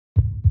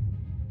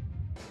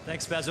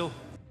Thanks, Basil.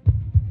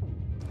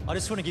 I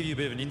just want to give you a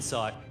bit of an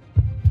insight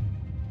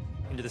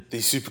into The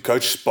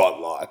Supercoach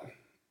Spotlight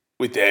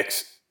with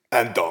X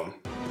and Dom.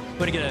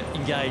 We're going to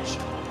engage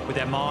with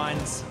our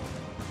minds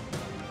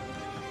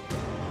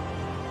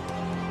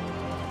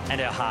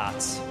and our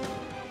hearts.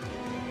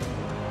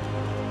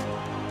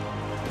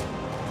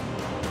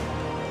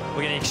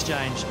 We're going to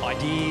exchange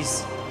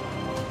ideas,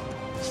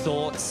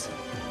 thoughts,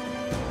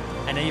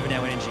 and even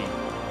our energy.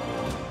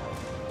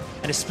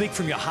 And to speak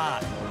from your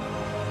heart,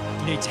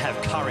 you need to have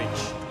courage.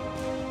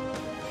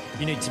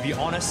 You need to be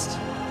honest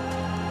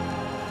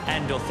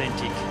and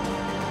authentic.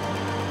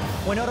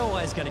 We're not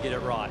always going to get it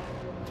right.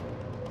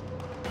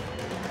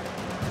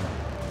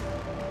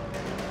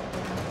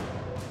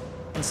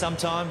 And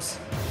sometimes,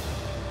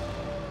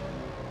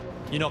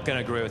 you're not going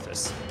to agree with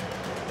us.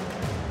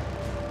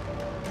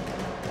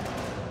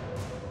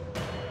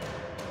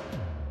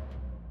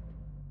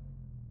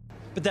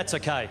 But that's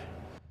okay.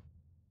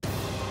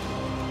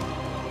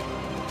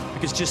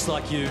 Because just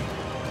like you,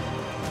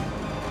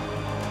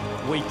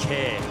 we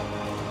care.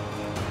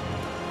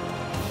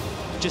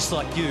 Just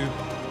like you,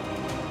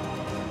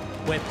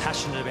 we're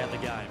passionate about the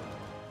game.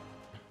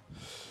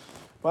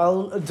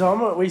 Well,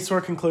 Dom, we saw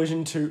a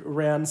conclusion to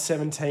round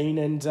 17,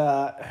 and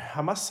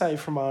I must say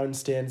from my own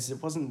stands,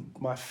 it wasn't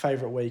my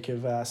favourite week of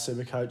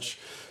Supercoach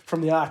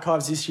from the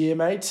archives this year,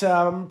 mate.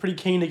 I'm pretty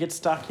keen to get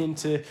stuck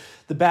into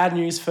the bad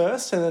news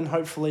first, and then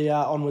hopefully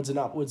onwards and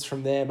upwards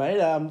from there,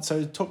 mate.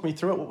 So talk me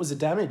through it. What was the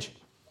damage?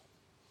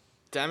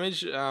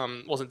 Damage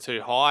wasn't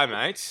too high,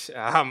 mate.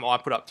 I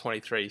put up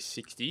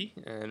 2360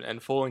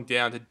 and falling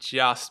down to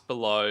just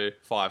below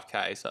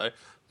 5k. So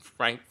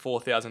ranked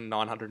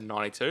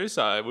 4,992.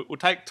 So we'll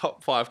take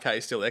top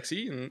 5k still,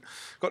 Exy, and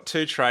got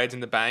 2 trades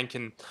in the bank.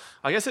 And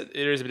I guess it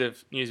is a bit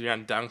of news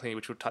around Dunkley,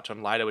 which we'll touch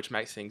on later, which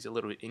makes things a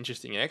little bit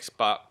interesting, X.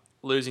 But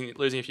losing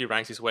a few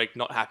ranks this week,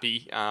 not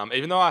happy.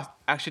 Even though I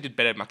actually did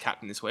better than my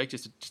captain this week,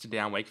 just a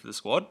down week for the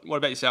squad. What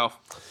about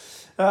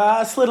yourself?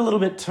 I slid a little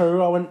bit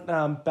too. I went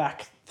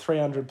back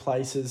 300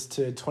 places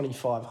to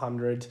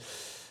 2,500.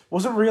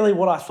 Wasn't really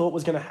what I thought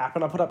was going to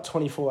happen. I put up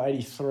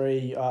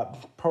 2,483.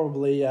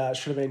 Probably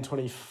should have been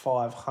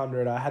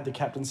 2,500. I had the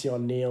captaincy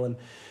on Neil and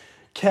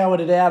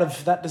cowered it out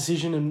of that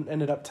decision and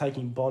ended up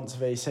taking Bonds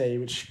VC,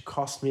 which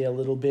cost me a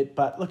little bit.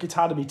 But look, it's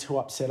hard to be too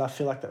upset. I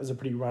feel like that was a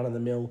pretty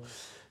run-of-the-mill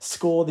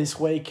score this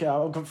week.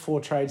 I've got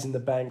 4 trades in the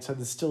bank, so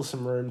there's still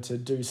some room to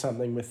do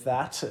something with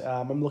that.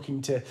 I'm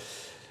looking to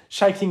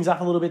shake things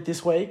up a little bit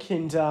this week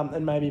and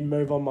maybe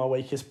move on my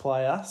weakest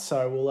player.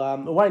 So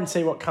we'll wait and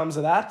see what comes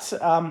of that.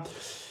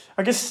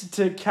 I guess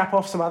to cap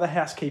off some other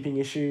housekeeping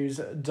issues,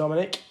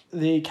 Dominic,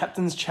 the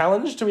Captain's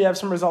Challenge, do we have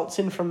some results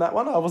in from that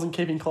one? I wasn't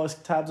keeping close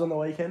tabs on the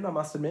weekend, I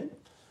must admit.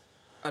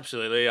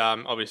 Absolutely.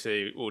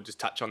 Obviously, we'll just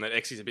touch on that.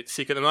 Xy's a bit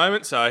sick at the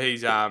moment, so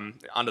he's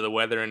under the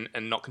weather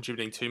and not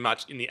contributing too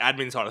much in the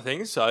admin side of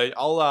things. So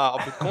I'll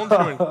be going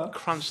through and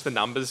crunch the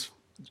numbers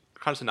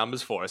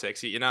for us,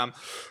 Xy. And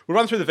we'll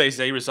run through the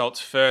VC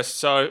results first.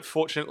 So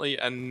fortunately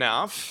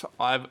enough,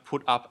 I've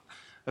put up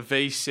a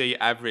VC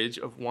average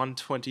of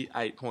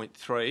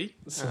 128.3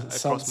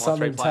 across my 3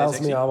 Something players.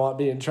 tells me I might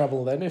be in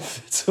trouble then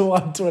if it's a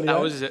 128. That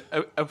was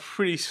a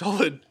pretty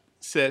solid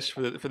sesh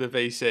for the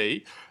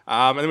VC.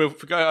 And then we'll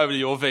go over to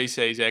your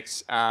VCs,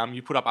 X.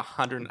 You put up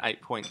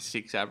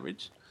 108.6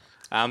 average.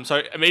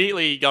 So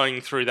immediately going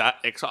through that,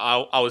 X,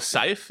 I was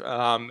safe.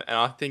 And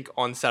I think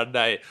on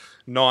Saturday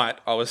night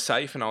I was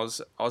safe, and I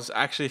was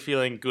actually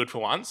feeling good for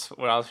once,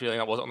 where I was feeling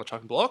I wasn't on the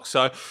chopping block.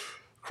 So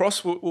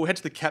we'll head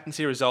to the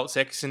captaincy results,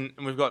 X, and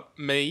we've got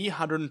me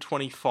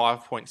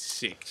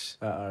 125.6.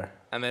 Uh-oh.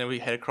 And then we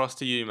head across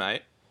to you,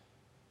 mate,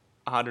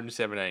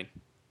 117.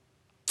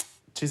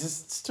 Jeez,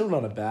 it's still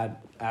not a bad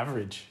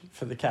average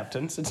for the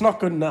captains. It's not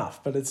good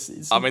enough, but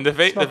it's I mean, the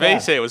not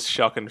VC bad. was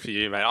shocking for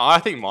you, mate. I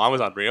think mine was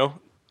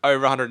unreal.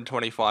 Over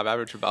 125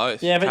 average for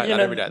both. Yeah, but Take you that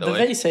know, every day of the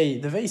week.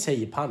 VC,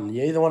 you're punting.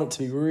 You either want it to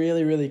be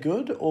really, really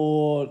good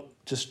or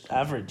just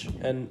average.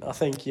 And I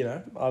think,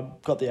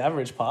 I've got the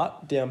average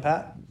part down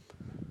pat.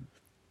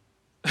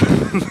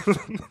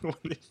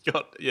 The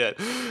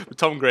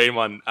Tom Green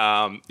one.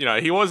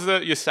 He was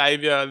your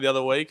saviour the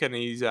other week, and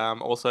he's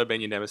also been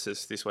your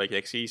nemesis this week,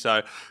 Xy.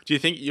 So, do you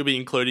think you'll be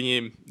including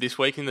him this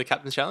week in the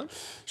Captain's Challenge?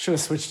 Should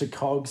have switched to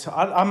Cogs.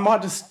 I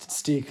might just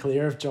steer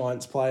clear of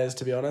Giants players,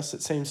 to be honest.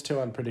 It seems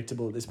too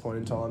unpredictable at this point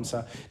in time.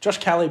 So, Josh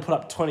Kelly put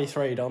up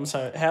 23, Dom.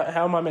 So,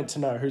 how am I meant to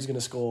know who's going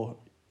to score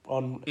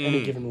on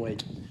any given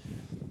week?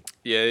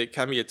 Yeah, it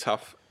can be a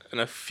tough and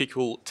a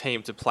fickle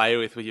team to play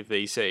with your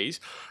VCs.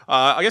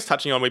 I guess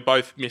touching on, we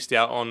both missed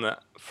out on the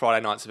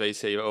Friday night's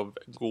VC of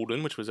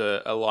Goulden, which was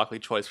a likely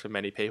choice for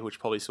many people,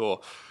 which probably saw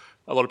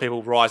a lot of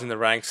people rise in the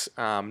ranks,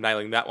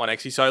 nailing that one,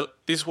 actually. So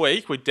this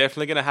week, we're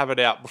definitely going to have it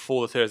out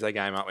before the Thursday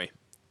game, aren't we?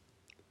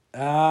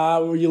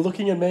 Well, you're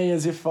looking at me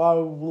as if I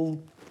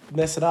will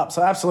mess it up.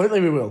 So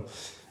absolutely we will.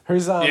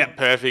 Who's yeah,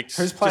 perfect.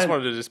 Who's playing? Just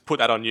wanted to put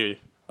that on you.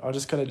 I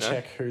just got to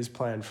check who's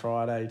playing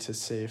Friday to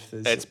see if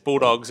there's... It's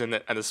Bulldogs and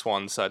the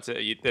Swans, so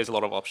there's a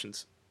lot of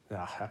options.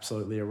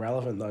 Absolutely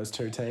irrelevant, those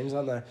two teams,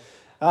 aren't they?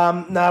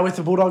 No, with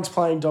the Bulldogs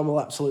playing, Dom will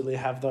absolutely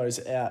have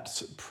those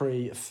out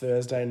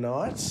pre-Thursday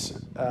night.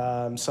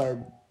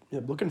 So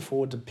looking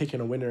forward to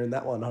picking a winner in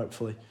that one,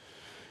 hopefully.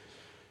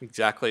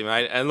 Exactly,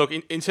 mate. And look,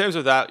 in terms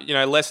of that,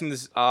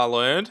 lessons are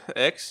learned,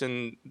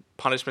 and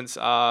punishments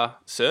are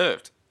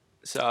served.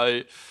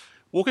 So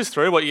walk us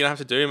through what you're going to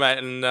have to do, mate,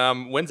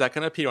 and when's that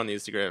going to appear on the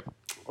Instagram?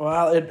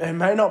 Well, it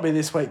may not be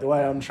this week the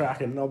way I'm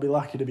tracking. I'll be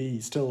lucky to be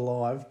still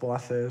alive by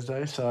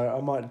Thursday, so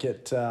I might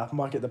get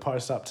the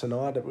post up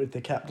tonight with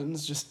the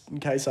captains just in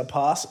case I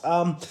pass.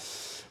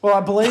 Well,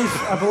 I believe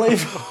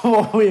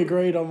what we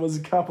agreed on was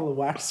a couple of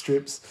wax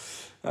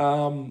strips.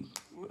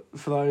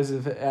 For those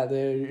out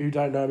there who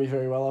don't know me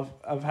very well,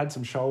 I've had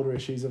some shoulder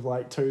issues of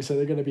late too, so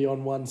they're going to be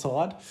on one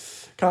side.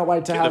 Can't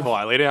wait to have the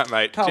violin out,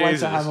 mate. Can't wait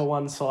to have a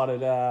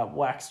one-sided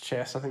wax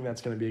chest. I think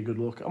that's going to be a good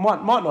look. I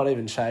might not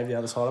even shave the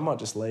other side. I might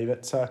just leave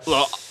it. So,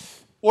 well,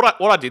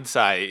 what I did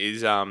say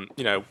is,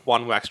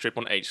 one wax strip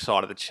on each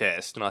side of the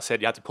chest, and I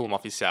said you have to pull them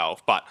off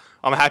yourself. But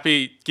I'm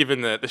happy,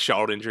 given the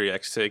shoulder injury,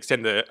 to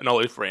extend an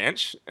olive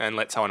branch and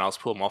let someone else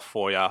pull them off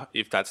for you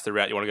if that's the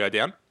route you want to go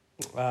down.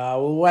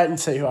 We'll wait and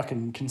see who I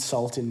can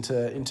consult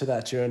into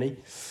that journey.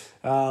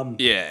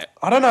 Yeah,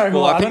 I don't know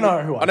who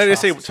I need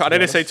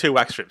to see 2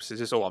 wax strips. Is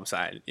just all I'm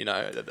saying.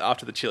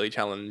 After the chili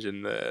challenge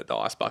and the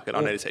ice bucket,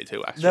 I need to see 2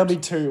 wax strips. There'll be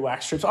 2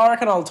 wax strips. I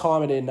reckon I'll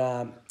time it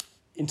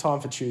in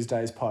time for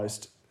Tuesday's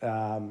post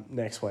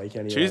next week.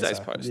 Anyway, Tuesday's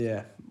post.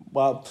 Yeah.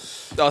 Well,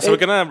 so we're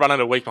gonna run it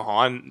a week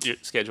behind your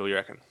schedule, you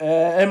reckon?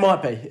 It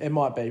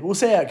might be. We'll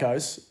see how it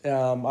goes.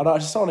 I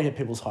just don't want to get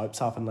people's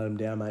hopes up and let them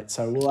down, mate.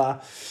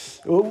 So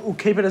we'll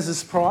keep it as a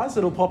surprise.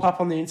 It'll pop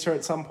up on the Insta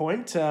at some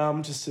point,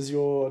 just as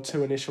your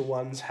 2 initial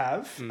ones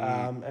have.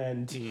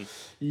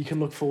 You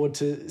can look forward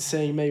to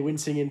seeing me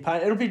wincing in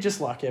pain. It'll be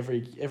just like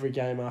every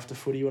game after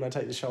footy when I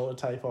take the shoulder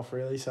tape off,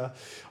 really. So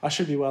I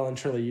should be well and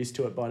truly used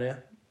to it by now.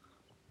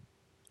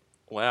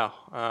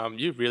 Wow,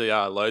 you really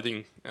are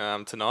loathing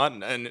tonight,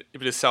 and a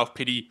bit of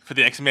self-pity for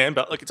the next man.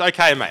 But look, it's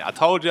okay, mate. I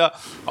told you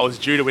I was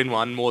due to win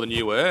one more than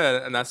you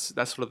were, and that's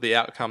sort of the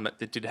outcome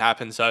that did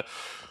happen. So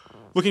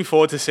looking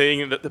forward to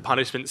seeing the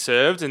punishment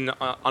served, and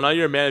I know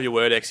you're a man of your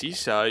word, Exy,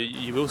 so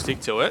you will stick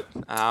to it.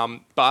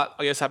 But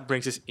I guess that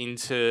brings us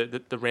into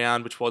the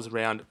round, which was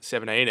round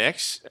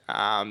 17X.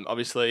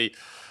 Obviously,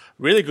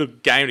 really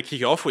good game to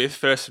kick off with,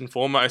 first and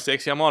foremost,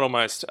 Exy. I might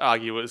almost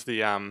argue it was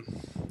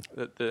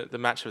the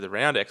match of the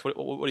round, X. What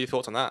are your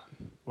thoughts on that?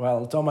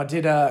 Well, Dom, I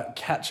did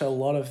catch a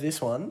lot of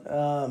this one,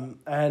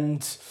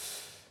 and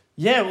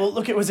yeah, well,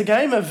 look, it was a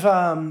game of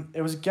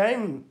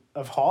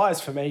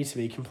highs for me, to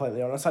be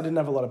completely honest. I didn't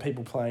have a lot of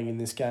people playing in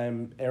this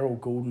game. Errol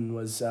Goulden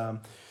was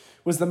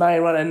the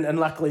main one, and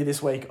luckily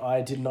this week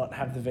I did not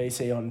have the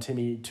VC on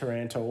Timmy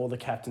Taranto or the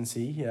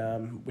captaincy,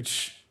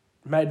 which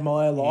made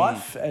my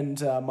life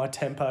and my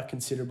temper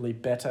considerably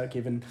better,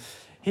 given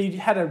he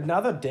had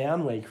another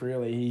down week,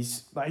 really.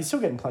 He's still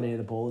getting plenty of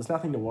the ball. There's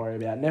nothing to worry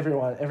about. And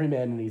every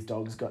man and his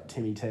dog's got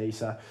Timmy T,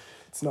 so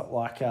it's not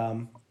like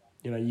you're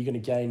going to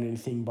gain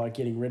anything by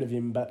getting rid of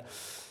him. But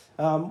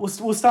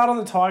we'll start on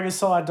the Tigers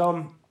side,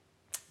 Dom.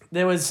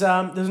 There's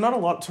not a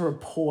lot to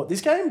report.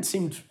 This game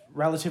seemed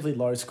relatively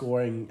low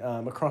scoring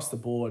across the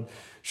board.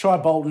 Shai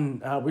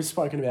Bolton, we've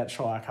spoken about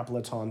Shai a couple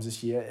of times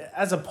this year.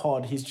 As a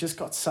pod, he's just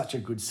got such a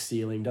good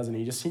ceiling, doesn't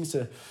he? He just seems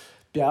to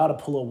be able to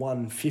pull a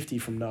 150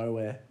 from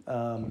nowhere.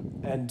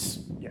 And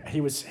yeah,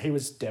 he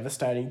was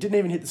devastating. Didn't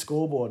even hit the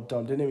scoreboard,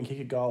 Dom. Didn't even kick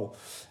a goal.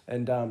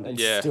 And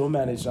still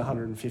managed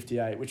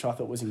 158, which I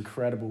thought was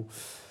incredible.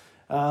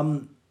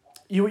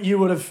 You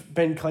would have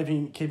been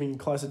keeping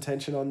close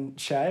attention on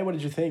Shai. What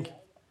did you think?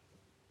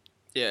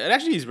 Yeah, it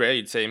actually is rare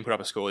you'd see him put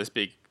up a score this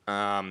big,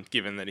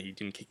 given that he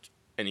didn't kick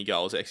any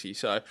goals, actually.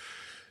 So,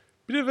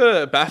 bit of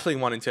a baffling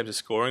one in terms of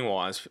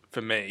scoring-wise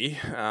for me.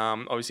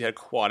 Obviously, had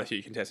quite a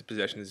few contested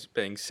possessions,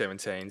 being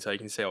 17, so you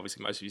can see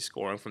obviously most of his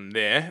scoring from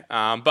there.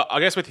 But I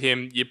guess with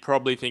him, you're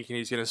probably thinking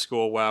he's going to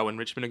score well when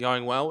Richmond are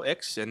going well,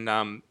 and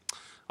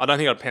I don't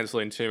think I'd pencil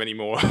in too many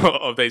more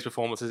of these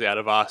performances out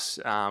of us.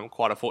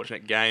 Quite a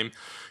fortunate game,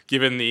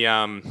 given the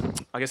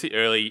the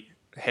early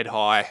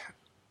head-high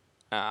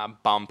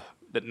bump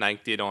that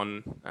Nank did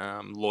on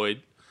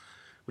Lloyd,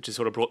 which has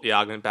sort of brought the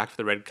argument back for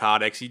the red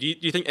card. Actually, do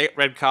you think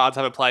red cards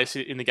have a place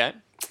in the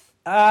game?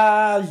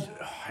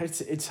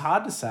 It's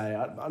hard to say.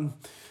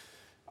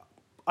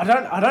 I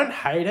don't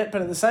hate it,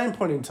 but at the same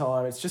point in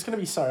time, it's just going to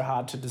be so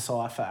hard to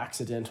decipher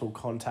accidental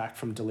contact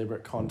from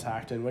deliberate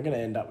contact, and we're going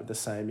to end up with the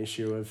same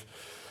issue of,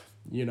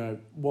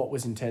 what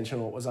was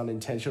intentional, what was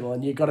unintentional,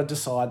 and you've got to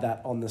decide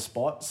that on the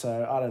spot.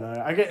 So I don't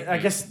know. I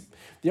guess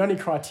the only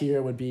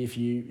criteria would be if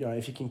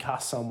you can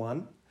cuss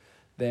someone,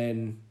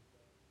 then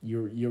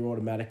you're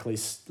automatically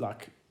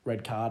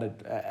red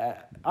carded.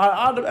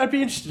 I'd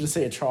be interested to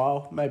see a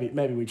trial. Maybe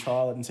we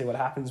trial it and see what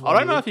happens. I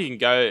don't know if you can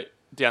go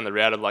down the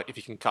route of like if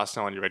you can cuss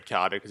someone your red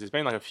card, because there's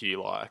been like a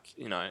few like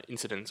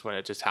incidents when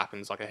it just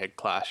happens like a head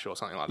clash or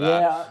something like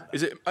that. Yeah.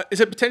 Is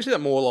it potentially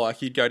that more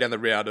like you'd go down the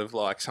route of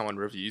like someone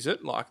reviews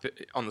it like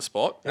on the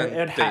spot and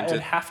It'd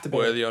have to be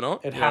worthy or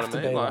not? It'd You know have what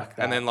I to mean? be like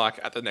that. And then like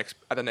at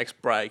the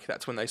next break,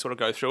 that's when they sort of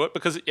go through it,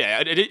 because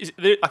it is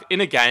like in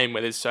a game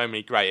where there's so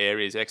many grey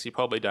areas. Actually, you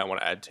probably don't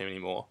want to add too many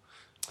more.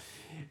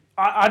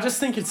 I just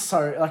think it's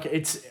so like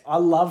I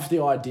love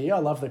the idea, I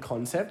love the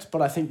concept,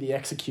 but I think the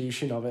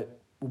execution of it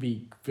will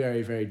be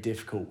very, very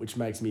difficult, which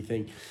makes me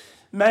think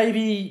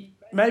maybe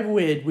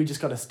we just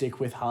got to stick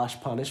with harsh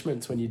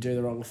punishments when you do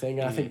the wrong thing.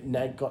 And I think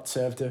Nag got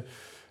served a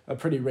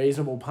pretty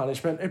reasonable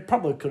punishment. It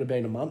probably could have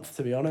been a month,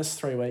 to be honest.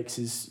 3 weeks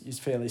is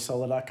fairly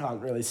solid. I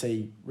can't really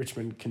see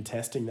Richmond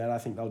contesting that. I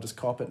think they'll just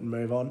cop it and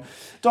move on.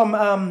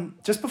 Dom,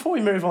 just before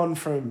we move on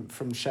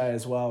from Shea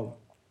as well,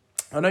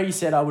 I know you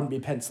said I wouldn't be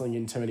penciling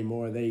in too many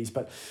more of these,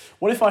 but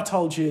what if I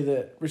told you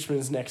that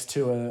Richmond's next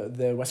two are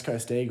the West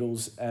Coast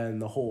Eagles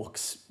and the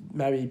Hawks?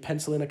 Maybe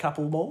pencil in a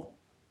couple more?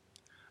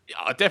 Yeah,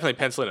 I'd definitely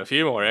pencil in a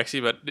few more,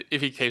 actually, but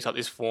if he keeps up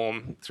this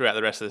form throughout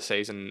the rest of the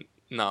season,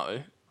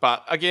 no.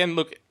 But again,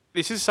 look,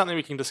 this is something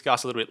we can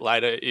discuss a little bit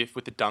later if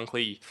with the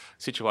Dunkley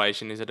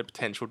situation, is it a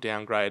potential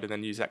downgrade and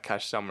then use that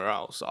cash somewhere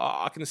else?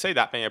 I can see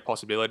that being a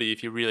possibility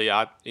if you really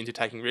are into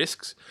taking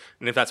risks.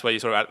 And if that's where you're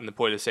sort of at in the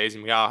point of the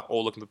season, we are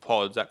all looking for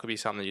pods, that could be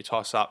something you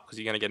toss up because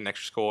you're going to get an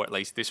extra score at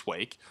least this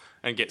week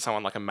and get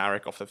someone like a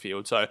Marek off the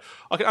field. So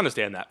I can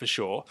understand that for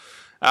sure.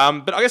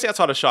 But I guess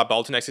outside of Shai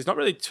Bolton next, there's not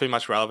really too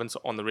much relevance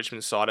on the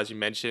Richmond side, as you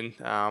mentioned.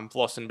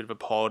 Vlastuin, a bit of a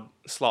pod,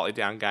 slightly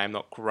down game,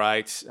 not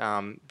great.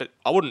 But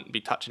I wouldn't be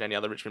touching any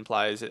other Richmond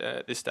players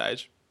at this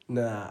stage.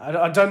 Nah,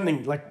 I don't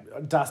think,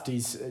 like,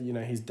 Dusty's,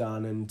 he's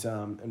done,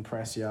 and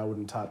Pressy I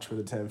wouldn't touch with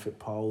a 10-foot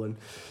pole. And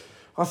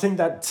I think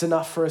that's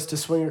enough for us to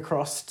swing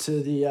across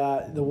to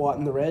the white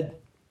and the red.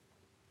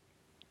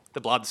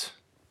 The Bloods.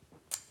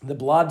 The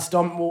Bloods.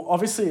 Dom, well,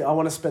 obviously, I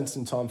want to spend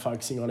some time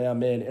focusing on our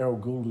man, Errol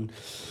Goulden.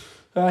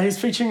 He's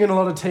featuring in a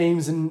lot of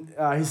teams, and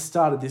he's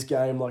started this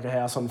game like a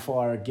house on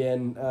fire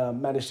again.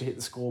 Managed to hit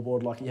the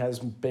scoreboard like he has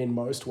been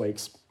most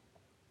weeks.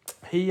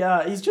 He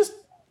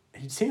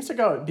seems to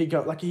go big.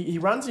 Like he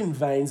runs in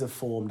veins of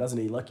form, doesn't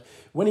he? Like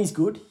when he's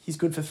good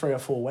for 3 or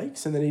 4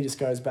 weeks, and then he just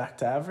goes back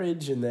to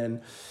average, and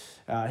then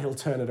he'll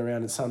turn it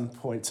around at some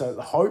point. So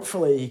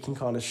hopefully he can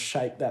kind of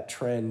shake that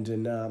trend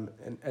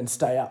and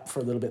stay up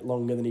for a little bit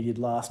longer than he did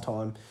last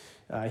time.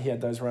 He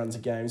had those runs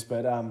of games,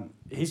 but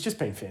he's just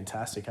been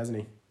fantastic, hasn't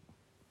he?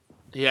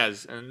 He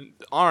has, and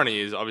the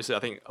irony is, obviously, I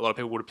think a lot of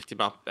people would have picked him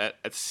up at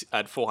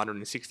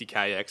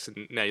 460kx,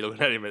 and now you're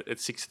looking at him at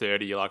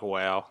 630. You're like,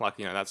 wow, like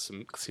that's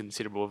some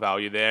considerable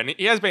value there. And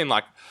he has been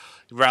like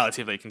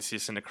relatively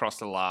consistent across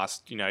the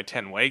last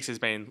 10 weeks. There's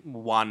been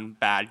one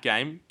bad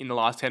game in the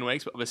last 10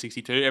 weeks, but of the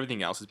 62,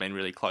 everything else has been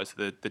really close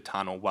to the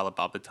ton or well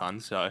above the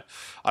ton. So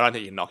I don't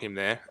think you can knock him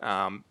there.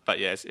 But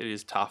yes, it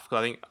is tough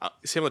because I think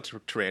similar to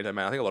Taranto,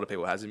 man. I think a lot of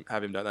people have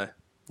him, don't they?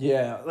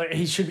 Yeah, like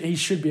he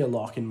should be a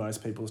lock in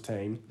most people's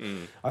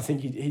team. I think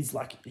he's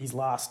like his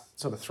last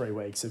sort of 3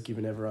 weeks have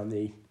given everyone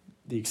the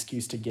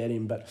excuse to get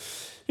him, but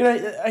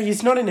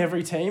he's not in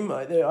every team.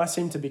 I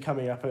seem to be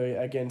coming up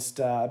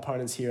against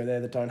opponents here and there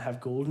that don't have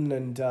Goulden,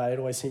 and it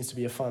always seems to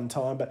be a fun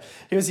time. But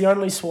he was the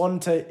only Swan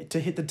to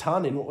hit the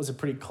ton in what was a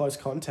pretty close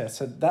contest.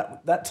 So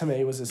that to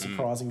me was a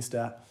surprising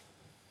stat.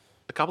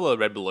 A couple of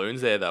red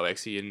balloons there, though,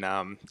 actually, in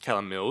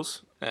Callum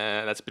Mills.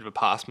 That's a bit of a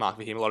pass mark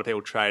for him. A lot of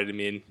people traded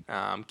him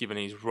in, given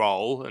his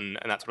role and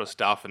that sort of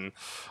stuff. And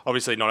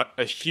obviously not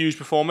a huge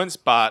performance,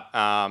 but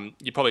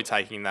you're probably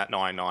taking that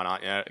 99,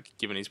 aren't you,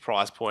 given his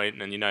price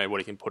point and you know what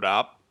he can put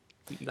up.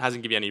 It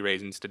hasn't given you any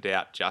reasons to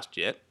doubt just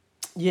yet.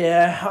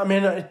 Yeah, I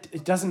mean,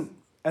 it doesn't,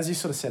 as you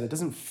sort of said, it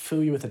doesn't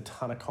fill you with a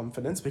ton of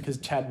confidence because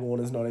Chad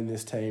Warner's not in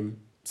this team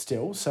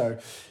still, so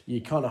you're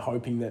kind of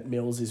hoping that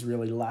Mills is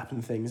really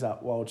lapping things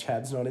up while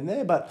Chad's not in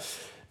there. But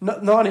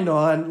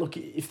 99, look,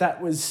 if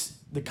that was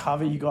the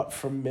cover you got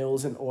from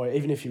Mills, or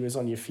even if he was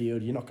on your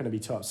field, you're not going to be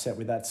too upset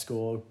with that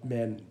score.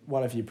 Man,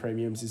 one of your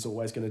premiums is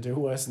always going to do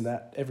worse than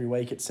that every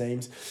week, it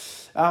seems.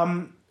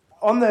 On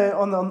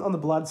the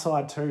blood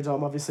side too,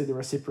 Dom, obviously the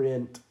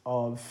recipient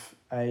of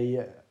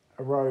a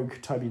rogue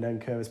Toby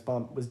Nankervis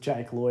bump was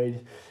Jake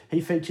Lloyd.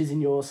 He features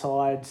in your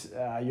side.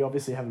 You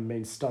obviously haven't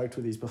been stoked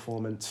with his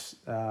performance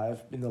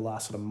in the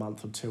last sort of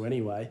month or two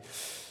anyway.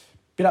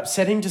 Bit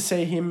upsetting to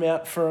see him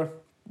out for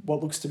what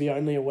looks to be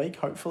only a week,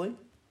 hopefully.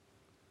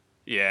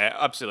 Yeah,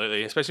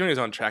 absolutely. Especially when he's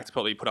on track to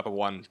probably put up a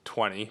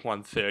 120,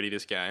 130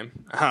 this game,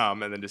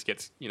 and then just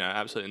gets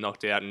absolutely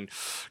knocked out and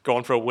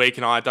gone for a week.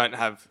 And I don't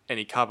have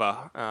any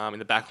cover in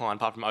the back line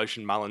apart from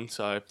Ocean Mullen,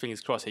 so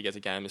fingers crossed he gets a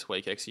game this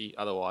week. Actually,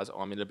 otherwise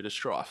I'm in a bit of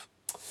strife.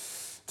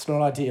 It's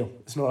not ideal.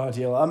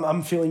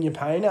 I'm feeling your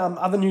pain.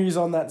 Other news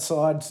on that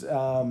side,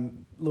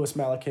 Lewis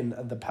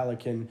Malikan, the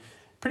Pelican,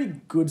 pretty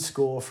good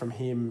score from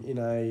him in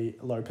a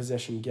low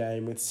possession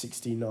game with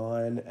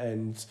 69,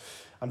 and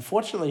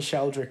unfortunately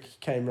Sheldrick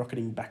came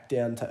rocketing back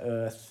down to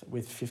earth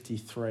with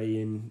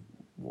 53 and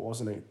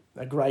wasn't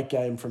a great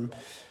game from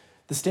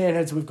the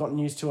standards we've gotten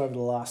used to over the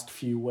last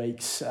few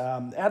weeks.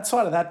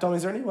 Outside of that, Dom,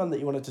 is there anyone that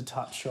you wanted to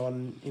touch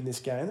on in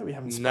this game that we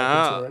haven't spoken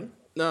to already?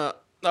 No.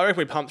 I reckon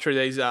we pump through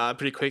these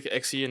pretty quick,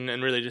 Exy,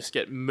 and really just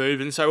get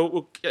moving. So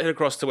we'll get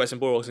across to Western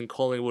Bulldogs and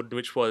Collingwood,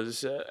 which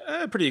was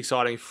a pretty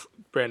exciting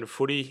brand of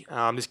footy.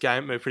 This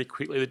game moved pretty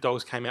quickly. The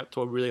Dogs came out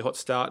to a really hot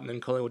start, and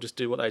then Collingwood just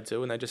do what they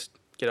do, and they just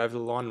get over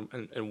the line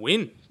and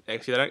win.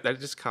 Actually, they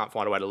just can't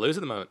find a way to lose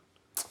at the moment.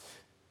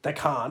 They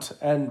can't,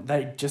 and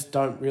they just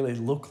don't really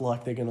look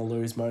like they're going to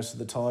lose most of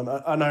the time.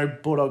 I know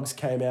Bulldogs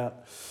came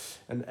out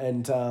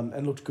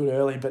and looked good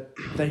early, but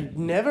they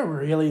never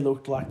really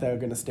looked like they were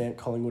going to stamp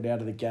Collingwood out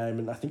of the game.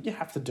 And I think you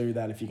have to do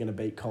that if you're going to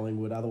beat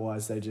Collingwood.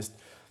 Otherwise, they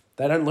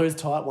don't lose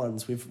tight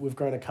ones. We've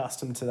grown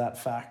accustomed to that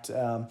fact.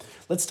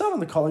 Let's start on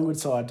the Collingwood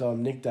side.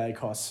 Nick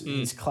Dacos,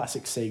 his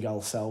classic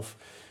Seagull self.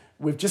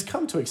 We've just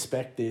come to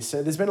expect this.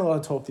 So there's been a lot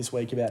of talk this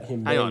week about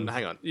him. Hang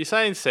on. You're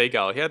saying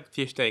Seagull? He had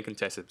 15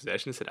 contested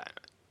possessions today.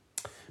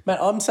 Mate,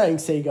 I'm saying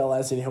Seagull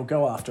as in he'll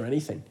go after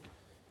anything.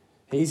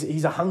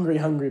 He's a hungry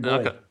boy.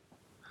 Okay.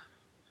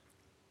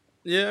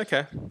 Yeah,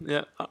 okay.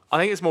 Yeah. I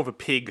think it's more of a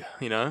pig,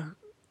 you know.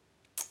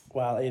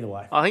 Well, either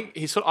way. I think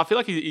I feel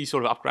like he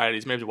sort of upgraded.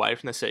 He's moved away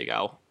from the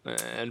Seagull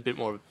and a bit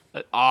more.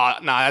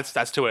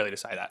 That's too early to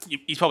say that.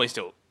 He's probably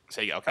still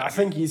Seagull. I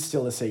think he's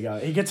still a Seagull.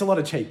 He gets a lot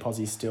of cheap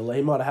posies still.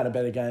 He might have had a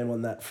better game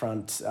on that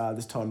front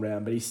this time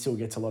round, but he still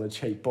gets a lot of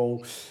cheap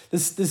ball.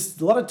 There's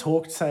a lot of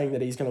talk saying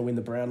that he's going to win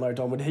the Brownlow.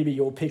 Dom, would he be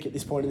your pick at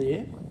this point in the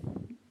year?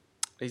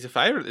 He's a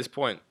favourite at this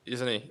point,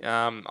 isn't he?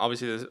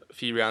 Obviously, there's a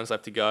few rounds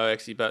left to go,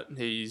 actually, but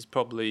he's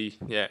probably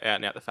out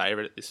and out the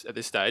favourite at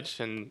this stage,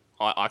 and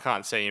I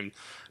can't see him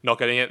not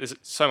getting it. There's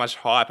so much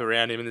hype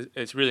around him, and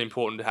it's really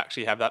important to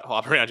actually have that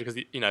hype around you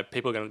because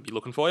people are going to be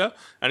looking for you,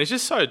 and he's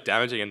just so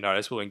damaging and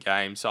noticeable in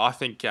games. So I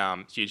think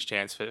huge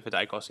chance for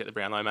Dacos to get the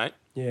Brownlow, mate.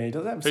 Yeah, he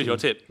does have. Who's your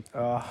tip?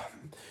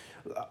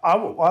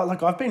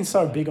 I've been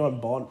so big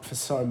on Bont for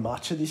so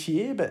much of this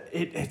year, but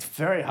it's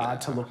very hard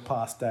to look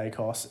past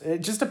Dacos. It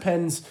just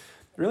depends.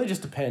 Really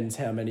just depends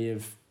how many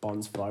of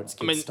Bond's votes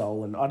get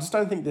stolen. I just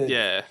don't think that...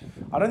 Yeah.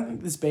 I don't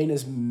think there's been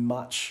as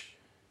much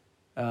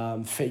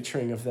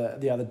featuring of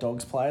the other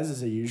Dogs players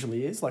as there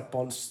usually is. Like,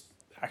 Bond's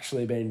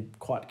actually been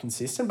quite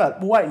consistent, but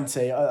we'll wait and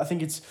see. I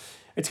think it's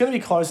going to be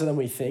closer than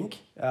we think.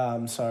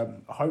 So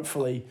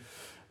hopefully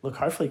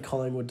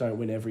Collingwood don't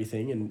win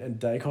everything and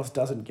Dacos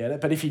doesn't get it.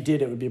 But if he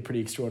did, it would be a pretty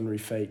extraordinary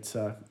feat.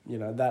 So,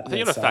 that... I think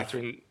you got to factor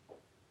in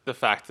the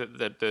fact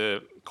that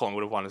the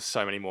Collingwood have won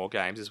so many more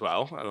games as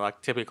well. And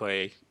like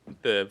typically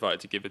the vote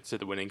to give it to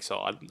the winning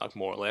side, like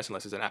more or less,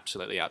 unless it's an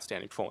absolutely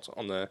outstanding performance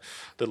on the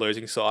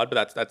losing side.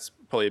 But that's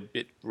probably a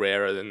bit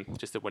rarer than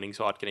just the winning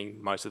side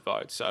getting most of the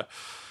votes. So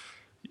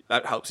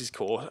that helps his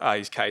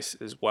case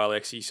as well,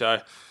 Exy. So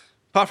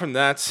apart from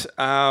that,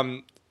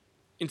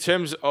 in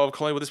terms of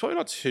Collingwood, there's probably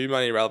not too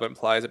many relevant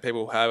players that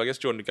people have. I guess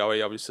Jordan De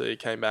Goey obviously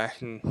came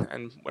back and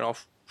went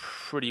off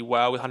pretty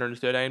well with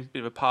 113. Bit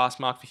of a pass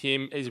mark for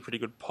him. He's a pretty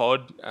good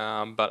pod.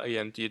 But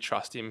again, do you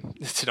trust him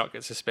to not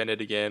get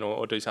suspended again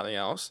or do something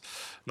else?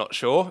 Not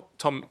sure.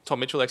 Tom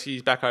Mitchell, actually,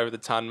 he's back over the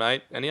ton,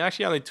 mate. And he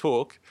actually only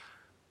took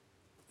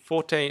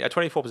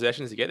 24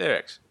 possessions to get there,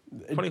 X.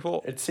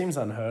 24. It seems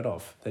unheard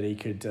of that he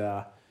could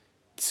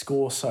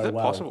score so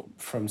well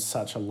from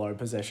such a low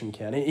possession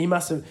count. He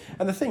must have...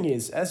 And the thing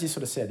is, as you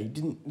sort of said, he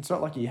didn't... It's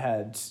not like he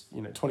had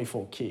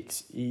 24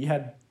 kicks. He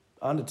had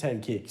under 10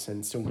 kicks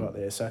and still got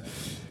there. So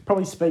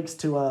probably speaks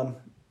to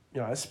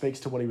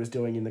what he was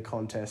doing in the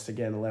contest.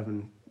 Again,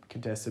 11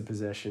 contested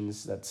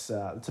possessions. That's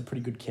a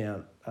pretty good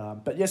count.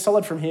 But yeah,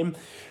 solid from him.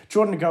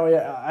 Jordan De Goey,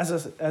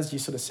 as you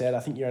sort of said,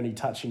 I think you're only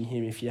touching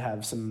him if you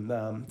have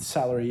some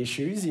salary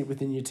issues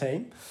within your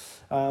team.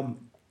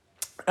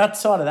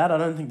 Outside of that, I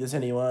don't think there's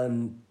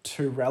anyone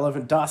too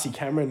relevant. Darcy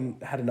Cameron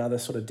had another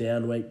sort of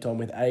down week, Dom,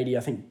 with 80. I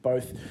think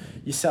both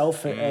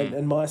yourself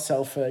and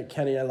myself are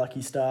counting our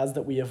lucky stars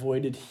that we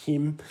avoided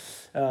him.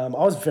 I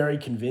was very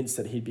convinced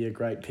that he'd be a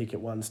great pick at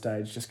one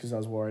stage just because I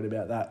was worried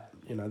about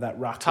that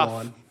ruck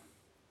line.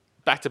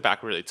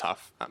 Back-to-back really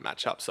tough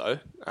matchups, though.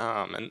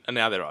 And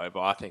now they're over.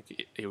 I think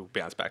he'll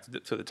bounce back to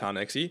the ton,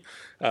 Exy.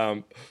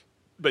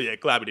 But yeah,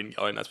 glad we didn't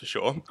go in, that's for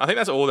sure. I think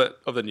that's all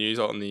of the news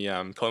on the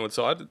Collingwood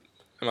side.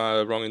 Am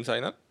I wrong in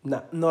saying that?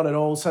 No, not at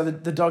all. So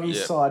the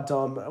doggies side,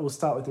 Dom, we'll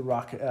start with the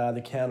ruck,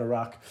 the counter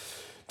ruck.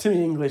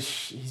 Timmy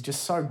English, he's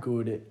just so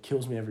good. It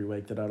kills me every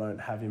week that I don't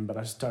have him, but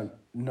I just don't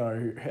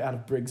know out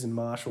of Briggs and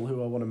Marshall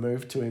who I want to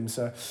move to him.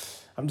 So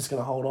I'm just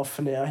going to hold off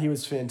for now. He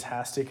was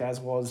fantastic,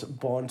 as was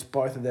Bont.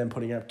 Both of them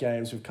putting up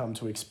games we've come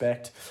to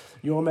expect.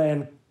 Your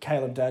man,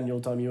 Caleb Daniel,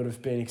 Dom, you would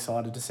have been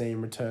excited to see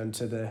him return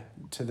to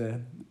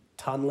the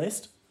ton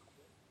list.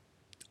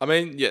 I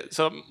mean, yeah,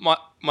 so my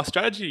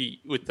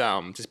strategy with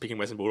just picking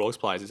Western Bulldogs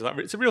players is like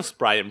it's a real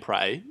spray and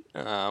pray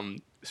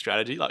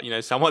strategy. Like,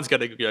 someone's going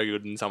to go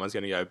good and someone's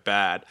going to go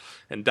bad.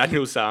 And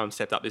Daniel's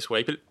stepped up this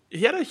week, but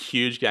he had a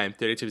huge game,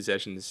 32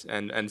 possessions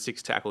and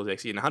 6 tackles,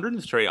 actually, and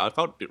 103. I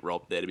felt a bit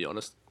robbed there, to be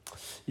honest.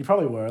 You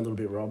probably were a little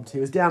bit robbed. He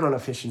was down on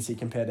efficiency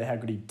compared to how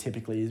good he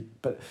typically is.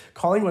 But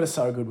Collingwood are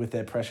so good with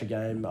their pressure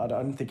game. I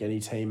don't think any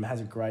team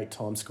has a great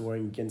time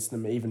scoring against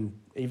them, even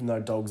though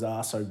Dogs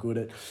are so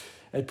good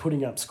at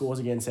putting up scores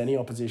against any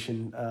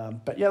opposition.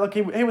 But yeah, look,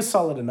 he was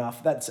solid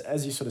enough. That's,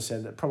 as you sort of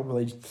said,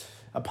 probably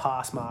a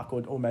pass mark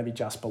or maybe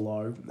just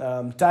below.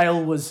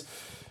 Dale was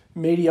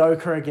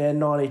mediocre again,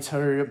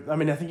 92. I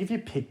mean, I think if you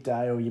pick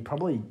Dale, you're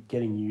probably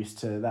getting used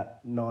to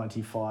that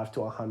 95 to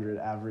 100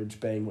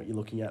 average being what you're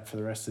looking at for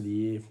the rest of the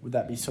year. Would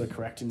that be sort of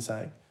correct in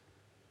saying?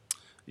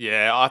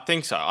 Yeah, I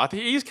think so. I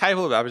think he's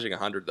capable of averaging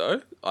 100,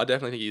 though. I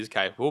definitely think he is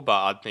capable,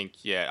 but I think,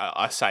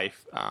 a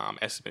safe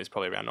estimate is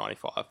probably around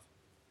 95.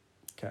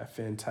 Okay,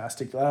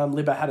 fantastic.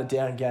 Libba had a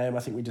down game. I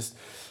think we just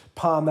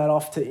palm that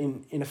off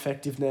to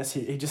ineffectiveness.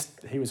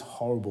 He was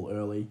horrible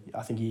early.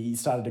 I think he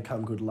started to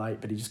come good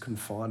late, but he just couldn't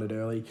find it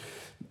early.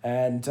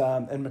 And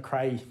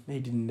McRae, he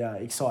didn't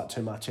excite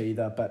too much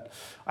either. But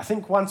I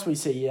think once we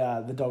see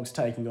the Dogs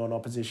taking on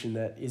opposition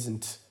that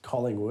isn't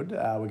Collingwood,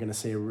 we're going to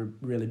see a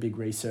really big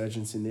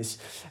resurgence in this.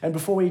 And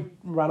before we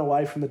run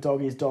away from the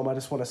Doggies, Dom, I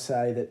just want to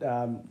say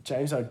that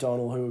James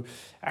O'Donnell, who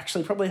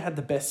actually probably had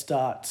the best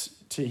start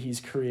to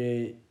his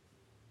career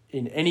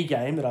in any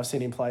game that I've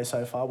seen him play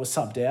so far, was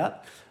subbed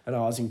out, and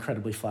I was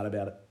incredibly flat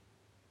about it.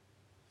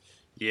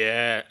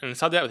 Yeah, and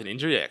subbed out with an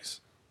injury,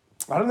 X.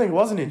 I don't think it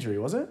was an injury,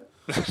 was it?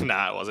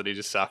 No, it wasn't. He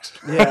just sucks.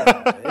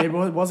 Yeah, it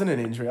wasn't an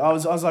injury. I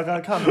was like,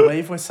 I can't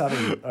believe we're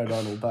subbing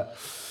O'Donnell, but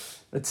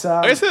it's...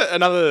 I guess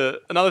another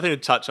thing to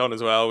touch on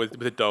as well with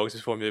the Dogs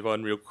before we move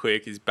on real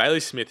quick is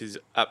Bailey Smith is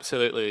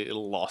absolutely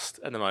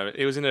lost at the moment.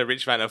 He was in a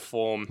rich vein of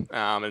form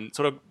and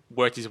sort of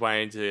worked his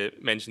way into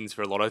mentions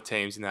for a lot of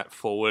teams in that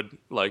forward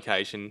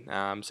location,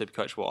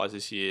 Supercoach-wise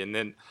this year. And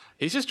then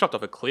he's just dropped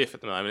off a cliff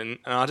at the moment.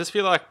 And I just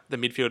feel like the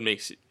midfield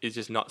mix is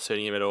just not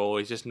suiting him at all.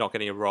 He's just not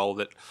getting a role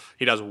that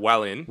he does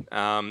well in.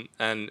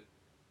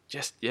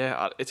 It's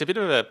a bit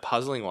of a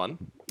puzzling one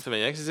for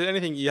me. Is there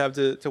anything you have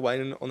to weigh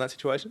in on that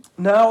situation?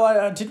 No,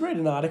 I did read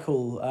an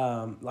article,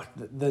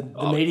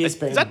 the media's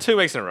been... Is that 2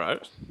 weeks in a row?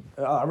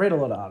 I read a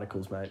lot of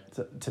articles, mate,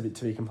 to be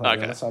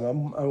completely honest.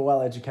 I'm a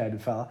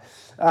well-educated fella.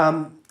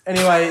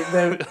 Anyway,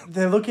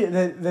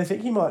 they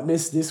think he might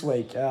miss this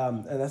week,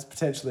 and that's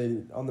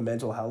potentially on the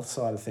mental health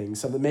side of things.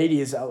 So the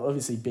media's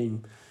obviously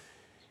been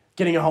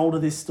getting a hold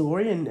of this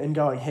story and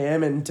going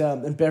ham, and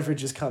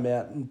Beveridge has come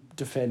out and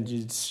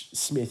defended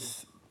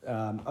Smith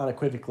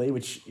unequivocally,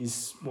 which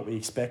is what we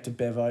expect of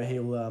Bevo.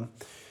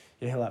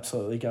 He'll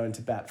absolutely go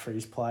into bat for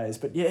his players.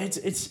 But yeah,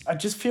 it's I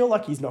just feel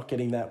like he's not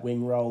getting that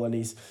wing role, and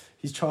he's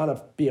trying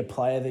to be a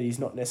player that he's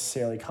not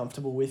necessarily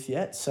comfortable with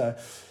yet. So,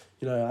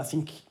 I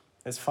think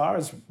as far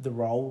as the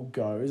role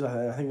goes,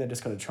 I think they're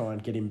just going to try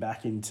and get him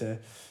back into,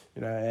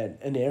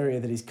 an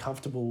area that he's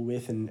comfortable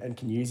with and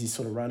can use his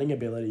sort of running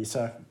ability.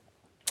 So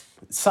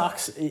it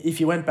sucks. If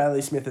you went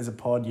Bailey Smith as a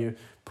pod, you're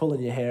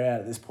pulling your hair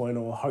out at this point,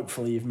 or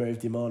hopefully you've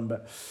moved him on.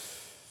 But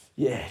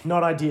yeah,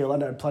 not ideal. I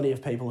know plenty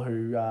of people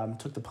who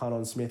took the punt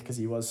on Smith because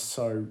he was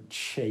so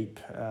cheap,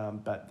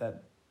 but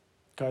that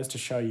goes to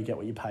show you get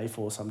what you pay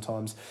for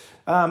sometimes.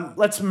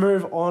 Let's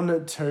move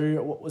on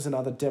to what was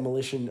another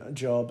demolition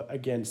job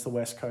against the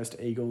West Coast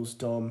Eagles,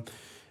 Dom.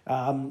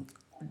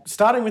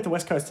 Starting with the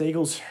West Coast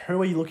Eagles, who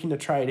are you looking to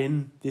trade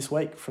in this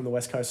week from the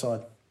West Coast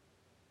side?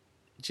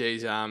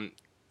 Geez,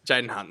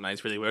 Jaden Hunt,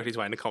 mate's really worked his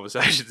way into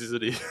conversations,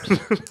 isn't he?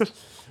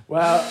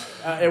 Well,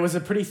 it was a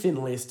pretty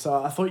thin list,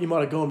 so I thought you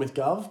might have gone with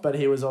Gov, but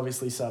he was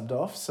obviously subbed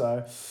off,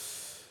 so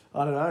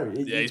I don't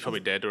know. He's probably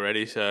dead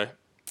already, so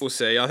we'll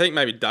see. I think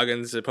maybe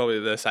Duggan's probably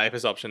the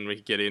safest option we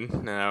could get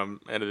in out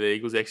of the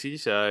Eagles XE,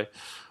 so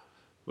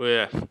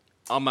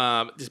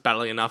I'm just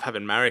battling enough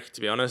having Marek,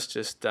 to be honest.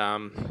 Just,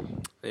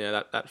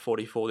 that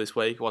 44 this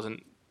week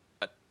wasn't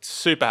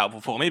super helpful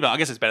for me, but I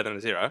guess it's better than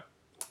a 0.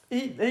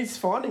 He's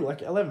finding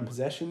 11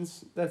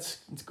 possessions.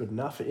 It's good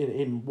enough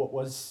in what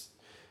was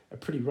a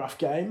pretty rough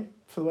game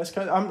for the West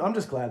Coast. I'm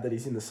just glad that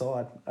he's in the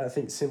side. I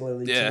think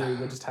similarly to you,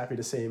 we're just happy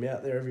to see him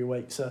out there every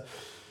week. So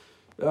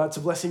it's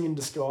a blessing in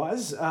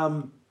disguise.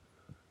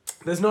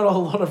 There's not a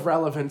lot of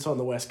relevance on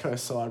the West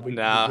Coast side.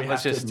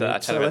 Let's just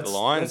chat about the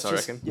Lions, I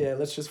reckon. Yeah,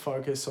 let's just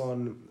focus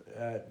on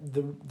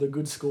the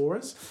good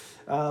scorers.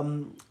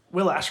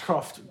 Will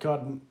Ashcroft,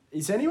 God,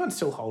 is anyone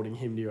still holding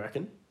him, do you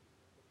reckon?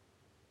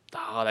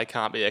 Oh, they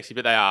can't be actually,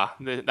 but they are.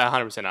 They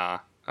 100%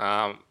 are.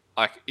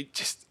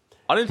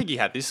 I don't think he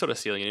had this sort of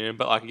ceiling in him,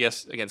 but I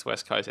guess against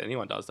West Coast,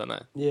 anyone does, don't they?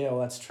 Yeah,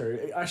 well, that's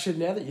true. Actually,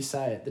 now that you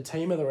say it, the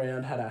team of the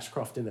round had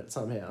Ashcroft in it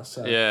somehow.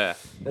 So yeah,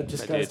 that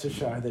just goes to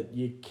show that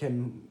you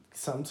can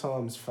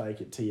sometimes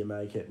fake it till you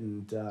make it,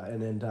 and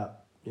end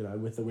up,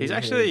 with the win. He's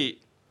actually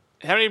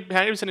how many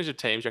percentage of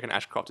teams do you reckon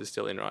Ashcroft is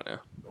still in right now?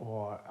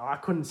 Oh, I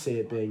couldn't see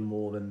it being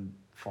more than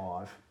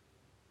 5.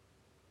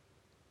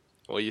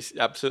 Well, you're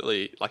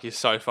absolutely you're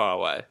so far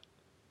away.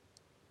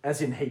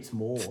 As in heaps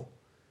more.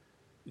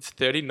 It's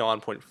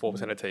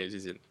 39.4% of teams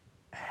he's in.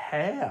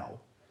 How?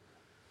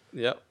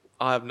 Yep.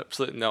 I have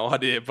absolutely no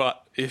idea.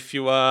 But if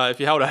you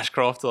held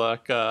Ashcroft,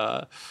 like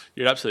you're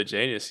an absolute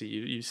genius.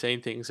 You've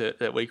seen things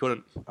that we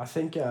couldn't. I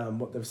think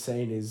what they've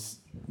seen is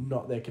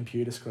not their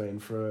computer screen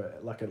for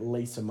like at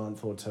least a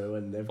month or two,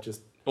 and they've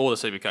just Or the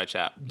Supercoach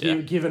app.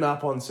 given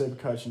up on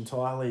Supercoach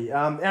entirely.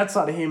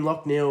 Outside of him,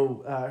 Loch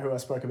Neal, who I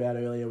spoke about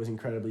earlier, was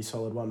incredibly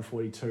solid,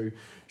 142.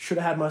 Should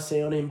have had my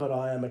C on him, but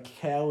I am a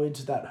coward.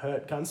 That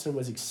hurt. Gunston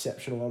was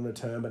exceptional on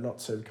return, but not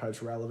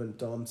Supercoach relevant.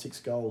 Dom,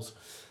 6 goals.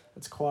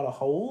 That's quite a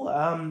haul.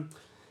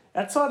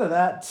 Outside of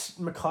that,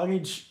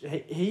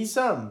 McCluggage, he's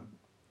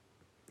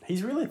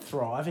really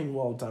thriving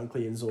while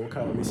Dunkley and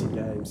Zorko are missing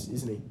games,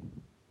 isn't he?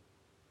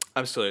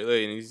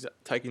 Absolutely, and he's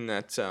taking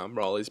that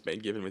role he's been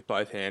given with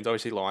both hands.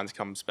 Obviously, Lyons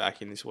comes back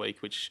in this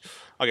week, which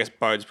I guess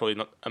bodes probably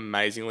not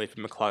amazingly for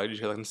McCluggage,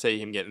 because I can see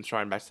him getting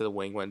thrown back to the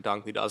wing when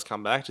Dunkley does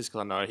come back, just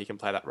because I know he can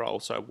play that role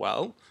so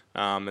well,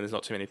 and there's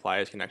not too many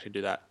players who can actually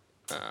do that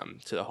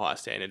to the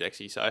highest standard,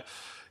 Exy. So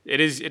it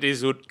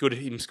is good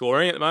him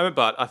scoring at the moment,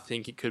 but I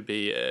think it could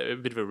be a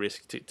bit of a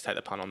risk to take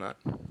the punt on that.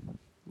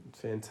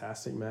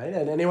 Fantastic, mate.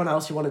 And anyone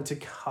else you wanted to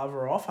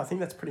cover off? I think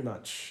that's pretty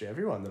much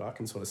everyone that I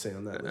can sort of see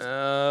on that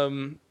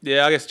list.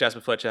 Yeah, I guess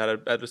Jasper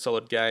Fletcher had a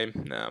solid game.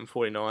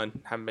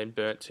 49, haven't been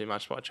burnt too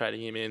much by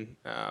trading him in.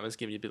 It's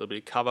given you a little bit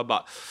of cover.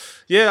 But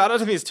yeah, I don't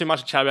think there's too much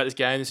to chat about this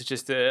game. This is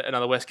just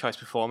another West Coast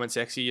performance,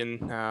 Exy,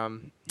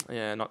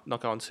 and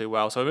not going too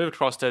well. So we move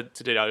across to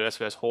DWS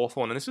versus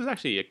Hawthorn, and this was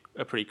actually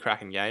a pretty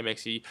cracking game,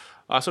 Exy.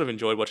 I sort of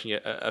enjoyed watching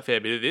a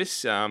fair bit of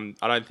this. I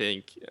don't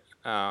think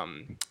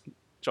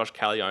Josh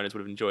Kelly owners would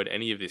have enjoyed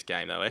any of this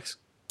game, though, X.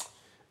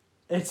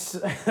 It's,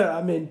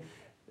 I mean,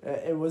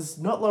 it was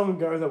not long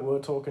ago that we were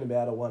talking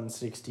about a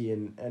 160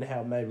 and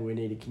how maybe we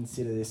need to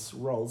consider this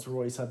Rolls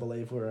Royce, I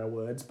believe were our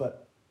words.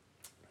 But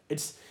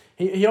it's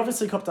he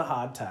obviously copped a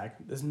hard tag.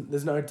 There's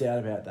no doubt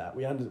about that.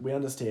 We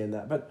understand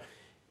that. But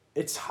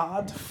it's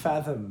hard to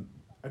fathom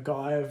a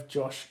guy of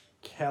Josh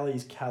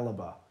Kelly's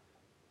calibre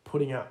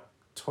putting up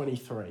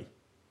 23.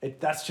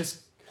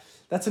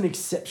 That's an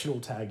exceptional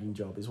tagging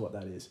job is what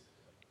that is.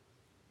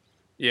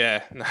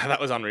 Yeah, no,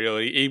 that was unreal.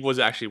 He was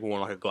actually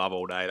worn like a glove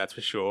all day, that's for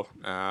sure.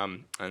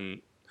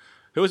 And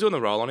who was doing the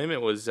roll on him?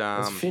 It was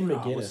Finn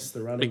McGuinness,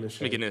 the running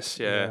machine. McGuinness,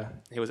 yeah.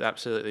 He was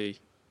absolutely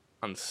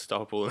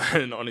unstoppable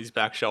and on his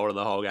back shoulder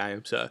the whole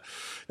game. So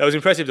that was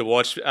impressive to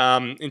watch.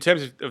 In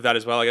terms of that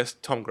as well, I guess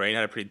Tom Green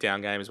had a pretty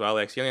down game as well.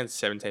 He only had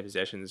 17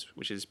 possessions,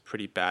 which is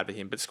pretty bad for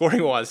him. But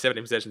scoring-wise,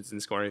 17 possessions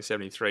and scoring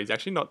 73 is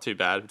actually not too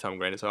bad for Tom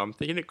Green. So I'm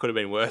thinking it could have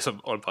been worse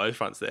on both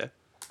fronts there.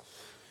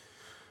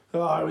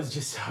 Oh, I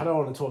don't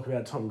want to talk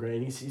about Tom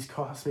Green. He's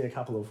cost me a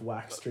couple of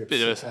wax strips.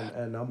 Bit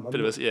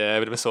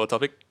of a sore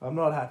topic. I'm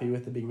not happy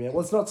with the big man.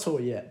 Well, it's not sore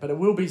yet, but it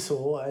will be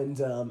sore, and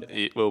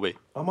it will be.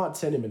 I might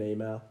send him an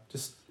email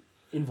just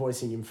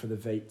invoicing him for the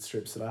Veet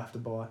strips that I have to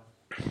buy.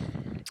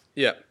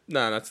 Yeah,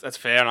 no, that's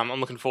fair, and I'm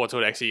looking forward to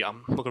it. Actually,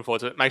 I'm looking forward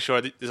to it. Make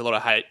sure there's a lot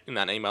of hate in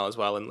that email as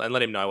well, and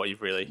let him know what he's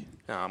really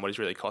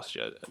cost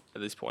you at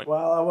this point.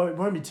 Well, it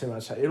won't be too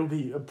much hate. It'll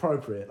be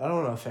appropriate. I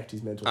don't want to affect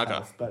his mental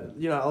health, but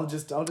I'll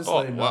just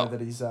let him know that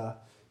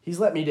he's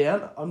let me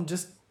down. I'm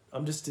just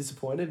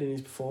disappointed in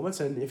his performance,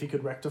 and if he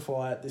could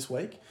rectify it this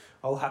week,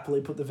 I'll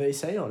happily put the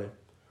VC on him.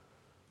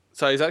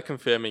 So is that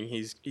confirming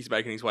he's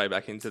making his way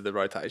back into the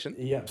rotation?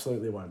 He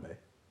absolutely won't be.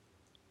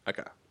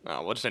 Okay.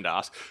 Oh, we'll just need to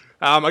ask.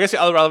 I guess the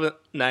other relevant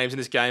names in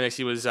this game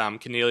actually was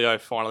Cornelio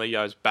finally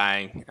goes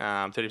bang,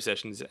 30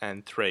 possessions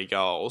and 3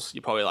 goals.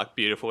 You're probably like,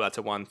 beautiful, that's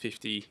a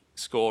 150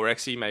 score,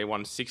 Exy, maybe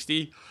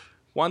 160.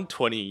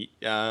 120,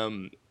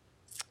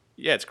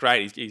 yeah, it's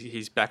great.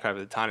 He's back over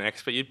the ton in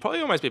X, but you'd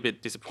probably almost be a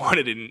bit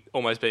disappointed in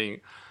almost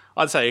being,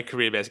 I'd say, a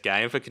career best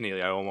game for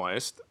Cornelio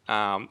almost.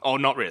 Or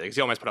not really, because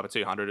he almost put up a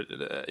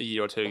 200 a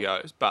year or two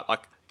ago. But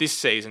like this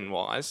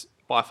season-wise,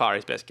 by far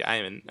his best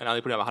game, and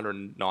only putting up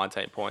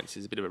 119 points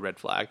is a bit of a red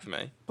flag for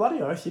me.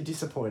 Bloody oath, you're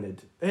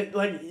disappointed.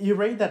 You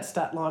read that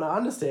stat line, I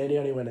understand he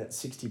only went at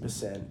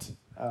 60%,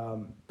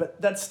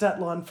 but that stat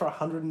line for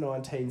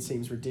 119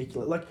 seems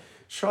ridiculous. Like,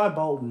 Shai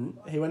Bolden,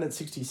 he went at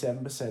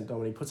 67%, Dom,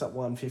 and he puts up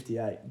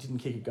 158, didn't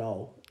kick a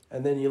goal.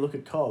 And then you look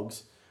at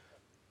Cogs,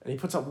 and he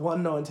puts up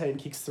 119,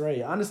 kicks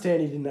 3. I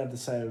understand he didn't have the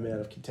same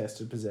amount of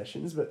contested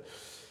possessions, but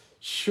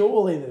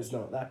surely there's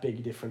not that big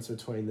a difference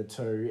between the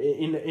two.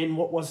 In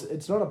what was,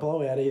 it's not a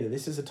blowout either.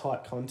 This is a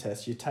tight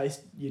contest. You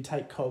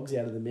take Cogs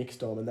out of the mix,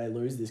 Dom, and they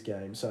lose this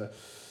game. So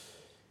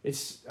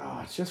it's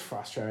just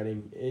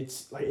frustrating.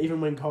 It's like, even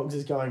when Cogs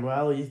is going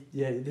well,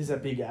 there's a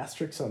big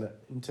asterisk on it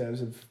in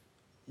terms of,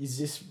 is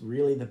this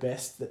really the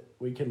best that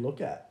we can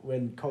look at?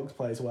 When Cogs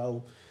plays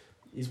well,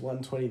 is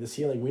 120 the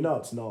ceiling? We know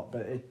it's not,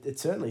 but it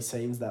certainly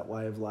seems that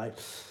way of late.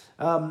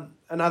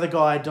 Another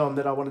guy, Dom,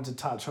 that I wanted to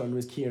touch on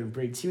was Kieran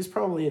Briggs. He was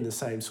probably in the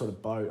same sort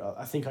of boat.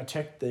 I think I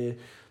checked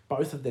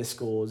both of their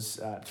scores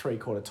at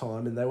three-quarter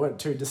time, and they weren't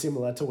too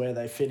dissimilar to where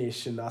they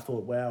finished, and I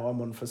thought, wow,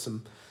 I'm on for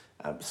some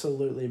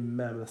absolutely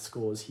mammoth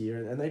scores here,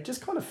 and they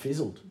just kind of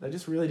fizzled. They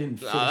just really didn't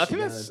finish. I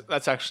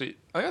think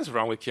that's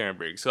wrong with Kieran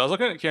Briggs. So I was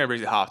looking at Kieran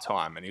Briggs at half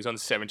time, and he was on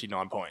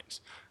 79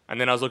 points. And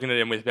then I was looking at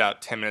him with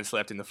about 10 minutes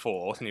left in the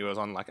fourth, and he was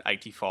on like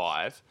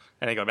 85,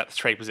 and he got about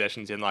 3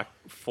 possessions in like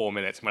 4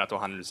 minutes and went up to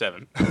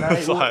 107. No,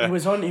 So- he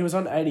was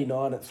on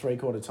 89 at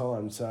 3/4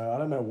 time, so I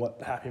don't know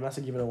what happened. He must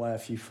have given away a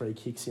few free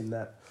kicks in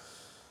that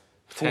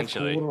fourth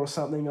Potentially. quarter or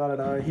something. I don't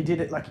know. He did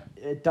it like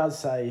it does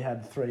say he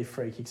had 3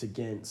 free kicks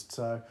against,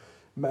 so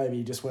maybe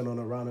he just went on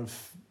a run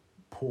of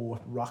poor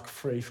ruck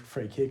free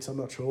kicks. I'm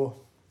not sure.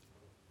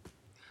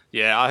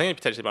 Yeah, I think he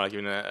potentially might have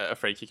given a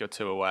free kick or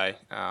 2 away,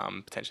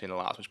 potentially in the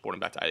last, which brought him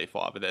back to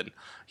 85. But then,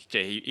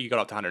 he got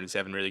up to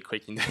 107 really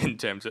quick in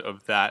terms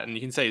of that, and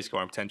you can see his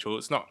scoring potential.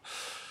 It's not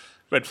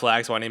red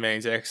flags by any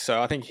means, X.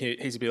 So I think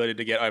his ability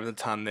to get over the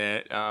ton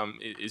there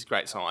is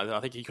great signs. And I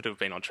think he could have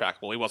been on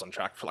track. Well, he was on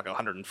track for like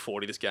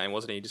 140 this game,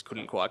 wasn't he? He just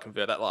couldn't quite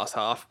convert that last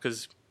half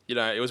because,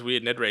 it was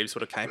weird. Ned Reeves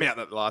sort of came out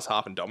that last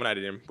half and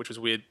dominated him, which was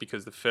weird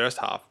because the first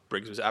half,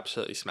 Briggs was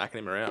absolutely smacking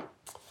him around.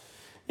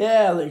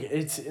 Yeah,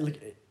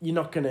 you're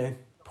not gonna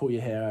pull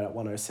your hair out at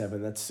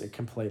 107. That's a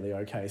completely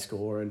okay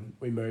score, and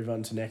we move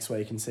on to next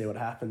week and see what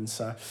happens.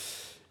 So,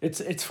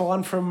 it's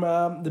fine from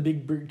the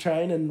big Brig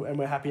train, and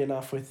we're happy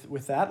enough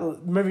with that.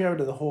 Moving over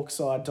to the Hawks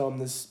side, Dom.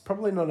 There's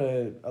probably not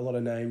a lot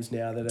of names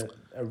now that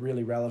are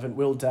really relevant.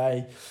 Will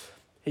Day,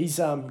 he's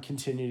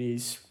continued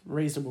his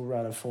reasonable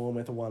run of form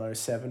with a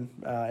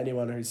 107.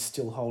 Anyone who's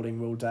still holding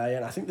Will Day,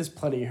 and I think there's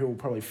plenty who will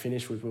probably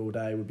finish with Will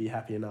Day, would be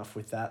happy enough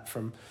with that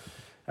from.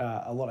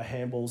 A lot of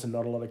handballs and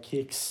not a lot of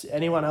kicks.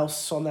 Anyone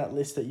else on that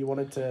list that you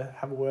wanted to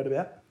have a word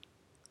about?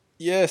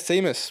 Yeah,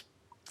 Seamus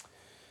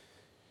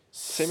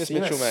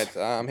Mitchell,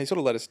 mate. He sort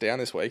of let us down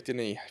this week,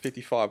 didn't he?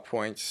 55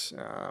 points.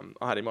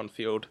 I had him on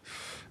field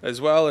as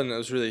well, and I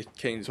was really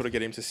keen to sort of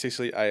get him to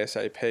Sicily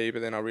ASAP,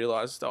 but then I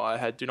realised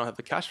I do not have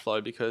the cash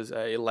flow because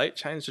a late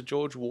change to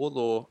George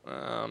Wardlaw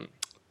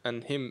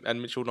and him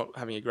and Mitchell not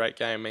having a great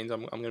game means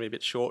I'm going to be a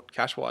bit short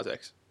cash-wise,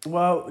 X.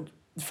 Well,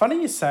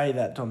 funny you say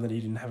that, Dom, that he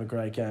didn't have a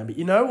great game, but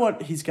you know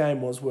what his game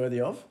was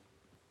worthy of?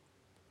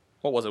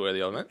 What was it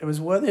worthy of, mate? It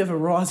was worthy of a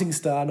Rising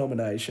Star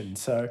nomination.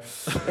 So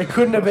it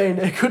couldn't have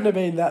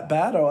been that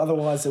bad, or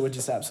otherwise there were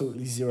just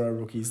absolutely zero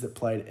rookies that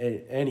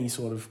played any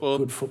sort of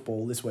good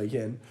football this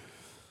weekend.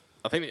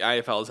 I think the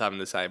AFL is having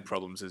the same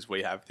problems as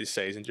we have this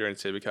season during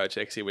Supercoach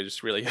XE. We're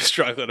just really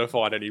struggling to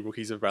find any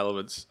rookies of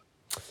relevance.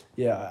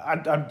 Yeah,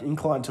 I'm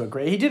inclined to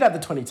agree. He did have the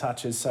 20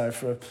 touches, so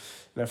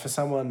for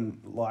someone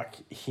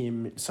like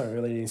him so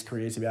early in his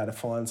career to be able to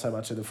find so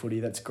much of the footy,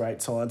 that's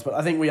great signs. But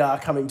I think we are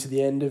coming to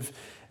the end of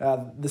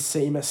the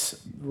Seamus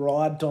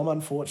ride, Dom,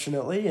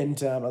 unfortunately,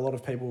 and a lot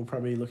of people will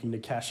probably be looking to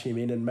cash him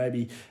in and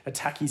maybe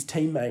attack his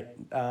teammate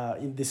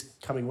in this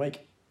coming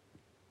week.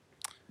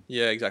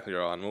 Yeah, exactly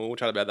right. And we'll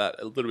chat about that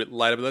a little bit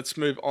later. But let's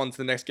move on to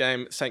the next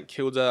game. St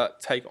Kilda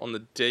take on the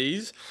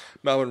D's.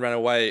 Melbourne ran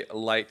away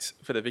late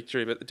for the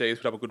victory, but the D's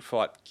put up a good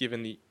fight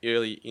given the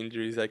early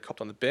injuries they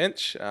copped on the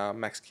bench.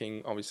 Max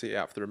King, obviously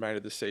out for the remainder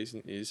of the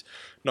season, is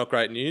not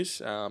great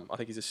news. I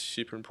think he's a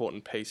super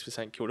important piece for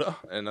St Kilda,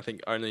 and I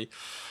think only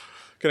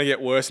going to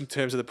get worse in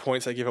terms of the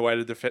points they give away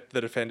to the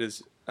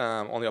defenders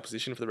on the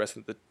opposition for the rest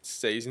of the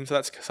season. So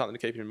that's something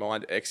to keep in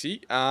mind,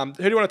 Exie.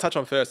 Who do you want to touch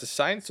on first, the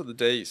Saints or the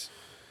D's?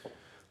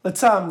 Let's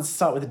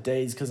start with the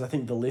D's because I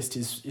think the list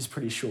is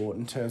pretty short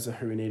in terms of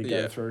who we need to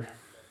go through.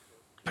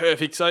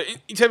 Perfect. So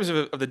in terms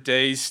of the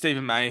D's,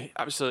 Stephen May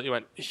absolutely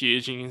went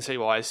huge. You can see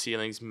why his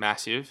ceiling's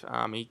massive.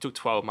 He took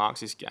 12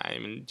 marks this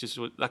game and just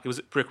like it was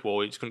a brick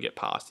wall. You just couldn't get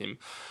past him.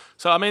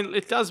 So I mean,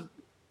 it does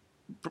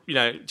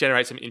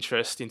generate some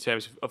interest in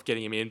terms of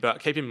getting him in. But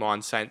keep in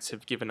mind, Saints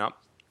have given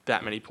up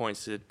that many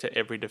points to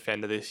every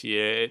defender this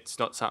year. It's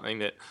not something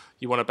that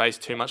you want to base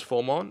too much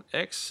form on,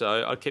 X,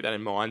 so I'd keep that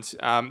in mind.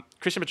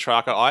 Christian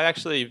Petrarca, I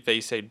actually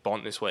VC'd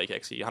Bont this week,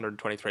 actually,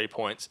 123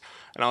 points,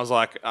 and I was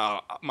like,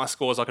 my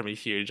score's not going to be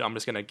huge. I'm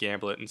just going to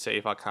gamble it and see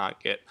if I can't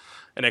get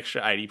an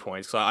extra 80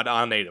 points, so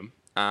I need them.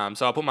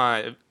 So I put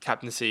my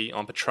captaincy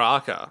on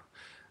Petrarca,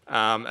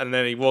 and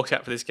then he walks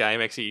out for this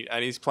game, actually,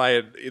 and he's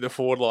playing in the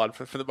forward line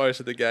for the most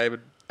of the game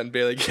and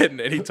barely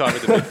getting any time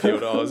in the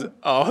midfield.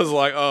 I was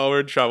like, we're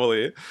in trouble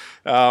here.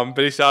 But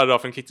he started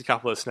off and kicked a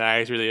couple of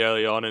snags really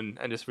early on and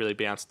just really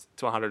bounced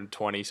to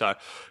 120. So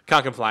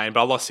can't complain.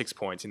 But I lost 6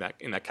 points in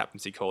that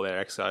captaincy call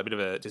there, so a bit of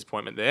a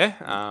disappointment there.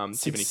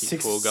 Given he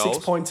kicked 4 goals.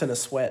 6 points and a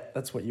sweat.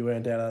 That's what you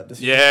earned out of that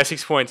decision. Yeah,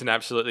 6 points and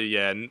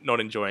absolutely, not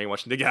enjoying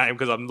watching the game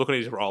because I'm looking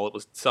at his role. It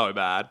was so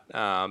bad.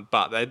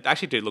 But they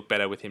actually do look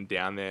better with him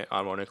down there,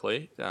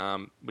 ironically,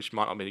 which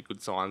might not be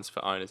good signs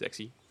for owners,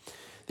 Exie.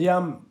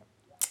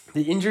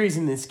 The injuries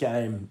in this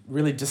game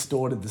really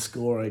distorted the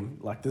scoring.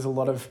 Like, there's a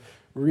lot of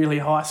really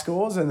high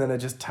scores, and then it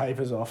just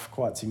tapers off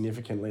quite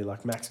significantly.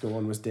 Like, Max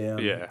Gawn was down,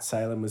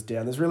 Salem was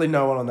down. There's really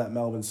no one on that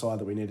Melbourne side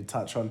that we need to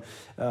touch on.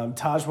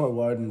 Tajwa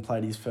Woden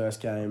played his first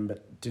game,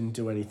 but didn't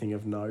do anything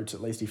of note.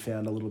 At least he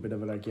found a little bit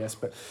of it, I guess.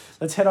 But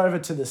let's head over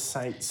to the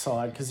Saints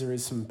side, because there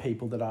is some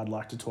people that I'd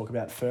like to talk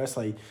about.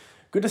 Firstly,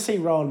 good to see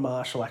Rowan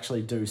Marshall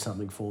actually do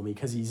something for me,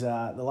 because he's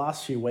the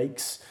last few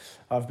weeks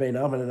I've been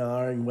umming and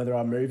ahhing whether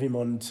I move him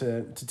on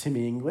to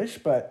Timmy English,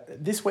 but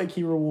this week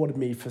he rewarded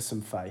me for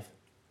some faith.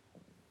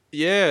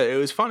 Yeah, it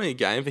was a funny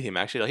game for him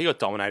actually. Like, he got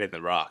dominated in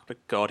the ruck,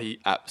 but God, he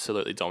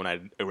absolutely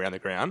dominated around the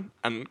ground.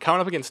 And coming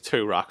up against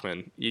two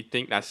ruckmen, you'd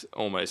think that's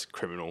almost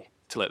criminal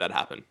to let that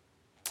happen.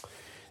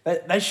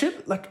 They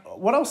should, like,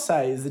 what I'll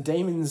say is the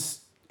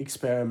Demons'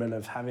 experiment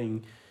of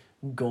having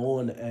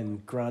Gorn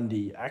and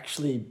Grundy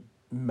actually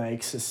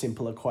makes a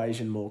simple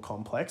equation more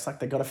complex. Like,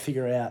 they got to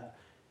figure out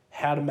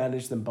how to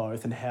manage them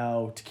both and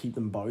how to keep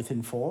them both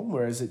in form,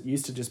 whereas it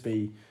used to just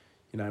be,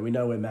 we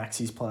know where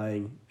Maxi's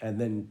playing, and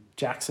then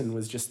Jackson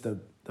was just the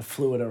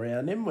fluid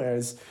around him,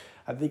 whereas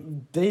I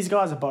think these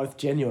guys are both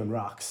genuine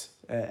rucks,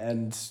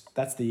 and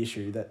that's the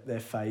issue that they're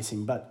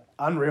facing. But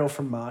unreal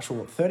from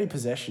Marshall, 30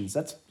 possessions,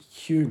 that's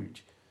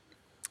huge.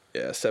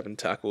 Yeah, 7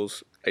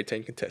 tackles,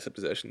 18 contested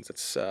possessions.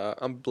 That's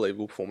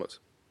unbelievable performance.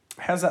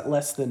 How's that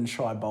less than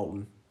Shai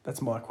Bolton?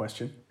 That's my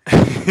question.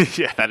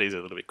 Yeah, that is a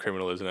little bit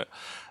criminal, isn't it?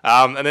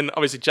 And then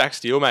obviously Jack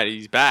Steele, mate,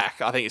 he's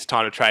back. I think it's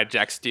time to trade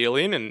Jack Steele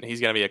in, and he's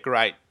going to be a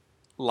great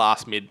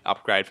last mid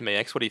upgrade for me.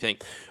 X, what do you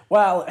think?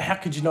 Well, how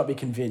could you not be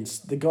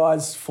convinced? The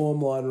guy's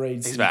form line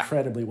reads He's back.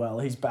 incredibly well.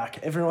 He's back.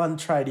 Everyone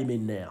trade him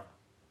in now.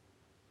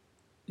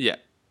 Yeah,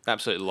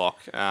 absolute lock.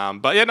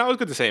 But yeah, no, it was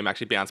good to see him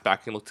actually bounce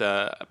back and look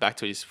back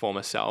to his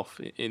former self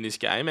in this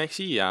game,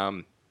 actually.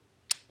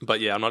 But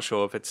yeah, I'm not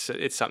sure if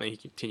it's something he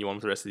can continue on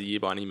for the rest of the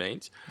year by any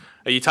means.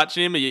 Are you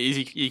touching him? Are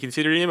you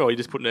considering him, or are you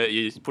just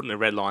putting a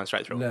red line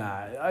straight through him?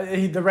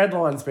 No, the red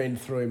line's been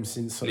through him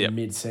since sort of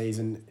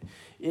mid-season.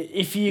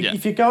 If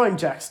you're going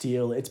Jack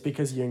Steele, it's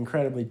because you're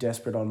incredibly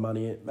desperate on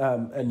money,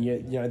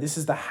 and this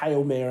is the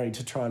Hail Mary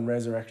to try and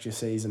resurrect your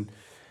season.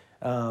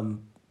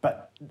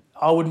 But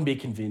I wouldn't be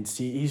convinced.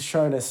 He's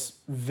shown us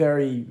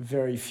very,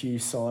 very few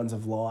signs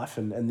of life,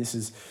 and this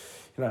is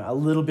a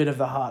little bit of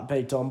the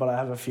heartbeat on, but I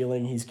have a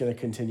feeling he's going to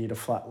continue to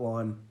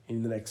flatline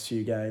in the next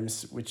few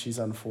games, which is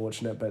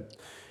unfortunate. But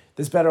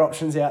there's better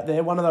options out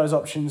there. One of those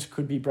options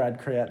could be Brad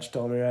Crouch,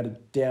 Dom, who had a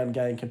down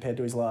game compared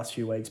to his last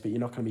few weeks, but you're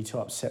not going to be too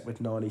upset with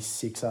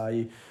 96, are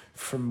you?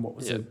 From what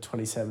was a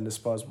 27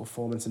 disposable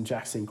performance, and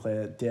Jack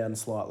Sinclair down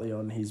slightly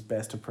on his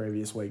best of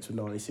previous weeks with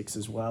 96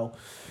 as well.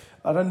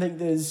 I don't think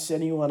there's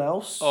anyone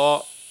else.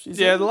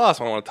 The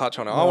last one I want to touch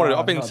on.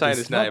 I've been saying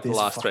his name for the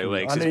last 3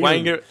 weeks. It's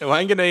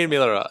Wayne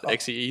Miller.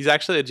 He's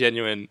actually a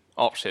genuine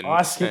option.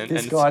 I skipped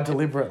this guy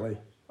deliberately.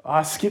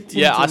 I skipped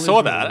him. Yeah, I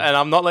saw that, and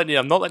I'm not letting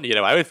you get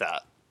away with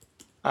that.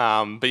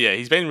 But yeah,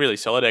 he's been really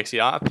solid.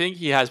 Actually, I think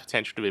he has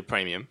potential to be a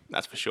premium.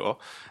 That's for sure.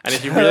 And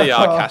if you really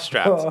are cash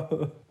strapped,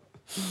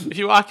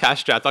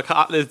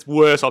 there's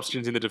worse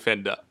options in the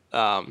defender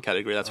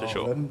category. That's for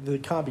sure. There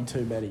can't be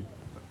too many.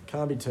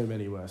 Can't be too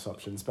many worse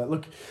options. But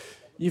look,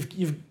 you've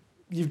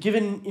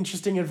given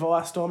interesting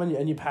advice, Dom,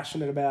 and you're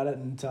passionate about it,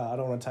 and I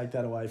don't want to take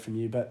that away from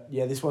you. But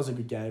yeah, this was a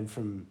good game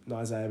from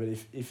Isaiah. But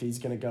if he's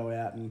going to go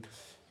out and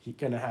he's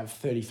going to have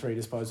 33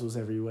 disposals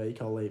every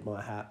week, I'll eat my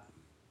hat.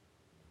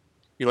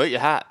 You'll eat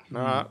your hat.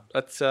 All right,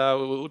 that's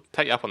we'll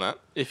take you up on that.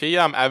 If he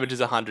averages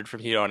 100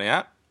 from here on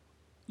out,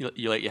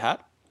 you'll eat your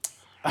hat.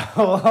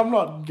 Well, I'm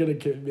not going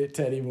to commit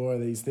to any more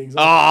of these things.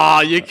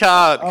 You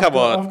can't. Come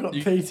on. I've got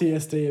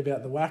PTSD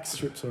about the wax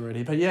strips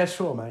already. But yeah,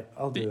 sure, mate.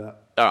 I'll do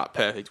that. All right,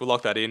 perfect. We'll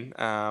lock that in,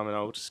 and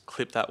I'll just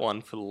clip that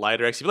one for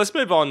later. Actually, but let's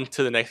move on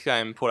to the next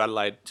game. Port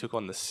Adelaide took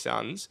on the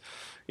Suns,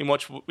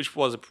 which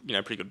was a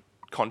pretty good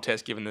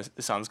contest, given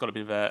the Suns got a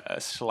bit of a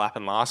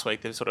slapping last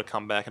week. They've sort of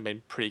come back and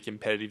been pretty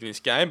competitive in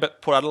this game,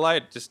 but Port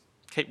Adelaide just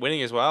keep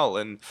winning as well.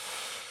 And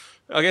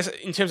I guess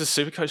in terms of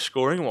Supercoach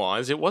scoring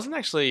wise, it wasn't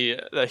actually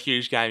a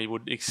huge game you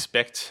would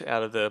expect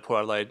out of the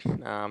Port Adelaide.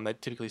 They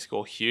typically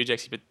score huge,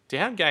 actually, but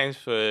down games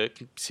for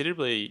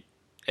considerably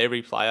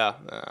every player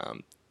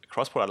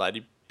across Port Adelaide.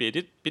 You'd be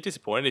a bit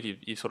disappointed if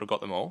you sort of got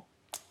them all.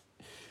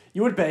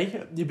 You would be.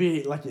 You'd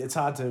be like, it's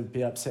hard to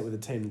be upset with a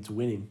team that's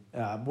winning.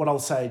 What I'll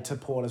say to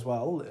Port as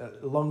well,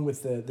 along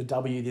with the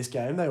W this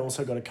game, they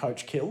also got a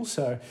coach kill.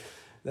 So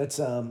that's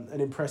an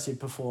impressive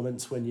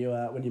performance when you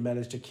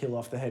manage to kill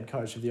off the head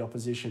coach of the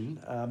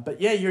opposition. But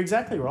yeah, you're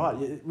exactly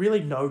right. Really,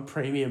 no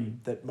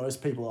premium that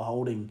most people are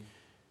holding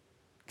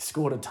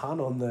scored a ton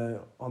on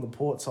the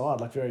Port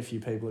side. Like, very few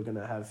people are going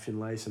to have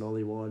Finlayson and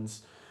Ollie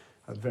Wines.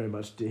 Very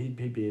much,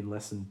 he'd be in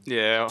less than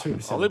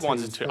 2%. Ollie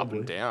Wines is too up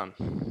and down.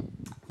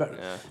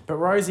 But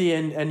Rosie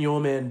and your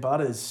man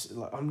Butters,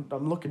 like,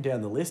 I'm looking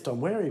down the list on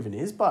where even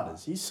is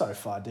Butters. He's so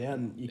far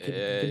down, you can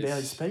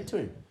barely speak to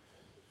him.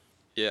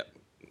 Yeah,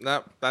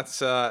 no, that's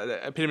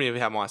the epitome of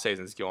how my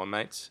season's gone,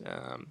 mates.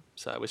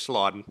 So we're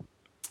sliding.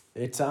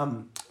 It's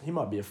he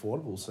might be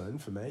affordable soon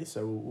for me,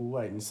 so we'll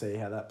wait and see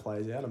how that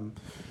plays out. I'm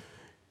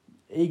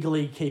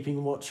eagerly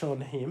keeping watch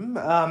on him.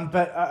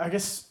 But I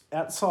guess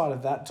outside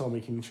of that, Tom,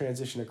 we can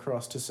transition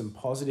across to some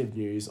positive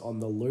news on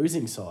the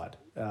losing side,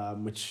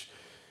 which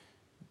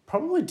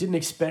probably didn't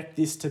expect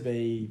this to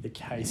be the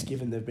case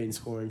given they've been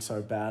scoring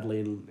so badly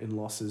in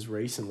losses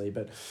recently.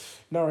 But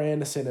Noah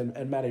Anderson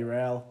and Matty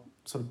Rowell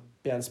sort of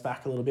bounced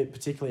back a little bit,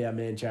 particularly our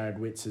man Jared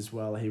Witts as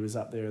well. He was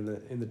up there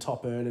in the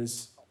top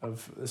earners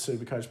of the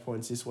Supercoach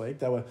points this week.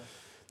 They were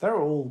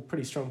all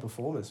pretty strong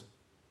performers.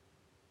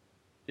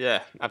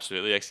 Yeah,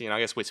 absolutely. Actually, and I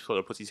guess Witts sort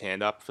of puts his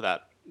hand up for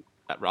that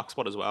ruck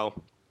spot as well.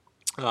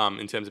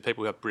 In terms of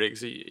people who have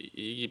Briggs,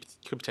 you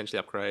could potentially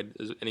upgrade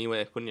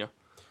anywhere, couldn't you?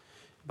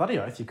 Bloody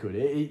oath you could.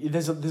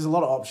 There's a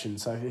lot of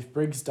options. So if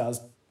Briggs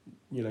does,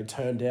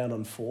 turn down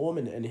on form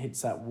and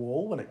hits that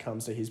wall when it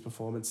comes to his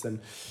performance,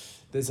 then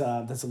there's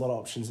a lot of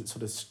options that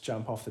sort of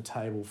jump off the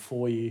table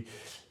for you.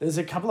 There's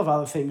a couple of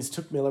other things.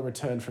 Took Miller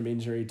returned from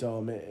injury,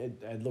 Dom.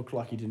 It looked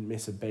like he didn't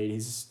miss a beat.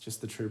 He's just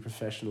the true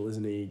professional,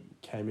 isn't he?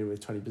 Came in with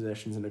 20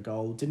 possessions and a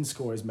goal. Didn't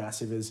score as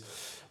massive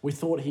as we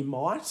thought he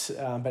might,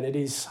 but it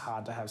is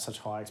hard to have such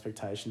high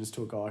expectations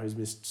to a guy who's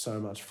missed so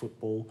much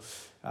football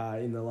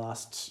in the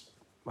last...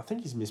 I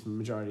think he's missed the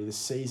majority of the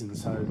season,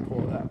 so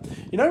poor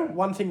that.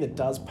 One thing that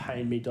does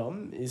pain me,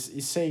 Dom, is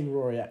seeing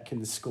Rory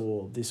Atkins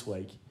score this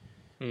week.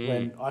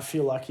 When I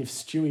feel like if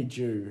Stewie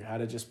Dew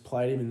had just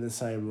played him in the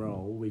same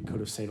role, we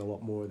could have seen a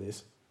lot more of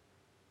this.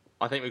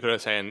 I think we could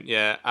have seen,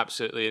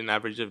 absolutely an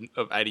average of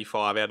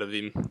 85 out of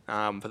him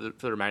for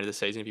the remainder of the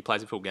season if he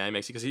plays a full game,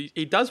 actually, because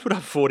he does put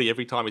up 40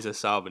 every time he's a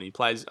sub, and he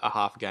plays a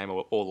half a game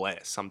or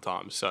less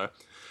sometimes. So,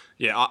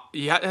 yeah,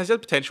 he has the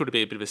potential to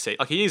be a bit of a C.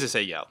 Like, he is a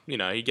CL.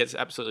 He gets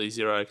absolutely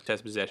 0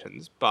 contested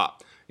possessions,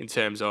 but in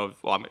terms of,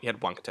 he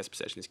had 1 contested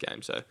possession this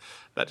game, so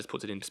that just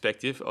puts it in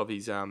perspective of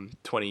his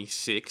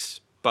 26.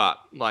 But,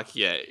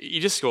 he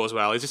just scores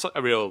well. He's just like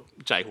a real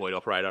Jake Lloyd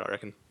operator, I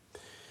reckon.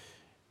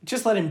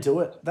 Just let him do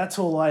it. That's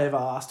all I ever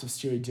asked of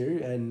Stewie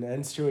Dew, and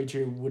Stewie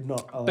Dew would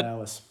not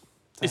allow us.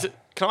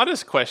 Can I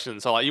just question?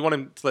 So, you want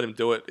him to let him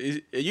do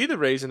it. Are you the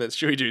reason that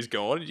Stewie Dew's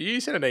gone? Did you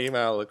send an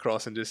email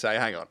across and just say,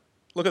 hang on,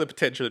 look at the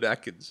potential of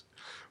Atkins.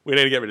 We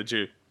need to get rid of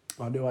Dew.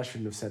 I knew I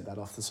shouldn't have sent that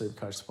off the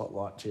Supercoach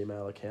Spotlight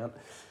Gmail account.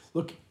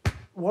 Look,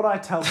 what I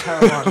tell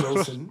Caroline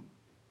Wilson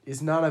is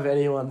none of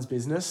anyone's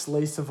business,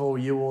 least of all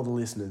you or the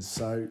listeners.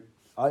 So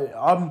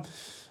I'm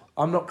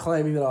not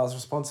claiming that I was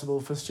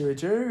responsible for Stewie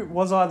Dew.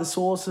 Was I the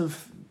source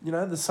of,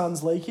 the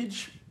Suns'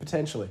 leakage?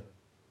 Potentially.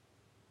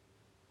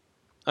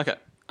 Okay.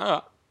 All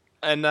right.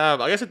 And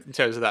I guess in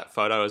terms of that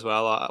photo as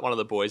well, one of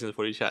the boys in the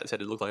footy chat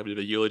said it looked like a bit of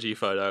a eulogy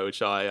photo,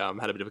 which I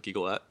had a bit of a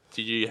giggle at.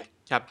 Did you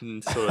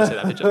happen to sort of see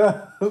that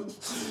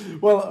picture?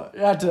 Well, I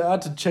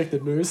had to check the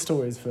news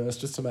stories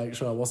first just to make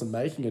sure I wasn't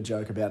making a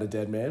joke about a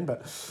dead man.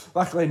 But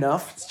luckily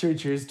enough,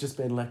 Stewie Dew's just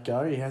been let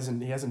go. He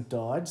hasn't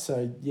died.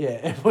 So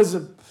yeah, it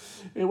wasn't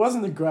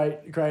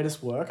the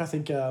greatest work. I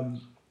think I'm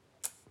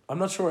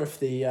not sure if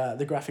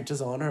the graphic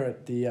designer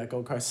at the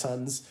Gold Coast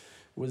Suns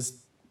was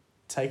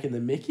taking the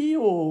mickey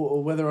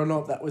or whether or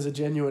not that was a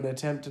genuine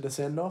attempt at a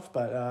send off,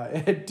 but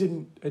it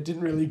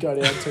didn't really go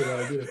down too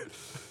well, did it?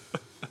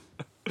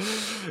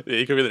 Yeah,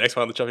 you could be the next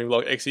one on the chopping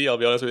block, XE. I'll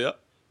be honest with you.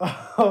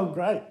 Oh,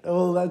 great!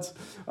 Well, that's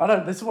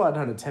why I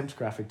don't attempt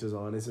graphic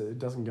design. Is it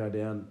doesn't go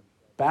down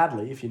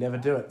badly if you never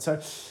do it.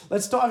 So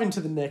let's dive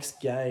into the next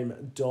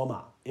game,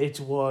 Doma. It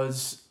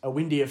was a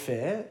windy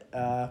affair.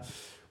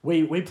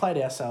 We played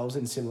ourselves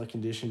in similar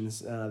conditions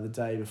the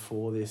day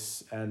before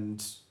this,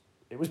 and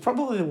it was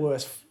probably the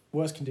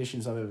worst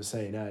conditions I've ever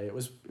seen. It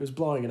was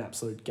blowing an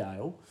absolute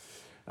gale.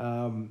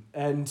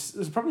 And it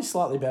was probably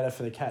slightly better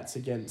for the Cats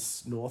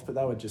against North, but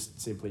they were just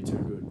simply too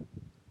good.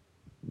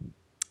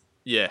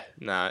 Yeah,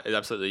 no, it's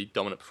absolutely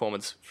dominant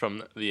performance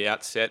from the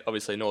outset.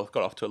 Obviously, North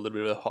got off to a little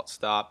bit of a hot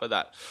start, but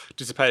that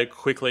dissipated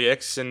quickly,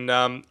 And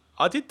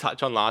I did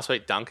touch on last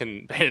week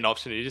Duncan being an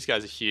option. He just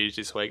goes huge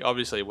this week.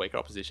 Obviously, a weaker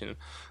opposition.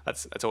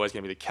 That's always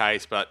going to be the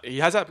case, but he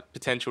has that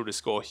potential to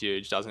score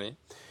huge, doesn't he?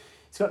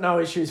 He's got no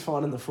issues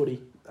finding the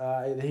footy.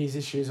 His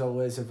issues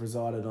always have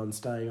resided on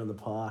staying on the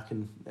park,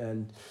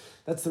 and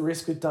that's the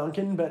risk with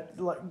Duncan. But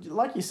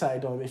like you say,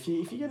 Dom, if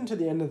you get into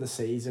the end of the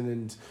season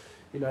and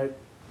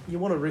you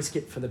want to risk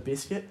it for the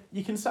biscuit,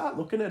 you can start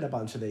looking at a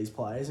bunch of these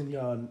players and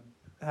going,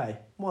 hey,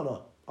 why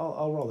not?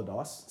 I'll roll the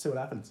dice, see what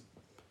happens.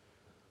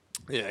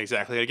 Yeah,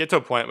 exactly. You get to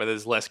a point where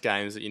there's less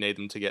games that you need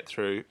them to get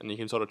through, and you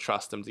can sort of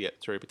trust them to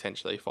get through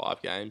potentially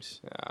 5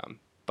 games.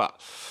 But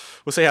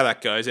we'll see how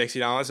that goes.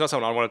 Actually, no, it's not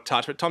something I want to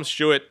touch. But Tom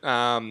Stewart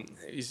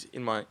is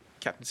in my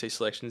captaincy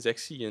selections,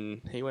 actually,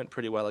 and he went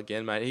pretty well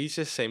again, mate. He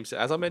just seems,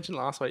 as I mentioned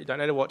last week, you don't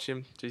need to watch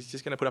him. He's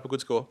just going to put up a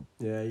good score.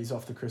 Yeah, he's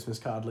off the Christmas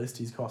card list.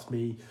 He's cost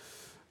me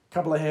a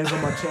couple of hairs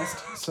on my chest.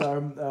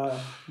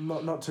 So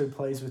not too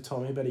pleased with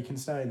Tommy, but he can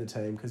stay in the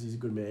team because he's a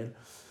good man.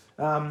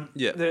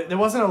 There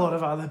wasn't a lot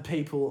of other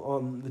people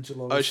on the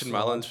Geelong Ocean side.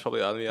 Mullins probably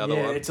the other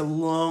one. Yeah, it's a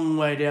long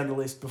way down the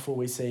list before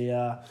we see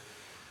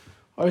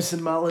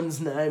Ocean Mullins'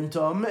 name,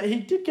 Tom. He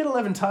did get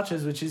 11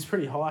 touches, which is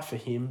pretty high for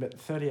him, but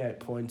 38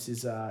 points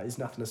is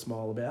nothing to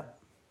smile about.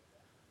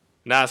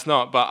 No, it's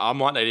not, but I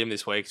might need him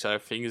this week, so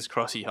fingers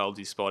crossed he holds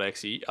his spot,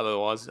 actually.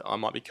 Otherwise, I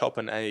might be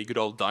copping a good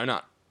old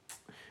donut.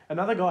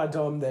 Another guy,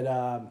 Dom,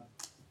 that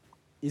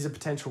is a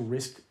potential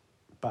risk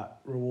but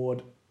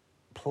reward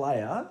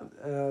player,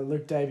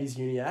 Luke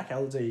Davies-Uniacke,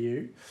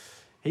 LDU.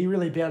 He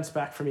really bounced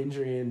back from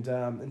injury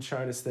and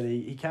showed us that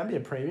he can be a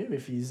premium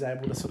if he's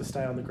able to sort of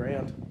stay on the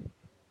ground.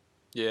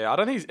 Yeah, I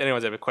don't think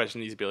anyone's ever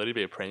questioned his ability to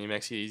be a premium.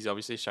 Actually, he's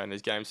obviously shown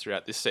those games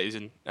throughout this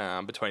season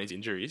between his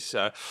injuries.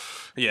 So,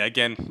 yeah,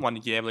 again, one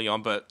you're gambling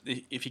on. But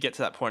if you get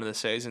to that point of the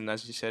season,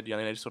 as you said, you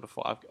only need sort of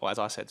 5, or as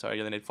I said, sorry,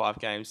 you only need 5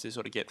 games to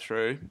sort of get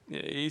through.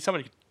 He's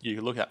somebody you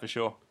can look at for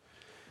sure.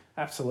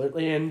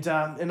 Absolutely, and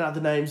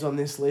other names on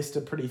this list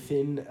are pretty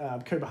thin.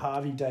 Cooper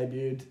Harvey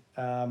debuted,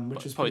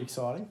 which was Probably pretty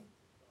exciting.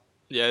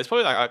 Yeah, there's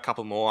probably like a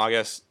couple more. I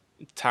guess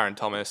Taron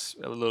Thomas,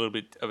 a little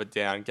bit of a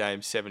down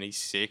game,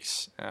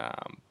 76.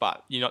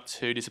 But you're not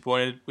too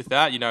disappointed with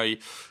that.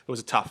 It was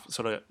a tough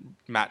sort of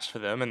match for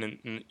them, and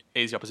in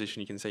easy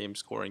opposition, you can see him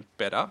scoring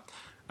better.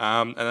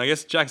 And I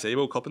guess Jack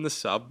Zeeble copping the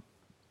sub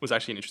was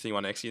actually an interesting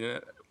one, actually.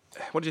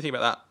 What do you think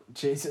about that?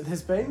 Jeez,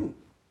 there's been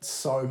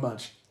so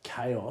much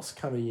chaos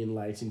coming in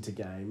late into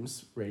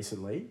games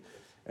recently,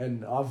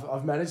 and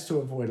I've managed to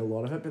avoid a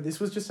lot of it. But this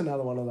was just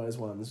another one of those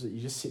ones that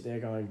you just sit there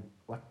going,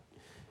 like,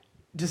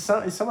 is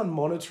someone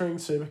monitoring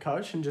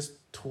Supercoach and just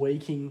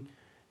tweaking,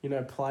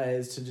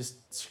 players to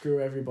just screw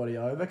everybody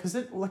over? Because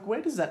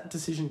where does that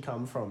decision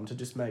come from to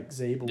just make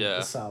Zeeble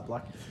the sub?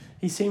 Like,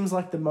 he seems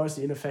like the most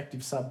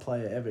ineffective sub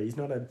player ever. He's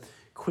not a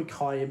quick,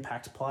 high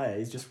impact player.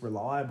 He's just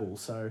reliable.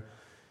 So,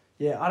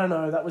 yeah, I don't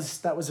know. That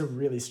was a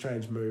really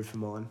strange move for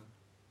mine.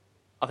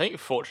 I think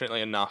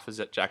fortunately enough is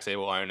that Jack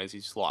Zeeble owners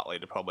is likely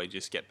to probably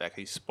just get back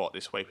his spot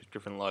this week with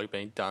Griffin Logue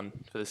being done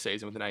for the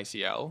season with an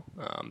ACL.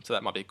 So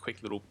that might be a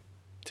quick little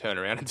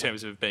turnaround in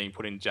terms of being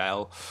put in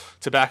jail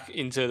to back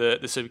into the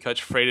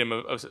Supercoach freedom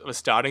of a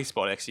starting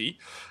spot, actually.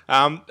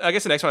 I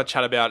guess the next one to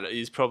chat about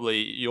is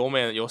probably your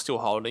man that you're still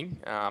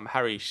holding,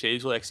 Harry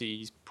Sheezel. Actually,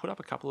 he's put up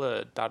a couple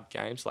of dud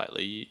games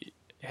lately.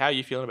 How are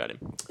you feeling about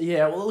him?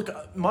 Yeah, well,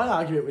 look, my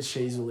argument with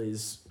Sheezel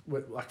is,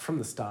 like, from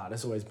the start,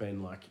 has always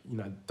been, like,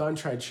 don't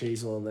trade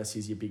Sheezel unless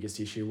he's your biggest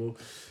issue. Well,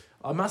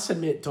 I must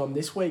admit, Dom,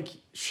 this week,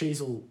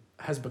 Sheezel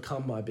has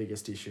become my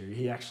biggest issue.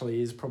 He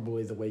actually is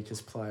probably the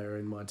weakest player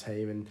in my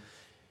team, and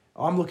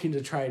I'm looking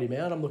to trade him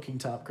out. I'm looking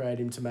to upgrade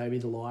him to maybe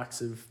the likes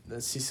of a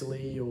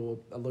Sicily or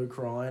a Luke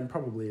Ryan,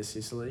 probably a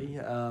Sicily.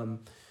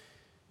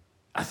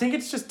 I think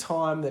it's just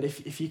time that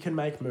if you can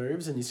make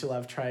moves and you still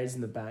have trades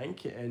in the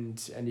bank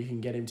and you can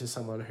get him to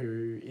someone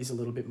who is a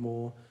little bit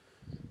more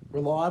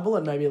reliable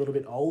and maybe a little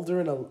bit older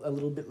and a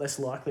little bit less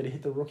likely to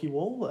hit the rookie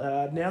wall,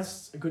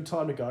 now's a good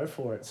time to go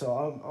for it.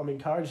 So I'm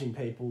encouraging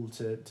people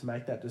to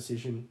make that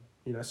decision,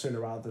 sooner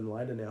rather than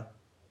later now.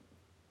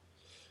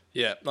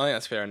 Yeah, I think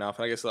that's fair enough.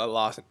 And I guess the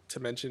last to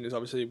mention is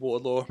obviously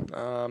Wardlaw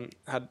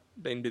had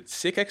been a bit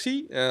sick,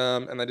 actually,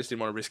 and they just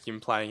didn't want to risk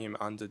him playing him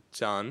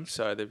underdone,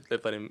 so they've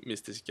let him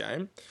miss this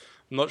game.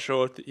 I'm not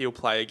sure if he'll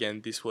play again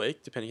this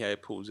week, depending how he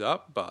pulls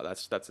up, but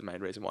that's the main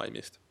reason why he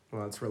missed.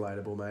 Well, it's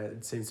relatable, mate.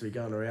 It seems to be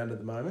going around at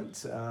the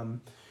moment,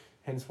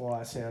 hence why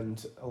I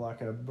sound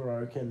like a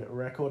broken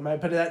record, mate.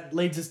 But that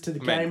leads us to the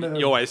game of the...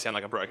 You always sound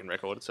like a broken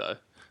record, so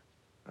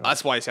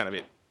that's why you sound a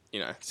bit,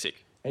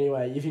 sick.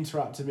 Anyway, you've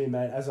interrupted me,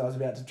 mate, as I was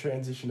about to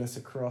transition us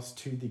across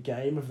to the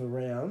game of the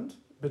round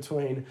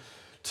between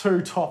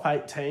two top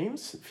 8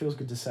 teams. It feels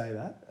good to say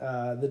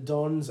that. The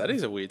Dons... That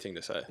is a weird thing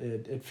to say.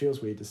 It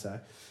feels weird to say.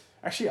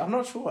 Actually, I'm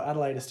not sure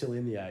Adelaide are still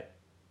in the 8.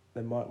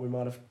 We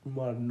might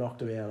have knocked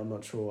them out. I'm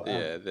not sure.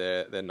 Yeah,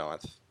 they're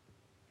 9th.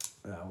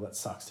 Oh, well, that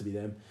sucks to be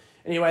them.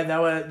 Anyway,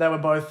 they were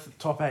both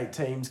top 8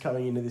 teams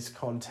coming into this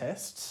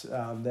contest.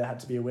 There had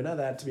to be a winner,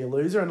 there had to be a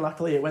loser, and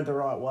luckily it went the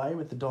right way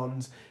with the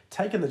Dons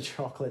taking the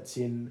chocolates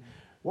in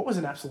what was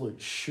an absolute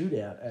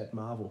shootout at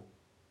Marvel.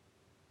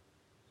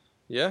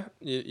 Yeah,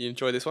 you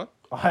enjoyed this one?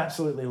 I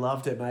absolutely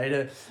loved it,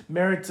 mate.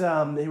 Merritt,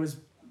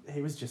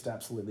 he was just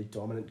absolutely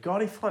dominant.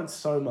 God, he finds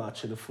so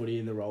much of the footy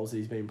in the roles that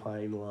he's been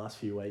playing in the last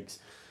few weeks.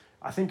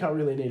 I think I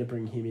really need to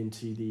bring him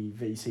into the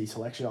VC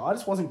selection. I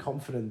just wasn't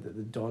confident that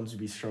the Dons would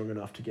be strong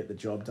enough to get the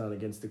job done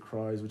against the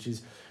Crows, which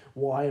is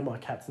why in my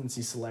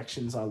captaincy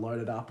selections I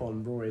loaded up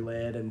on Rory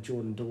Laird and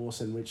Jordan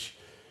Dawson, which,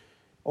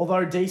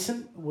 although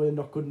decent, were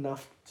not good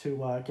enough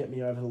to get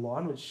me over the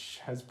line, which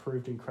has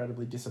proved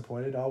incredibly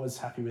disappointed. I was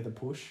happy with a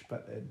push,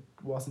 but it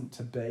wasn't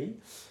to be.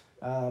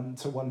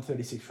 So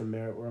 136 from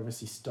Merritt, we're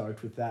obviously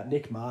stoked with that.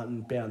 Nick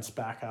Martin bounced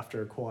back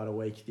after a quieter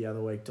week the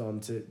other week,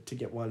 Dom, to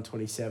get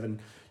 127.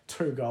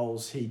 2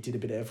 goals. He did a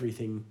bit of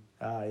everything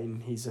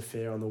in his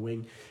affair on the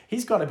wing.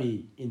 He's got to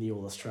be in the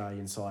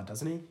All-Australian side,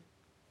 doesn't he?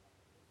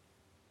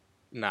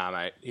 Nah,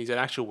 mate. He's an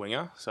actual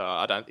winger, so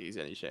I don't think he's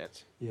any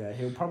chance. Yeah,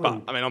 he'll probably...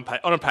 But, I mean,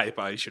 on a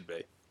paper, he should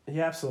be. He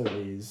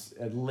absolutely is.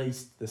 At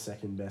least the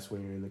second best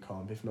winger in the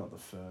comp, if not the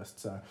first.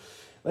 So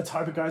let's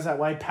hope it goes that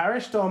way.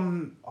 Parrish,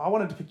 Dom, I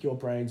wanted to pick your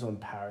brains on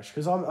Parrish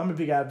because I'm a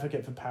big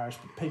advocate for Parrish.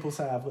 But people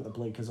say I've got the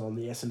blinkers on,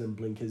 the Essendon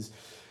blinkers.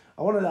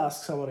 I wanted to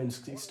ask someone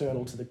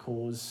external to the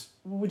cause.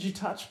 Would you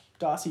touch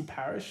Darcy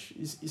Parish?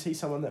 Is he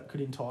someone that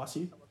could entice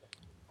you?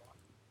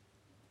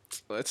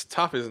 It's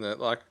tough, isn't it?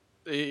 Like,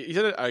 he's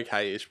at an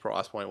okay-ish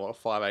price point,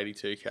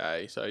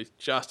 582k, so he's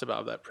just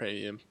above that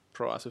premium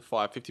price of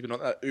 550, but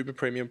not that uber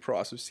premium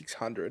price of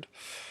 600.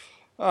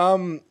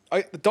 The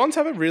Dons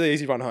have a really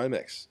easy run home,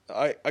 X.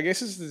 I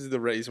guess this is the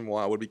reason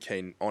why I would be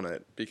keen on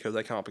it, because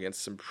they come up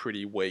against some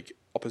pretty weak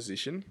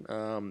opposition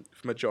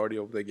for majority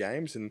of their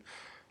games, and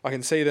I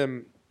can see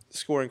them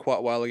scoring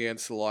quite well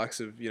against the likes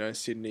of,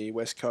 Sydney,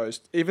 West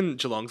Coast. Even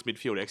Geelong's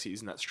midfield actually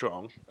isn't that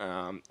strong.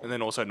 And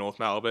then also North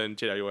Melbourne,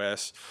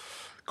 GWS.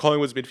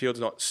 Collingwood's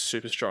midfield's not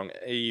super strong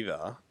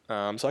either.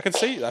 So I can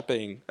see that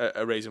being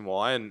a reason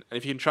why. And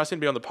if you can trust him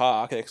to be on the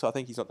park, I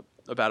think he's not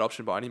a bad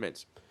option by any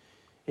means.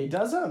 He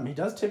does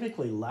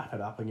typically lap it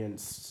up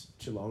against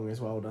Geelong as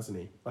well, doesn't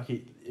he? Like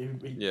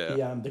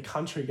the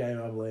country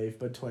game, I believe,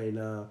 between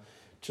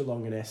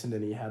Geelong and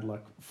Essendon, he had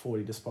like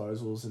 40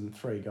 disposals and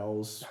 3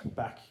 goals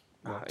back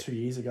 2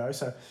 years ago.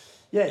 So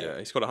yeah,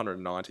 he's got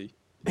 190.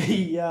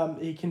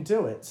 He can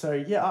do it. So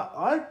yeah,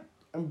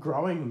 I'm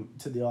growing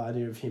to the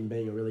idea of him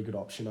being a really good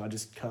option. I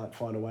just can't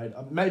find a way.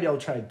 Maybe I'll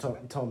trade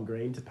Tom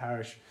Green to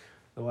Parish,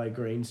 the way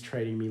Green's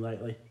treating me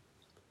lately.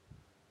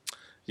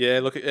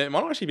 Yeah, look, it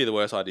might actually be the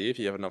worst idea if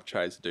you have enough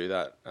trades to do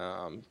that.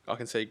 I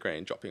can see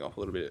Green dropping off a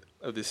little bit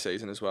of this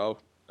season as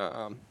well.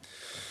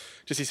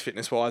 Just his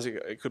fitness-wise,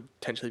 it could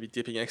potentially be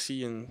dipping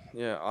XE, and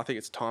yeah, I think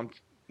it's time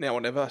now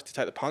or never to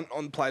take the punt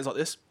on players like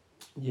this.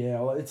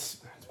 Yeah, well,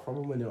 it's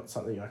probably not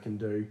something I can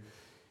do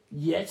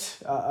yet.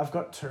 I've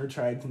got 2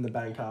 trades in the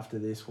bank after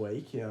this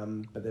week,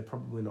 but they're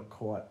probably not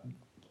quite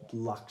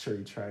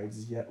luxury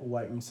trades yet.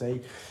 We'll wait and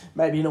see.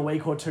 Maybe in a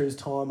week or two's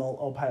time,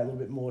 I'll pay a little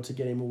bit more to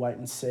get him. We'll wait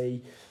and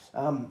see.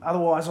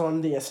 Otherwise,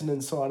 on the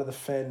Essendon side of the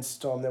fence,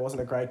 Dom, there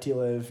wasn't a great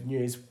deal of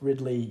news.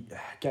 Ridley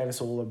gave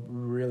us all a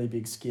really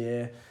big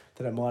scare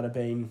that it might have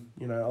been,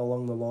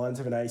 along the lines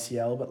of an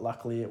ACL, but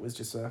luckily it was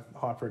just a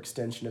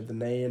hyperextension of the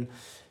knee, and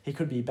he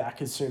could be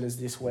back as soon as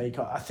this week.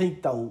 I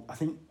think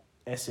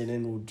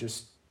Essendon will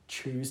just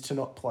choose to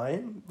not play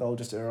him. They'll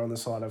just err on the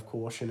side of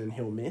caution, and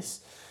he'll miss.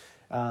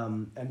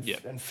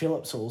 And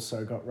Phillips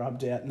also got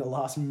rubbed out in the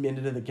last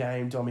minute of the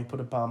game. Dommy put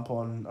a bump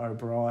on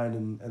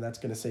O'Brien, and that's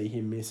going to see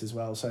him miss as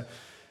well. So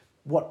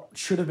what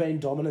should have been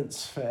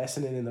dominance for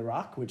Essendon in the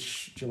ruck,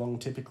 which Geelong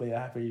typically are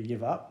happy to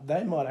give up,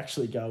 they might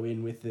actually go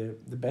in with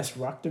the best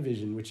ruck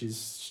division, which is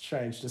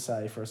strange to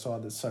say for a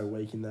side that's so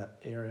weak in that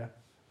area.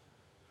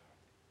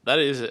 That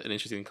is an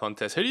interesting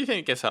contest. Who do you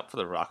think gets up for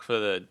the ruck for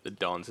the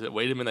Dons? Is it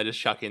Wiedemann they just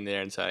chuck in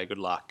there and say, good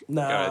luck,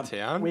 go to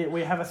town?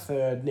 We have a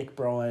third, Nick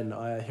Bryan.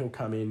 He'll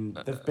come in.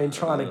 They've been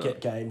trying to get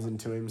games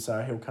into him,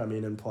 so he'll come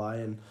in and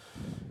play.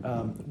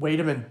 And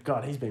Wiedemann,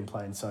 God, he's been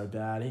playing so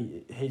bad.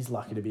 He's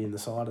lucky to be in the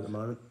side at the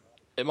moment.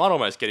 It might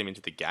almost get him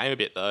into the game a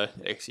bit, though.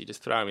 Actually,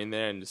 just throw him in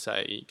there and just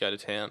say, go to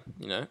town,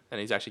 and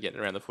he's actually getting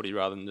around the footy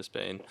rather than just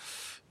being,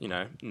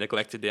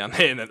 neglected down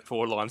there in that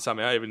forward line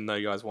somehow, even though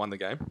you guys won the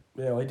game.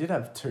 Yeah, well, he did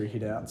have 2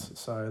 hit-outs,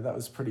 so that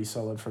was pretty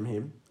solid from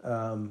him.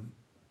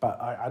 But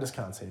I just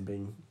can't see him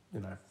being,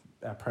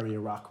 our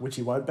premier ruck, which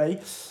he won't be.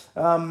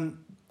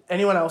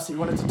 Anyone else that you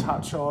wanted to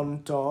touch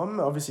on, Dom?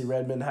 Obviously,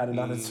 Redmond had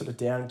another sort of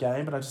down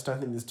game, but I just don't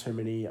think there's too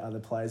many other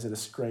players that are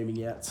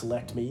screaming out,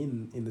 select me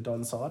in the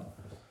Don side.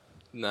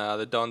 No,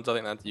 the Dons, I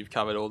think that you've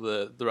covered all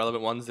the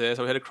relevant ones there.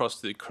 So we head across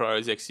to the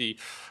Crows. XE,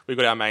 we've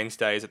got our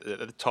mainstays at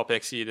the top.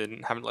 XE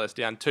that haven't let us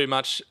down too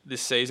much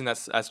this season.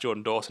 That's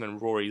Jordan Dawson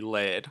and Rory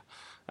Laird.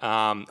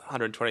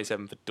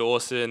 127 for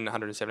Dawson,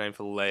 117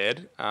 for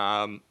Laird.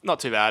 Not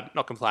too bad,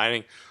 not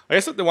complaining. I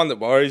guess the one that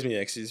worries me,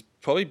 is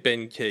probably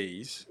Ben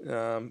Keys.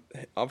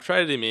 I've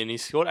traded him in. He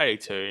scored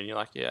 82, and you're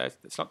like, yeah,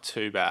 it's not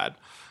too bad.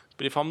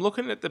 But if I'm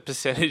looking at the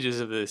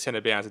percentages of the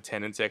centre bounce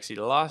attendance, XE,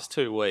 the last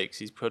 2 weeks,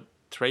 he's put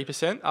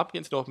 3% up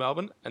against North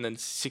Melbourne and then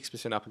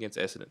 6% up against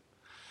Essendon.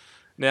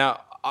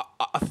 Now,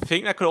 I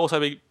think that could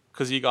also be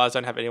because you guys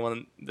don't have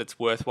anyone that's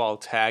worthwhile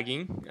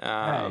tagging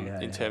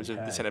in terms of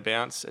the centre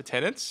bounce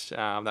attendance.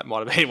 That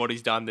might have been what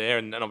he's done there,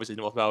 and obviously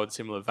North Melbourne,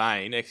 similar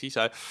vein, actually.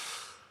 So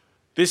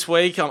this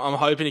week, I'm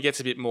hoping he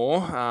gets a bit more.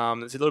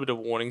 There's a little bit of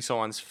warning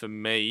signs for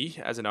me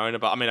as an owner,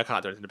 but I mean, I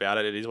can't do anything about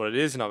it. It is what it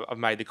is, and I've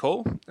made the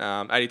call.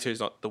 82 is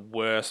not the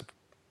worst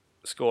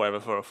score ever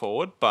for a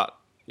forward, but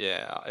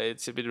yeah,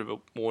 it's a bit of a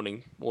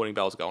warning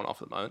bells going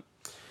off at the moment.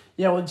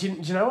 Yeah, well, do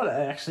you know what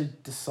I actually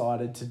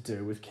decided to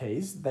do with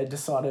Keys? They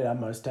decided our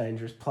most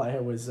dangerous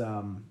player was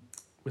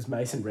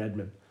Mason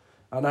Redmond.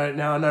 I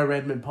know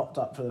Redmond popped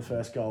up for the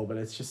first goal, but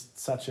it's just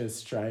such a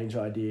strange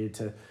idea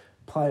to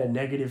play a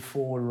negative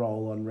forward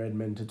role on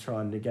Redmond to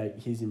try and negate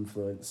his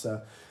influence.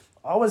 So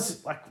I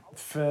was like,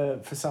 for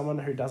someone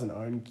who doesn't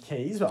own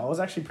Keys, but I was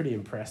actually pretty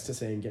impressed to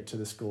see him get to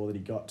the score that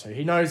he got to.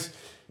 He knows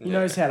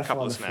how to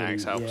find the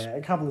footy. Helps. Yeah,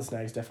 a couple of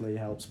snags definitely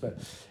helps, but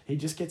he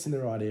just gets in the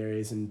right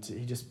areas and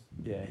he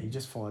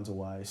just finds a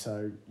way.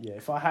 So yeah,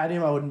 if I had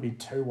him, I wouldn't be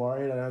too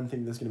worried. I don't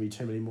think there's going to be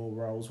too many more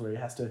roles where he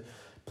has to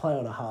play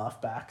on a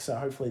half back. So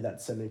hopefully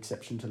that's an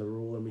exception to the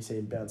rule and we see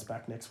him bounce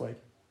back next week.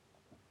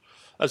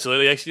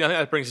 Absolutely. Actually, I think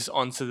that brings us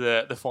on to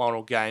the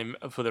final game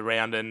for the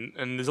round, and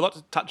there's a lot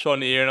to touch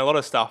on here and a lot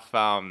of stuff,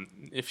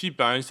 a few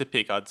bones to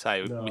pick, I'd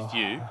say, with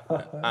you.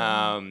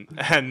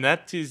 And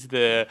that is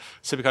the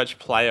Supercoach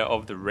Player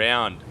of the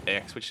Round,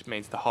 X, which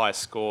means the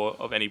highest score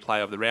of any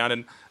player of the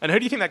round. And who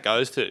do you think that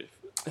goes to?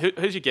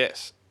 Who's your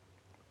guess?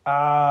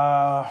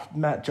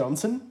 Matt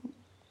Johnson.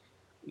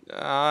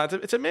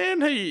 It's a man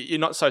who you're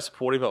not so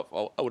supportive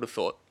of, I would have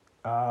thought.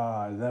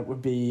 That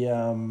would be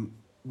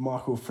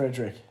Michael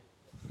Frederick.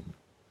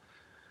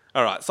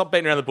 All right, stop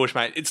beating around the bush,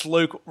 mate. It's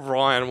Luke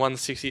Ryan,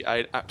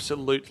 168,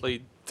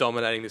 absolutely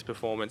dominating this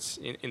performance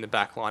in the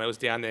back line. It was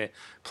down there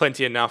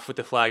plenty enough with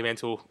the flag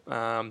mantle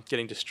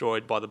getting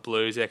destroyed by the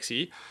Blues,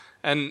 XE.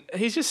 And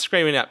he's just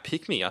screaming out,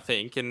 "Pick me!" I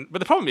think. But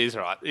the problem is,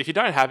 right? If you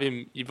don't have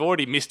him, you've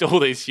already missed all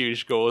these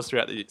huge scores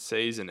throughout the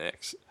season.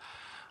 X.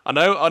 I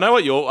know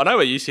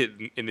where you sit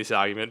in this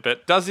argument,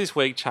 but does this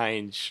week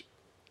change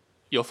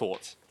your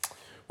thoughts?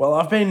 Well,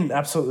 I've been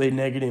absolutely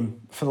negative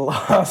for the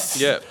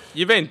last. Yeah,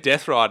 you've been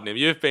death riding him.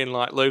 You've been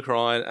like, Luke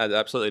Ryan has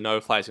absolutely no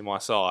place in my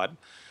side.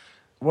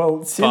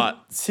 Well,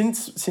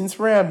 since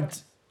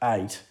round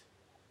 8,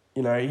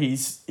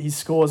 his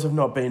scores have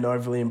not been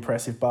overly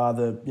impressive, bar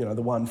the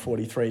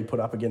 143 put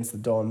up against the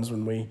Dons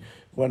when we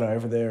went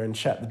over there and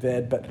shat the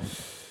bed. But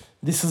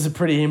this is a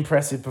pretty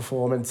impressive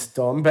performance,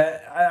 Dom.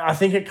 But I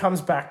think it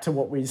comes back to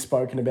what we've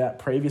spoken about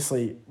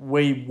previously.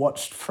 We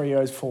watched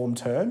Freo's form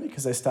turn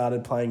because they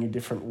started playing a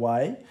different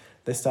way.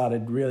 They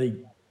started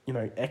really,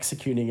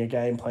 executing a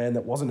game plan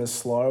that wasn't as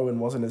slow and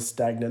wasn't as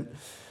stagnant.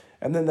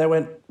 And then they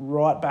went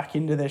right back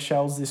into their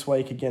shells this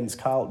week against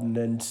Carlton.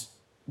 And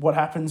what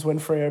happens when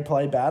Freo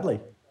play badly?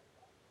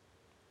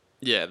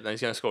 Yeah,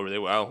 he's going to score really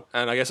well.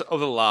 And I guess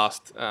over the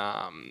last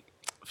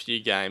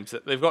few games,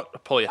 they've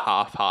got probably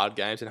half hard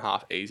games and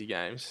half easy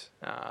games.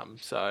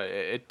 So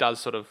it does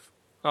sort of,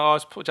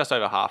 it's just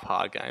over half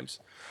hard games.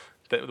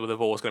 The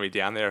ball's going to be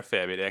down there a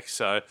fair bit, X.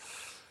 So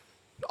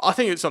I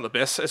think it's not the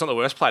best. It's not the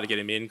worst play to get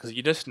him in because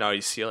you just know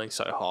his ceiling's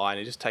so high and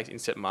he just takes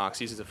instant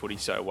marks, uses the footy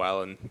so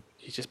well, and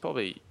he's just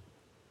probably.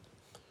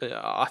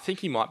 I think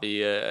he might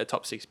be a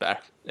top 6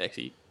 back.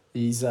 Actually,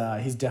 he's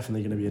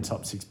definitely going to be a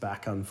top 6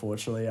 back.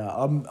 Unfortunately,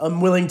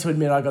 I'm willing to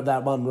admit I got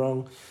that one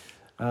wrong.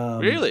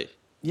 Really?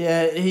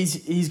 Yeah,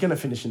 he's going to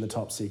finish in the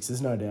top 6. There's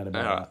no doubt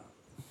about that.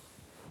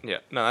 Yeah,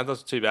 no, that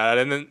wasn't too bad.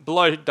 And then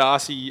below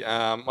Darcy,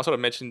 I sort of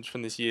mentioned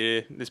from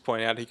this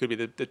point out, he could be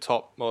the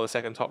top or the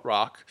second top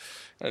ruck.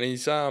 And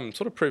he's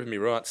sort of proven me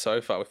right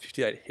so far with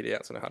 58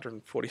 hitouts and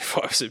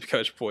 145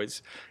 Supercoach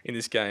points in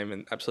this game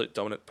and absolute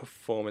dominant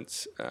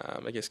performance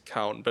against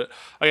Carlton. But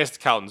I guess the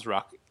Carlton's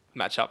ruck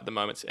matchup at the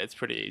moment, it's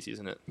pretty easy,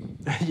 isn't it?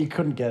 You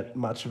couldn't get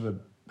much of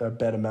a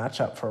better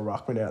matchup for a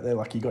ruckman out there.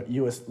 Like you got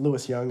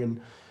Lewis Young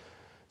and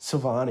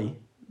Silvani.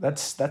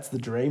 That's the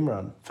dream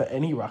run for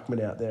any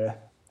ruckman out there.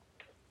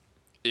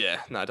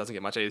 Yeah, no, it doesn't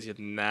get much easier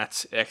than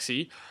that,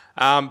 Exy.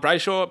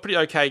 Brayshaw, pretty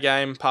okay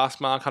game.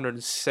 Pass mark,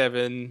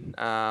 107.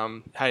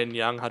 Hayden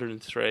Young,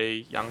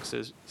 103.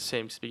 Youngsters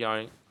seems to be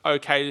going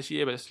okay this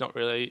year, but it's not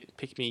really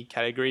pick-me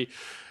category.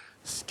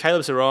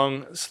 Caleb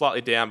Sarong,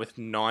 slightly down with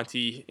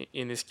 90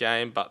 in this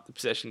game, but the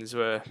possessions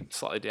were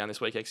slightly down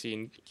this week, Exy.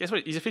 And guess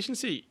what? His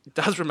efficiency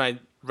does remain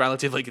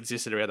relatively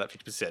consistent around that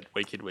 50%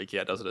 week in, week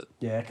out, doesn't it?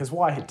 Yeah, because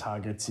why hit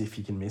targets if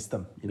you can miss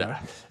them, Do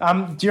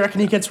you reckon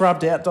he gets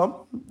rubbed out, Dom?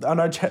 I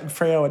know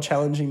Freo are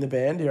challenging the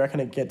ban. Do you reckon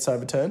it gets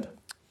overturned?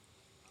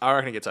 I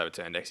reckon it gets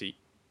overturned, actually.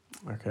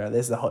 Okay,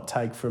 there's the hot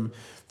take from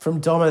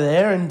Doma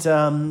there.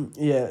 And,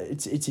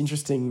 it's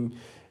interesting.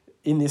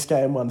 In this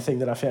game, one thing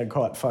that I found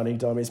quite funny,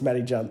 Dom, is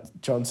Matty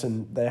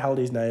Johnson, they held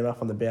his name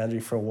up on the boundary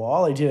for a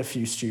while. He did a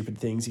few stupid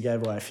things. He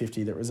gave away a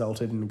 50 that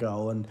resulted in a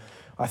goal. And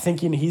I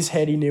think in his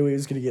head, he knew he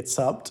was going to get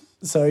subbed.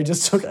 So he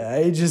just took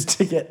ages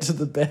to get to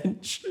the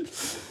bench.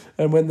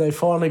 And when they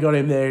finally got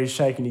him there, he's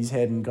shaking his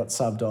head and got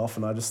subbed off.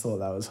 And I just thought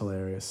that was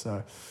hilarious.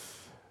 So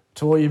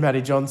to all you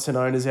Matty Johnson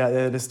owners out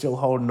there that are still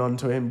holding on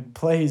to him,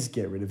 please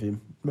get rid of him.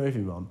 Move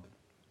him on.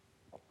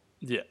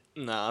 Yeah.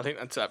 No, I think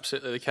that's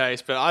absolutely the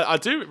case. But I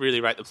do really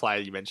rate the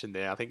play you mentioned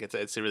there. I think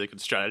it's a really good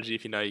strategy.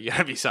 If you know you're going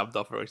to be subbed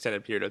off for an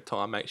extended period of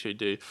time, make sure you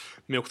do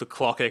milk the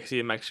clock actually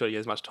and make sure you get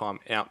as much time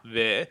out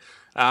there.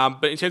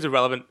 But in terms of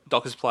relevant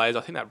Dockers players,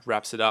 I think that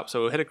wraps it up.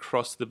 So we'll head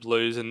across to the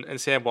Blues,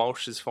 and Sam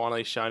Walsh has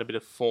finally shown a bit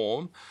of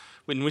form,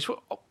 in which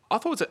I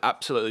thought it was an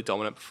absolutely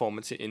dominant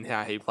performance in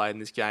how he played in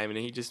this game, and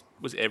he just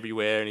was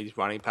everywhere, and his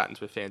running patterns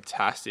were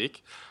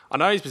fantastic. I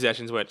know his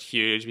possessions weren't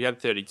huge. We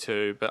had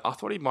 32, but I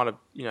thought he might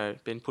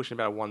have been pushing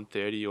about a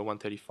 130 or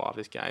 135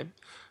 this game.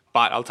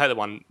 But I'll take the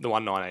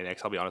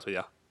 119X, I'll be honest with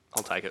you.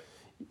 I'll take it.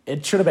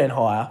 It should have been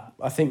higher.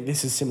 I think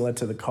this is similar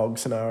to the COG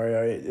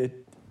scenario.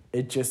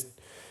 It just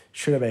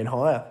should have been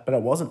higher, but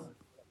it wasn't.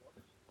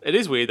 It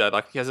is weird though.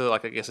 Like he has I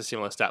guess a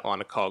similar stat line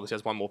to Cogs. He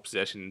has one more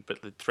possession, but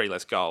 3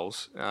 less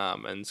goals,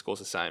 and scores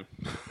the same.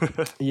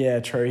 Yeah,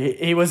 true.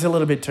 He was a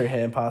little bit too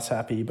hand pass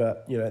happy,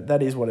 but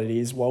that is what it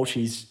is. Walsh,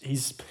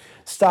 he's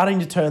starting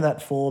to turn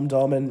that form,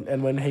 Dom,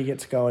 and when he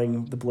gets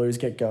going, the Blues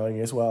get going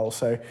as well.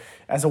 So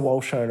as a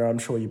Walsh owner, I'm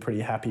sure you're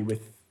pretty happy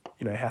with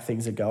how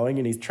things are going,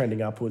 and he's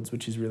trending upwards,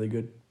 which is really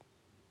good.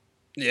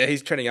 Yeah,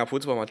 he's trending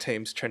upwards while my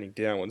team's trending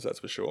downwards, that's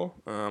for sure.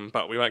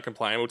 But we won't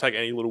complain. We'll take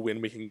any little win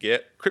we can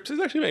get. Cripps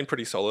has actually been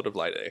pretty solid of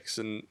late, X.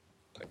 And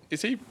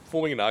is he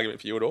forming an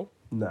argument for you at all?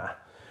 Nah,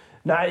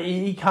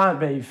 he can't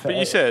be fair. But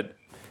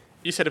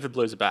you said if the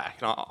Blues are back,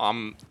 and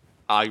I'm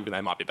arguing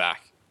they might be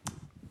back.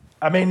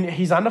 I mean,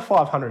 he's under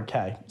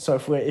 500k. So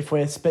if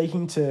we're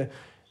speaking to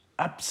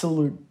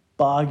absolute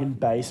bargain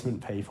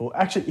basement people,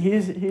 actually,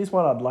 here's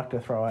what I'd like to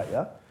throw at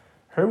you.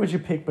 Who would you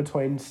pick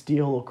between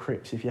Steele or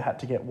Cripps if you had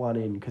to get one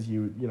in because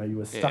you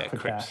were stuck for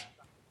Cripps. cash?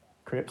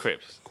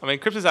 Cripps. I mean,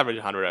 Cripps has averaged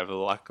 100 over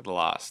the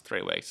last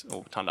 3 weeks,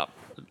 or turned up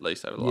at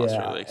least over the last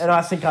 3 weeks. And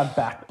I think I'd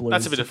back Blues.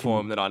 That's a bit of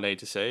form that I need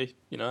to see.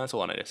 That's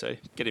all I need to see.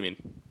 Get him in.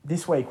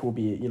 This week will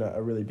be,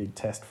 a really big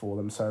test for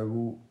them. So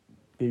we'll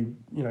be,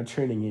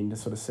 tuning in to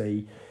sort of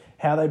see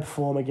how they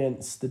perform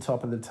against the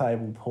top of the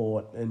table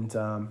Port. And,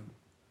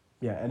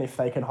 and if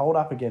they can hold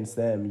up against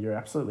them, you're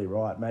absolutely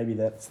right. Maybe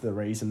that's the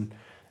reason,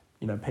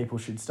 people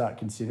should start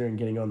considering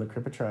getting on the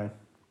Cripper train.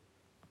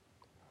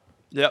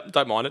 Yep,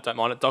 don't mind it.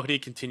 Doherty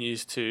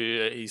continues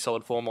to his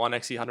solid form line,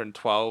 XE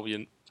 112.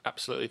 You're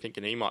absolutely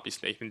thinking he might be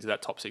sneaking into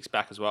that top 6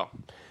 back as well.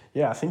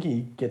 Yeah, I think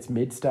he gets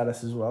mid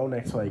status as well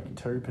next week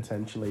too,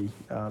 potentially,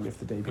 if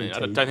the DPT... I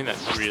don't think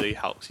that really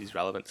helps his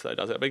relevance though,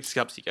 does it? It just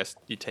helps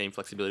your team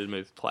flexibility to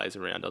move players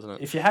around, doesn't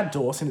it? If you had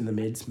Dawson in the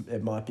mids,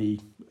 it might be,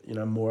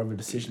 more of a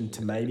decision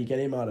to maybe get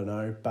him. I don't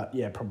know. But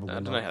yeah, probably not. I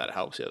don't know how that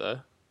helps you though.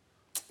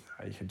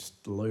 You could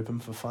just loop him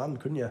for fun,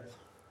 couldn't you?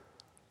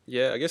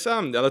 Yeah, I guess the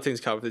other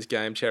things covered this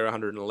game, Cherry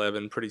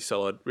 111, pretty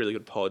solid, really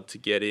good pod to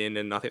get in,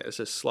 and I think that's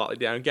just slightly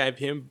down game for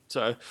him.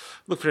 So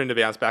look for him to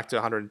bounce back to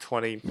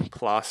 120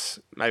 plus,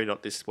 maybe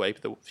not this week,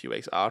 but the few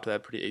weeks after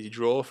that, pretty easy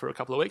draw for a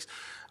couple of weeks.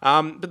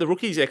 But the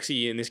rookies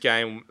actually in this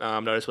game,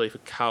 noticeably for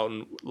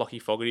Carlton, Lockie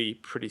Fogarty,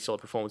 pretty solid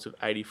performance of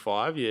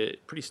 85. You're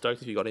pretty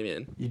stoked if you got him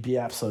in. You'd be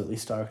absolutely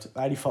stoked.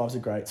 85 is a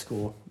great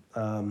score.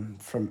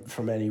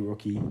 From any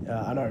rookie.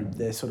 I know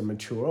they're sort of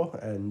mature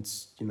and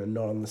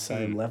not on the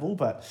same level,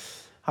 but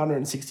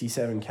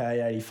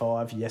 167k,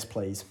 85, yes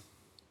please.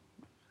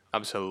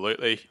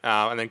 Absolutely.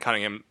 And then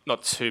Cunningham,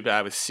 not too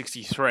bad with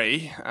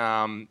 63.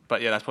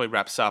 But yeah, that probably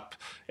wraps up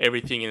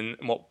everything in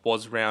what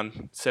was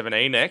round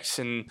 17 next.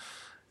 And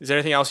is there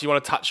anything else you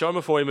want to touch on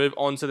before we move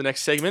on to the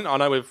next segment? I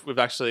know we've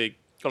actually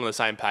got on the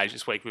same page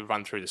this week. We've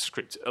run through the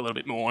script a little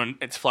bit more and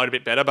it's flowed a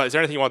bit better. But is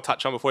there anything you want to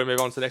touch on before we move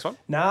on to the next one?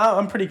 No,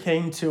 I'm pretty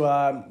keen to...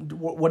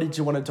 what did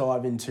you want to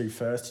dive into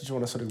first? Did you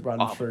want to sort of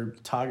run through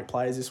target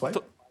players this week?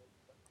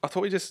 I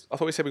thought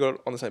we said we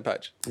got on the same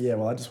page. Yeah,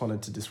 well, I just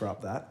wanted to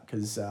disrupt that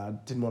because I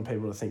didn't want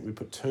people to think we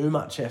put too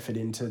much effort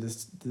into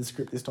the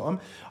script this time.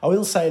 I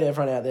will say to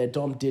everyone out there,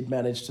 Dom did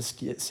manage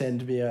to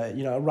send me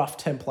a rough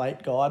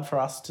template guide for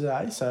us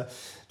today, so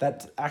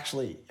that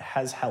actually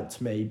has helped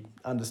me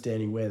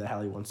understanding where the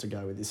hell he wants to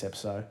go with this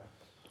episode.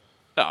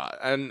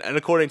 And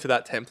according to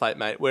that template,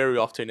 mate, where are we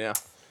off to now?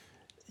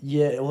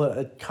 Yeah, well,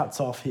 it cuts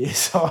off here,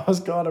 so I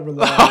was kind of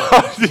relying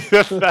on it.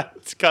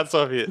 It cuts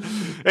off here.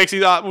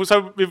 Actually,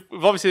 so we've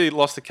obviously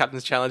lost the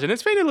Captain's Challenge, and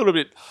it's been a little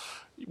bit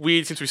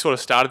weird since we sort of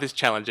started this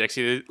challenge,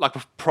 actually. Like,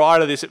 prior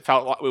to this, it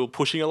felt like we were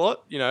pushing a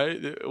lot,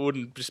 It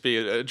wouldn't just be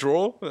a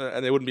draw,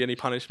 and there wouldn't be any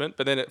punishment.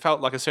 But then it felt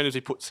like as soon as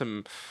we put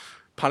some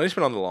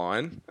punishment on the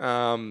line,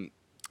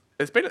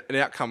 it's been an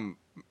outcome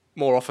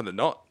more often than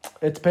not.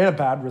 It's been a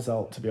bad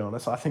result, to be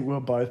honest. I think we were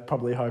both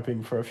probably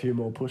hoping for a few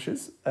more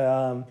pushes.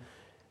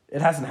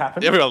 It hasn't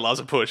happened. Everyone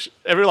loves a push.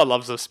 Everyone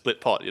loves a split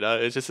pot,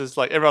 It's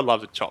like everyone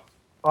loves a chop.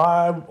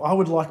 I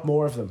would like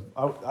more of them.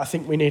 I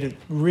think we need to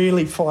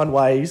really find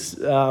ways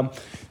to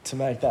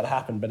make that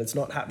happen, but it's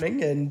not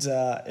happening, and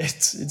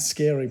it's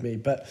scaring me.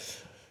 But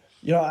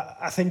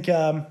I think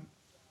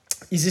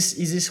is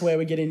this where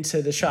we get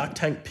into the Shark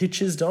Tank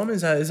pitches, Dom?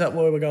 Is that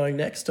where we're going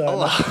next?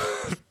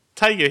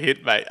 Take a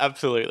hit, mate.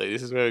 Absolutely,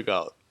 this is where we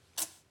go.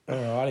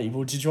 Alrighty.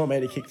 Well, did you want me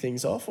to kick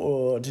things off,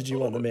 or did you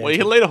want the man? Well, you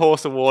can lead a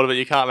horse to water, but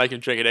you can't make him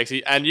drink it,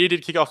 Exy. And you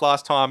did kick off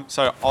last time,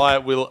 so I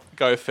will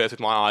go first with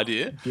my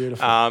idea.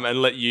 Beautiful.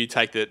 And let you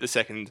take the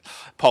second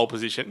pole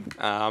position.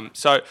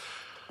 So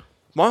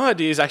my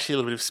idea is actually a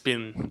little bit of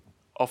spin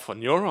off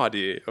on your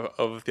idea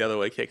of the other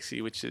week,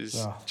 Exy, which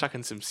is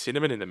chucking some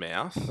cinnamon in the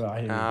mouth.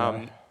 Right, here we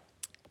go.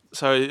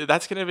 So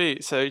that's going to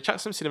be... So you chuck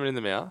some cinnamon in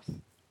the mouth.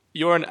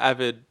 You're an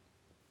avid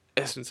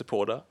Essendon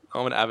supporter.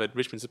 I'm an avid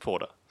Richmond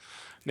supporter.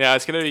 Now,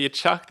 it's going to be you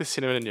chuck the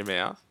cinnamon in your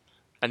mouth,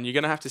 and you're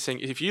going to have to sing...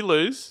 If you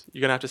lose,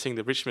 you're going to have to sing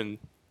the Richmond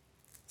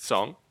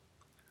song.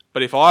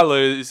 But if I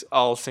lose,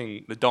 I'll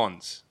sing the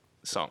Dons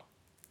song.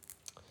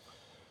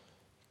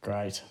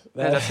 Great.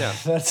 How does that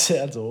sound? That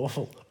sounds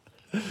awful.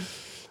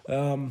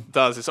 It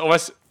does. It's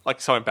almost like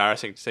so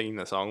embarrassing singing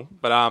the song.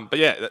 But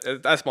yeah,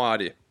 that's my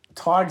idea.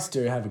 Tigers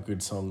do have a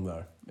good song,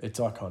 though. It's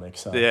iconic.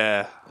 So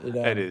yeah,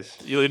 it is.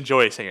 You'll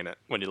enjoy singing it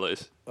when you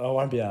lose. I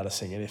won't be able to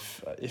sing it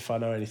if I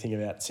know anything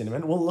about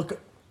cinnamon. Well, look...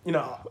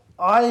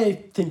 I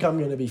think I'm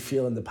going to be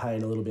feeling the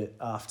pain a little bit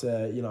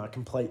after, I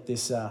complete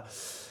this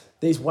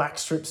these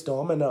wax strips,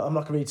 Dom, and I'm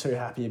not going to be too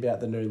happy about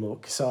the new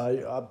look.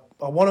 So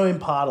I want to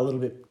impart a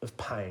little bit of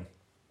pain,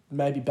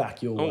 maybe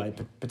back your way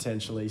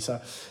potentially. So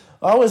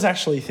I was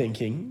actually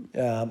thinking,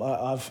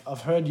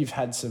 I've heard you've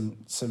had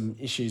some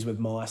issues with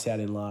mice out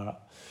in Lara.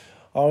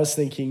 I was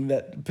thinking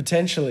that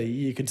potentially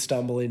you could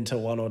stumble into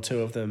one or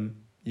two of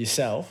them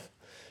yourself,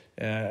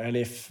 and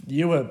if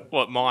you were...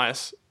 What,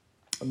 mice?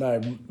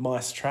 No,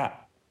 mice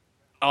trap.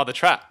 Oh, the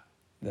trap.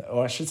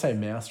 Or I should say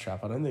mouse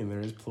trap. I don't think there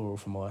is plural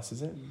for mice,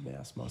 is it?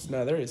 Mice.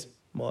 No, there is.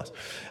 Mice.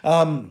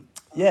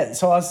 Yeah,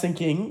 so I was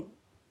thinking,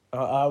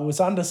 I was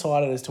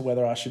undecided as to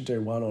whether I should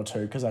do one or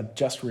two because I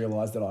just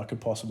realised that I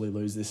could possibly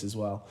lose this as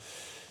well.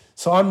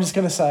 So I'm just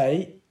going to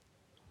say,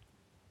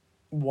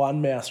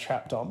 one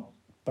mousetrap, Dom,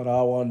 but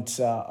I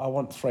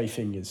want three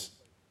fingers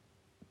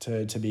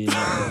to be in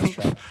that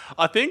mousetrap.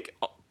 I think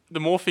the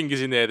more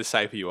fingers in there, the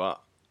safer you are.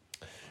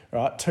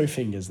 Right, two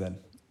fingers then.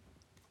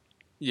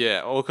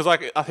 Yeah, or because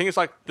like I think it's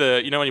like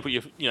when you put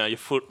your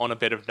foot on a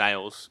bed of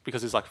nails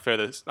because there's like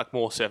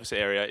more surface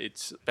area,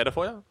 it's better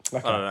for you.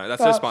 Okay. I don't know.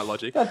 That's just my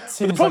logic. That But the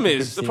seems problem like a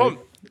is good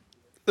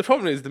the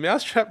problem is the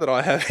mousetrap that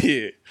I have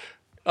here.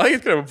 I think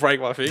it's gonna break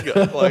my finger.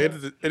 Like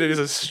it is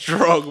a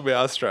strong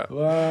mousetrap.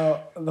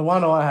 Well, the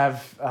one I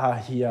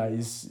have here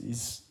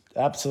is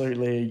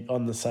absolutely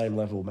on the same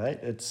level, mate.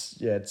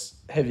 It's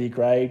heavy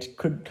grade.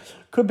 Could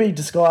be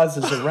disguised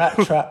as a rat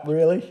trap,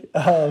 really.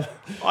 I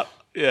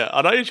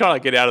know you're trying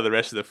to get out of the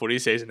rest of the footy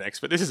season next,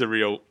 but this is a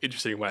real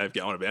interesting way of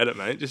going about it,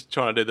 mate. Just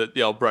trying to do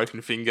the old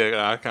broken finger.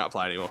 I can't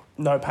play anymore.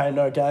 No pain,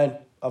 no gain.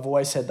 I've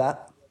always said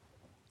that.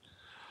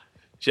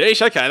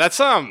 Jeez, okay, that's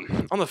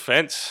on the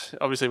fence.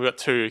 Obviously, we've got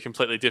two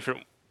completely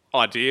different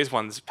ideas.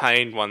 One's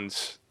pain,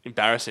 one's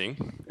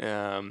embarrassing.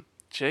 What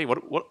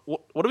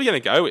are we going to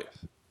go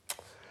with?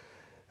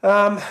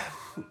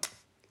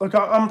 Look,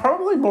 I'm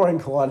probably more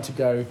inclined to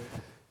go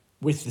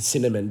with the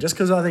cinnamon, just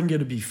because I think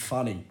it'd be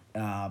funny.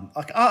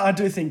 I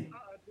do think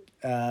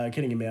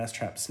getting a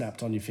mousetrap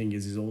snapped on your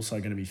fingers is also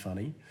going to be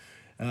funny.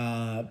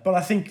 But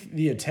I think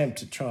the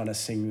attempt at trying to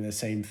sing the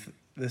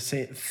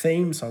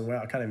theme song,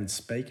 well, I can't even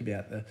speak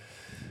about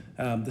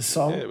the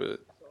song. Yeah,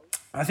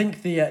 I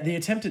think the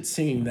attempt at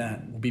singing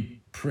that will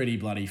be pretty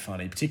bloody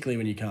funny, particularly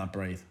when you can't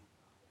breathe.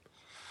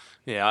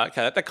 Yeah,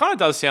 okay. That kind of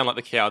does sound like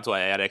the coward's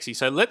way out, actually.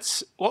 So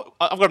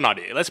I've got an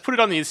idea. Let's put it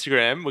on the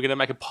Instagram. We're going to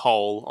make a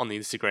poll on the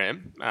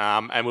Instagram,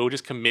 and we'll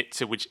just commit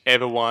to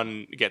whichever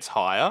one gets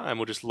higher, and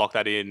we'll just lock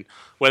that in,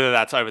 whether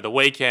that's over the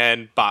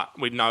weekend, but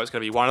we know it's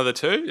going to be one of the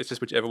two. It's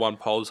just whichever one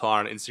polls higher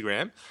on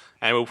Instagram,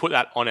 and we'll put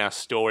that on our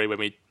story when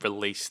we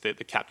release the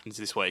captains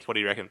this week. What do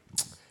you reckon?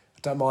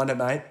 Don't mind it,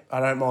 mate. I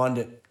don't mind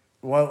it.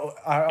 Well,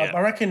 I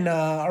reckon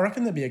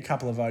there'll be a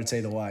couple of votes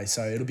either way,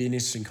 so it'll be an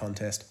interesting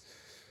contest.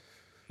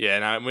 Yeah,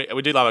 no,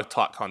 we do love a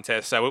tight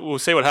contest, so we'll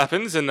see what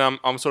happens, and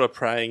I'm sort of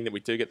praying that we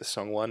do get the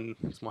song one,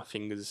 because my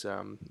finger's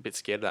a bit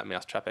scared of that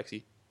mousetrap,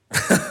 actually.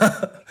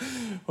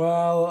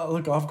 Well,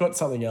 look, I've got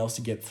something else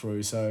to get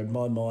through, so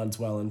my mind's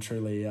well and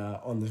truly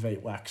on the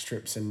Veet wax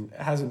strips and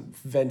hasn't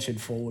ventured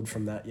forward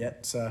from that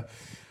yet, so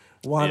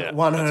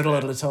one hurdle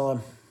at a time.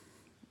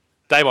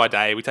 Day by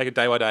day, we take it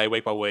day by day,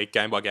 week by week,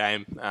 game by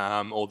game.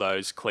 All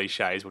those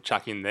cliches we'll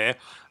chuck in there.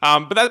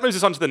 But that moves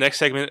us on to the next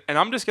segment, and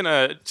I'm just going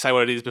to say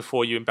what it is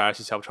before you embarrass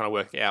yourself trying to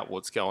work out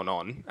what's going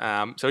on.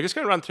 So we're just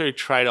going to run through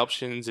trade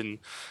options and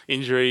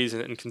injuries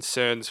and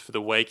concerns for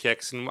the week,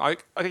 X. And I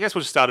guess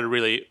we'll just start at a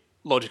really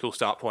logical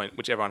start point,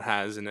 which everyone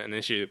has, and an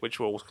issue which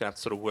we're all going to have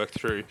to sort of work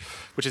through,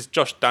 which is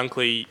Josh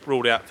Dunkley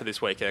ruled out for this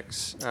week,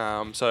 X.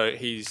 So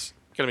he's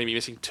going to be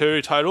missing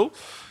 2 total.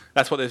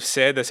 That's what they've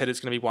said. They said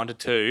it's going to be 1 to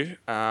 2.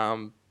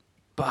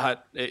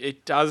 But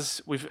it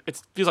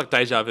feels like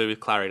deja vu with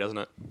Clary, doesn't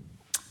it?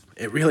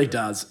 It really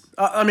does.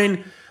 I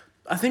mean,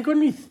 I think when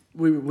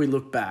we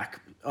look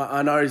back,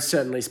 I know,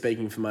 certainly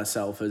speaking for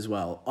myself as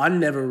well, I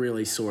never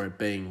really saw it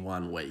being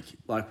 1 week.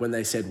 Like when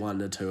they said 1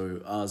 to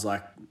 2,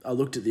 I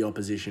looked at the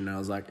opposition and I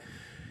was like,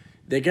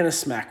 they're going to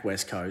smack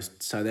West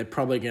Coast, so they're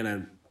probably going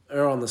to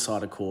err on the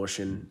side of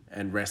caution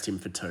and rest him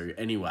for 2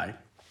 anyway.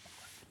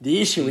 The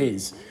issue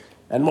is,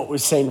 and what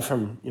we've seen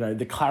from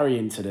the Clary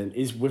incident,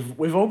 is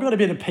we've all got a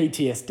bit of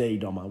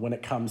PTSD, Doma, when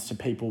it comes to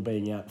people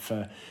being out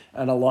for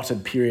an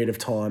allotted period of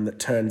time that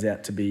turns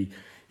out to be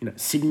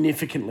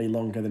significantly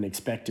longer than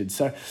expected.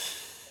 So,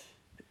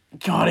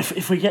 God,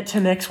 if we get to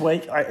next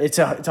week, it's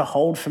a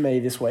hold for me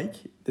this week.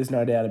 There's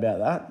no doubt about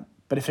that.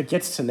 But if it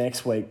gets to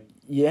next week,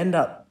 you end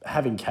up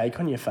having cake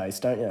on your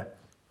face, don't you?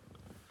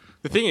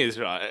 The thing is,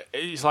 right,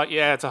 it's like,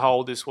 yeah, it's a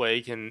hold this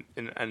week and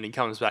he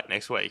comes back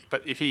next week.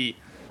 But if you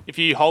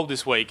hold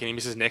this week and he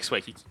misses next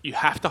week, you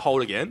have to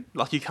hold again.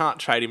 Like, you can't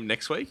trade him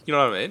next week. You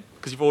know what I mean?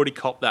 Because you've already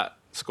copped that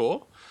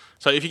score.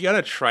 So if you're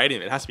going to trade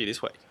him, it has to be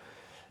this week.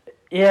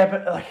 Yeah,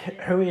 but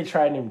who are you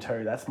trading him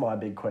to? That's my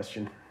big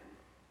question.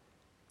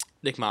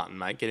 Nick Martin,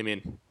 mate. Get him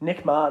in.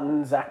 Nick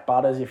Martin, Zach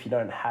Butters, if you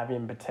don't have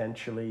him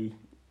potentially.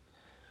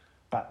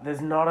 But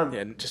there's not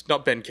just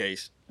not Ben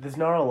Keys. There's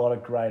not a lot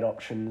of great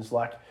options.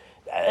 Like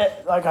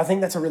I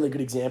think that's a really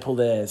good example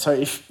there. So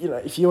if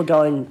you were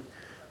going,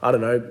 I don't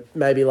know,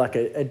 maybe like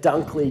a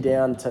Dunkley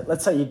down to,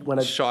 let's say you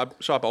went Shy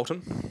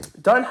Bolton.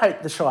 Don't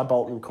hate the Shy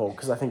Bolton call,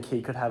 because I think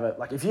he could have it.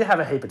 Like if you have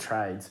a heap of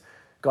trades,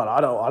 God,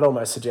 I'd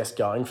almost suggest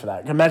going for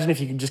that. Imagine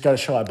if you could just go to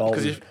Shy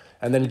Bolton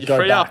and then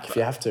go back if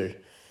you have to.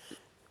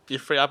 You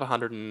free up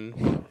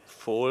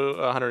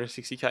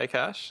 160k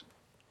cash,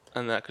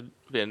 and that could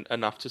be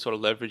enough to sort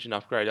of leverage and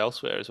upgrade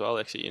elsewhere as well,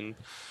 actually, and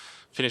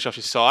finish off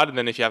your side. And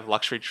then if you have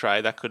luxury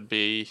trade, that could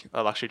be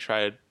a luxury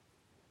trade.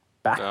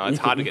 Back. It's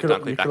hard to get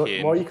Dunkley back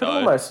in. Well, you could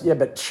almost,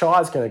 but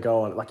Shy's going to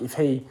go on. Like if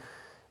he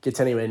gets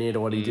anywhere near to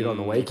what he did on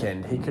the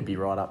weekend, he could be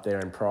right up there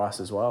in price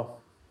as well.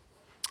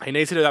 He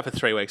needs to do that for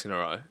 3 weeks in a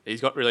row.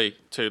 He's got really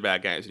 2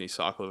 bad games in his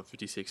cycle of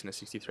 56 and a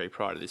 63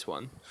 prior to this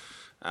one.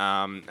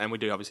 And we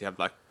do obviously have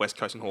like West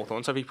Coast and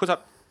Hawthorn. So if he puts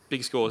up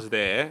big scores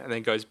there, and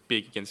then goes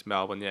big against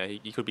Melbourne. Yeah,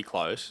 he could be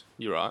close.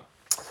 You're right.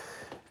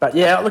 But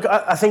yeah, look,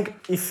 I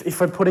think if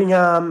we're putting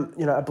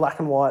a black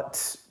and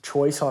white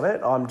choice on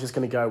it, I'm just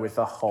going to go with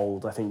a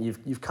hold. I think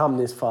you've come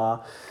this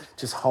far,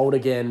 just hold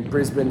again.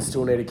 Brisbane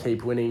still need to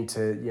keep winning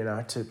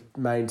to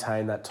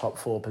maintain that top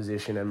 4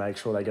 position and make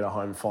sure they get a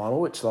home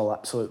final, which they'll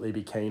absolutely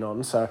be keen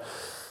on. So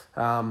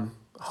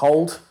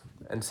hold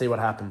and see what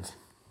happens.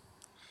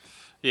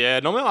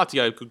 Yeah, normally I like to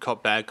go good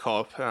cop, bad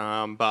cop,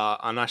 but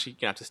I'm actually going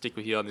to have to stick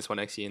with you on this one,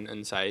 Exy,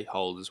 and say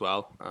hold as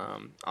well.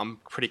 I'm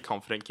pretty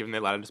confident, given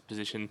their ladder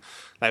position.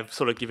 They've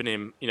sort of given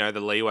him,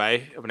 the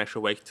leeway of an extra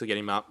week to get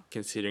him up,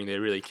 considering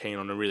they're really keen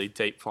on a really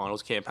deep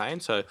finals campaign.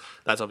 So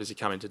that's obviously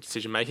come into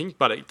decision-making,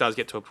 but it does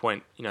get to a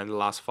point, in the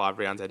last 5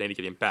 rounds, they need to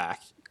get him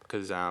back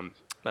because they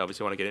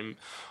obviously want to get him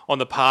on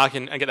the park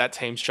and get that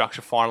team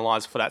structure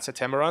finalised for that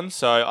September run.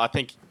 So I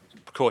think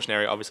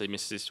precautionary obviously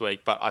misses this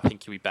week, but I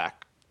think he'll be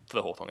back for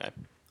the Hawthorn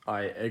game.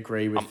 I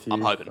agree with you.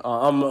 I'm hoping.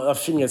 I'm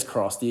fingers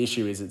crossed. The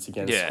issue is it's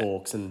against Yeah.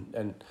 Hawks,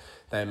 and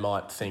they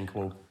might think,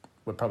 well,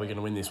 we're probably going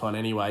to win this one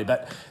anyway.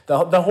 But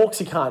the Hawks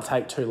you can't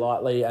take too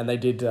lightly, and they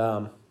did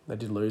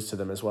lose to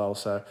them as well.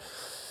 So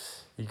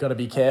you've got to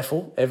be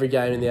careful every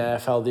game in the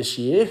AFL this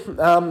year.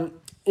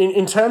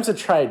 In terms of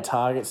trade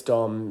targets,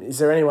 Dom, is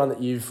there anyone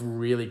that you've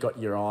really got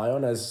your eye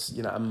on as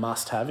a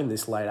must-have in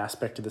this late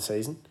aspect of the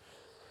season?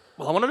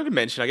 Well, I wanted to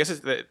mention, I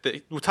guess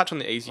we'll touch on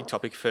the easy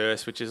topic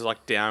first, which is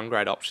like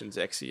downgrade options,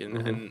 Exy,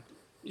 and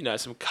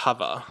some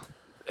cover.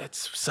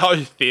 It's so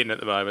thin at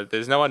the moment.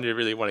 There's no one you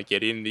really want to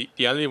get in.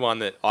 The only one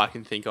that I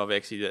can think of,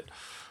 Exy, that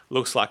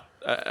looks like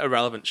a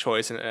relevant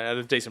choice and at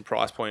a decent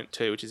price point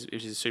too, which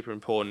is super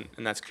important,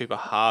 and that's Cooper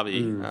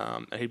Harvey.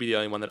 And he'd be the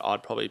only one that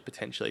I'd probably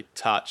potentially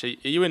touch. Are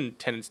you in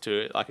tendency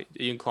to are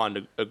you inclined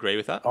to agree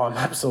with that? I'm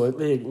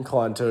absolutely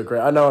inclined to agree.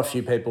 I know a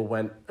few people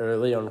went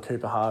early on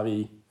Cooper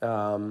Harvey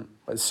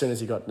as soon as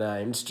he got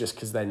named, just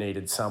because they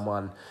needed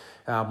someone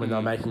when they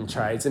were making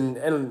trades,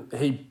 and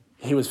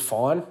he was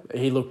fine.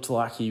 He looked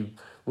like he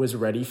was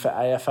ready for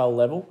AFL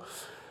level,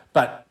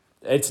 but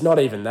it's not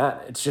even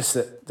that. It's just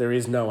that there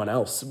is no one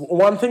else.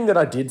 One thing that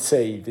I did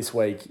see this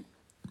week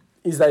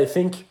is they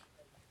think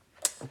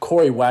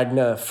Corey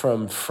Wagner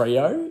from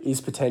Freo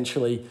is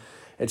potentially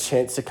a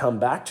chance to come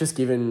back, just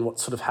given what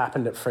sort of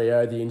happened at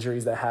Freo, the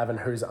injuries they have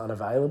and who's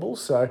unavailable.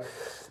 So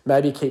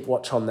maybe keep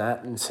watch on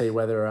that and see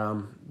whether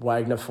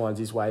Wagner finds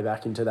his way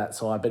back into that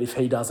side. But if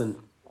he doesn't,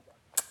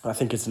 I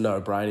think it's a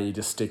no-brainer. You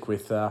just stick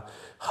with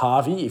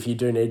Harvey if you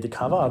do need the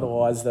cover.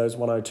 Otherwise, those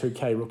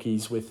 102k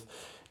rookies with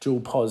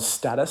dual pos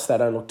status, they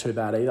don't look too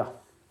bad either.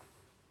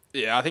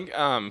 Yeah, I think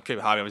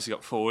Cooper Harvey obviously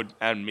got forward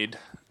and mid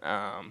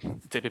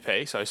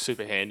DPP, so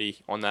super handy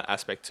on that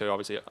aspect too.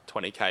 Obviously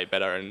 20k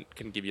better and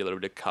can give you a little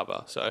bit of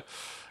cover. So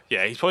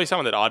yeah, he's probably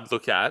someone that I'd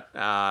look at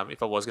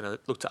if I was going to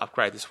look to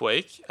upgrade this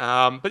week.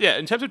 But yeah,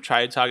 in terms of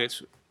trade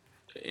targets,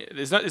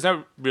 there's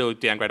no real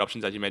downgrade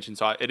options as you mentioned.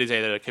 So it is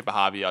either Cooper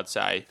Harvey, I'd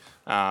say,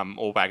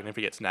 or Wagner if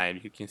he gets named,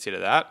 you could consider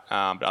that.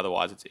 But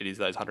otherwise, it is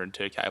those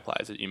 102k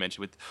players that you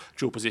mentioned with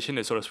dual position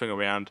to sort of swing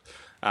around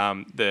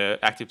the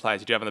active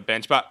players you do have on the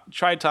bench. But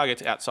trade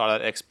targets outside of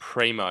that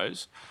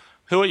ex-primos,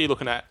 who are you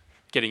looking at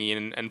getting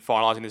in and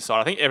finalising this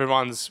side? I think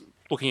everyone's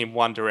looking in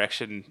one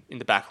direction in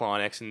the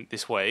backline X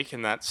this week,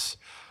 and that's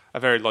a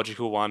very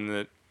logical one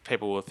that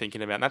people were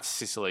thinking about, and that's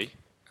Sicily.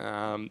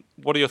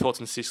 What are your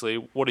thoughts on Sicily?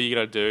 What are you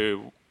going to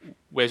do?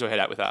 Where's your head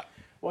at with that?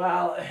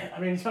 Well, I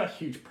mean, it's got a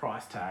huge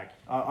price tag.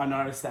 I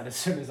noticed that as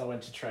soon as I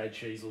went to trade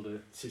Sheasel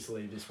to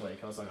Sicily this week.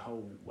 I was like,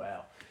 oh,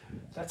 wow.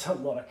 That's a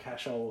lot of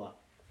cashola.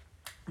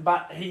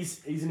 But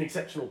he's an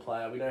exceptional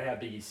player. We know how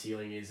big his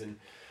ceiling is, and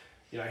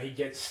he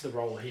gets the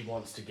role he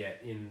wants to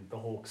get in the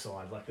Hawk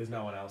side. Like, there's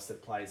no one else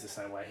that plays the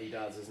same way he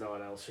does. There's no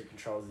one else who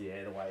controls the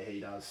air the way he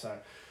does. So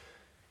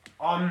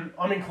I'm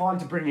inclined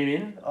to bring him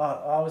in.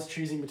 I was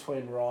choosing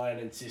between Ryan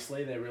and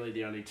Sicily. They're really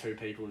the only two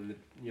people in the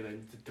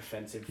the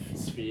defensive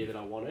sphere that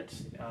I wanted.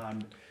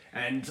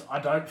 And I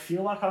don't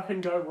feel like I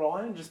can go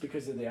Ryan just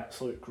because of the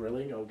absolute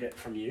grilling I'll get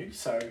from you.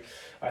 So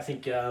I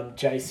think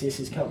Jay Sis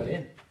is coming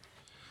in.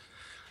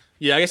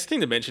 Yeah, I guess the thing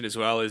to mention as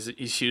well is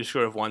his huge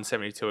score of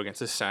 172 against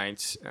the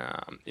Saints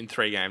in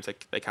 3 games.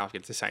 They can't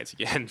against the Saints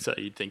again, so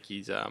you'd think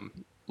he's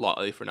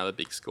likely for another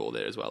big score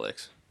there as well,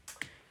 X.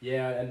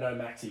 Yeah, and no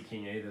Maxi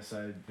King either,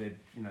 so their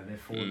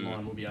forward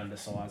line will be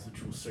undersized,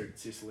 which will suit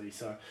Sicily.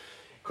 So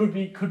could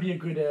be a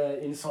good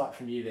insight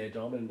from you there,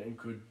 Dom, and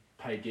could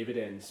pay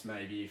dividends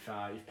maybe if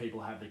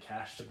people have the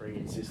cash to bring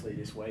in Sicily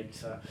this week.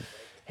 So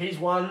he's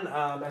one.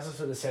 As I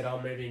sort of said,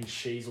 I'm moving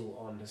Sheasel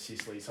on to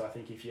Sicily. So I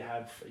think if you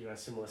have a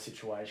similar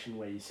situation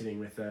where you're sitting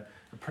with a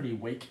pretty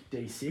weak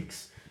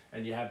D6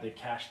 and you have the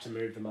cash to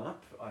move them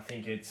up, I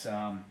think it's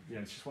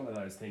it's just one of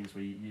those things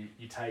where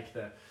you take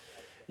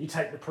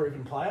the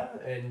proven player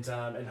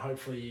and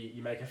hopefully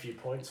you make a few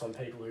points on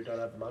people who don't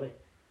have the money.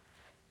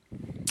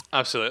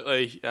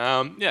 Absolutely.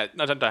 Yeah,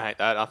 I don't hate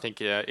that. I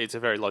think it's a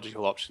very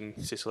logical option,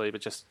 Sicily,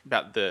 but just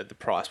about the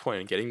price point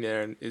and getting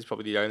there and is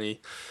probably the only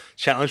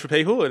challenge for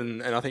people.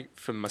 And I think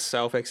for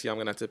myself, actually, I'm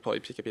going to have to probably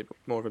pick a bit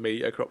more of a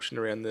mediocre option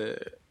around the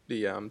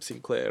the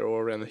Sinclair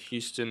or around the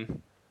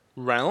Houston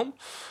realm.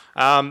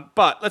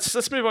 But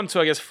let's move on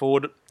to, I guess,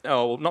 forward.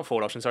 Oh, well, not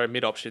forward options. Sorry,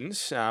 mid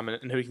options,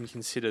 and who we can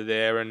consider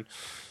there. And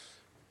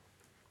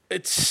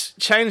it's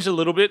changed a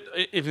little bit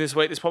even this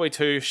week. There's probably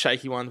two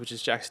shaky ones, which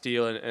is Jack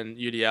Steele and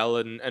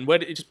UDL. And where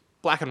just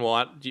black and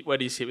white. Where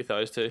do you sit with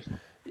those two?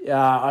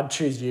 Yeah, I'd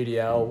choose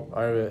UDL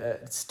over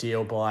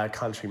Steele by a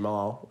country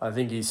mile. I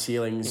think his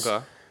ceiling's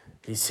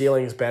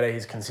better,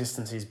 his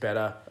consistency's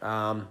better,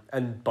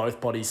 and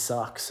both bodies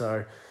suck.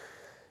 So,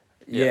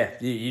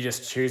 you're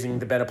just choosing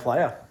the better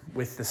player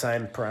with the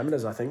same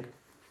parameters, I think.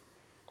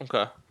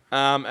 Okay.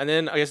 And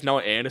then I guess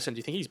Noah Anderson, do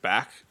you think he's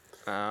back?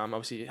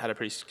 Obviously, he had a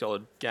pretty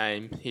solid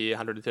game here,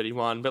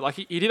 131. But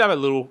he did have a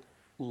little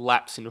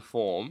lapse in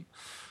form.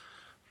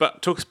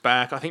 But Took's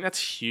back. I think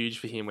that's huge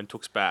for him when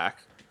Took's back.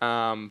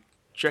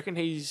 Do you reckon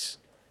he's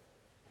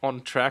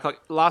on track?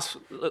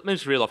 Let me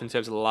just reel off in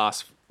terms of the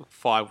last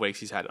 5 weeks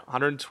he's had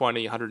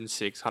 120,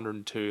 106,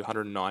 102,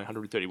 109,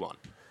 131.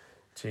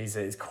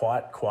 Jeez, he's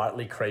quite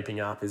quietly creeping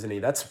up, isn't he?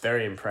 That's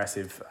very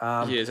impressive.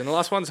 He is, and the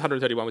last one's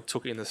 131 with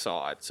Took in the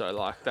side.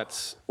 So,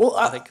 that's,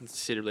 I think,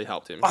 considerably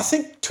helped him. I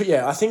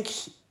think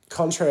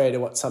contrary to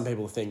what some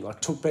people think,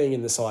 Took being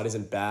in the side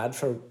isn't bad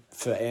for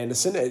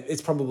Anderson.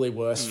 It's probably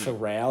worse for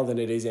Rowell than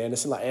it is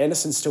Anderson.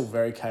 Anderson's still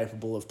very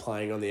capable of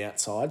playing on the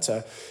outside.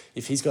 So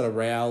if he's got a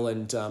Rowell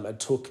and a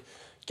Took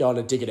going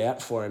to dig it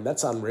out for him,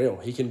 that's unreal.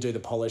 He can do the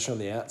polish on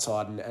the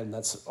outside, and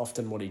that's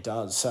often what he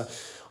does. So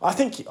I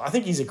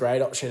think he's a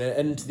great option.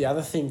 And the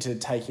other thing to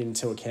take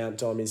into account,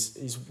 Dom,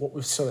 is what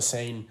we've sort of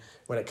seen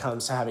when it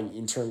comes to having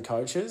interim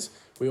coaches.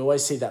 We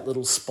always see that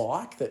little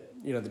spike that,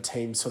 the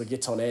team sort of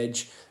gets on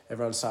edge.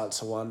 Everyone starts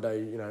to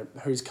wonder,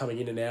 who's coming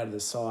in and out of the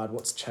side,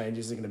 what's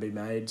changes are going to be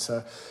made.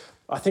 So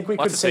I think we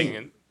could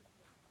see...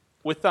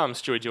 With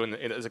Stewie doing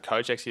it as a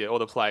coach, actually, all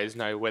the players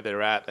know where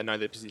they're at, they know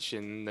their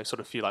position, they sort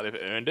of feel like they've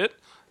earned it.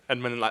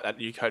 And when that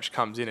new coach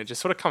comes in, it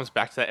just sort of comes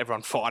back to that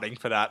everyone fighting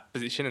for that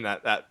position and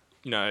that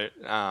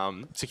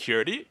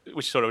security,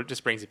 which sort of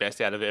just brings the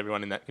best out of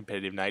everyone in that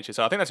competitive nature.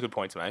 So I think that's a good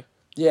point to make.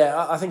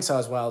 Yeah, I think so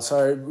as well.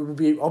 So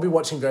I'll be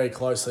watching very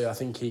closely. I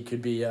think he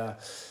could be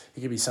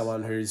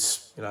someone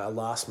who's a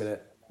last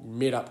minute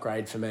mid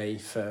upgrade for me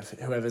for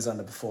whoever's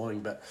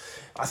underperforming. But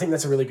I think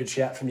that's a really good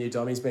shout from you,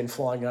 Dom. He's been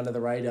flying under the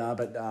radar,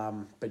 but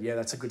yeah,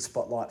 that's a good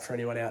spotlight for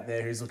anyone out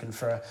there who's looking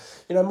for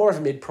more of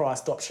a mid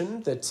priced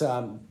option that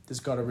has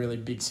got a really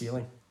big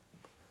ceiling.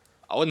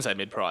 I wouldn't say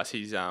mid price.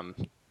 He's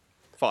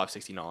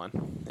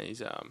 $5.69.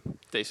 He's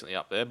decently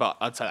up there, but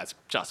I'd say that's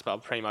just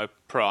above primo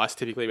price.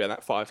 Typically around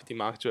that $5.50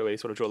 mark is where we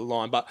sort of draw the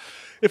line. But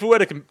if we were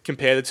to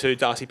compare the two,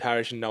 Darcy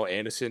Parish and Noah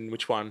Anderson,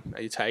 which one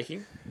are you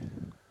taking?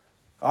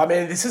 I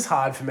mean, this is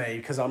hard for me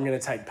because I'm going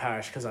to take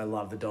Parish because I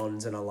love the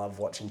Dons and I love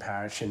watching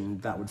Parish,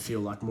 and that would feel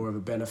like more of a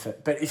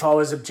benefit. But if I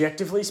was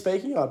objectively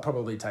speaking, I'd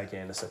probably take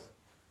Anderson.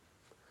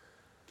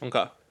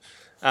 Okay.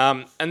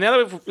 And now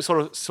that we've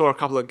sort of saw a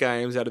couple of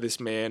games out of this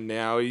man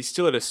now, he's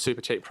still at a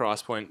super cheap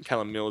price point,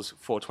 Callum Mills,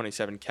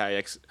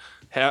 427k.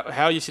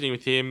 How are you sitting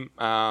with him?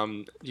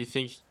 Do you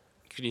think,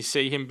 can you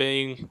see him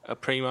being a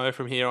primo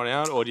from here on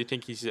out, or do you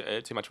think he's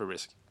too much of a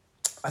risk?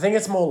 I think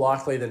it's more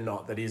likely than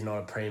not that he's not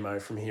a primo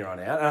from here on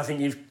out. And I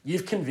think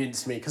you've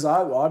convinced me, because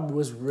I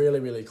was really,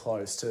 really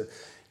close to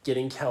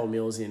getting Cal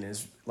Mills in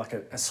as like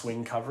a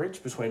swing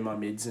coverage between my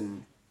mids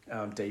and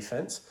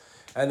defence.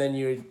 And then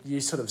you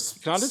sort of...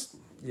 Can I just...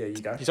 Yeah,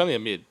 you go. He's only a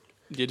mid.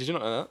 Yeah, did you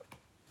not know that?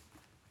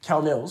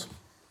 Cal Mills?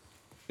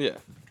 Yeah.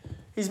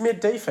 He's mid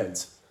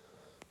defence.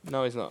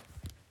 No, he's not.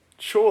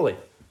 Surely.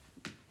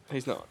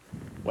 He's not.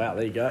 Wow,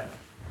 there you go.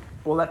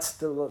 Well,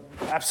 that's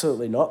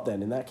absolutely not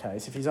then in that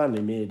case. If he's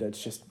only mid,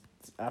 it's just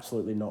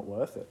absolutely not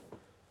worth it.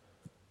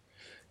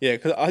 Yeah,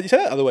 because you said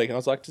that the other week and I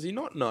was like, does he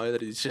not know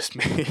that he's just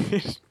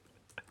mid?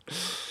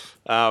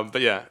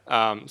 But yeah,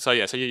 so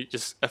you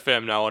just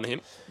affirm no on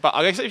him. But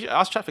I guess if you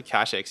ask chat for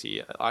cash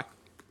XE,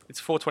 it's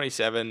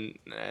 427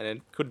 and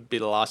it could be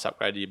the last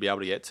upgrade you'd be able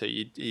to get to.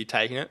 You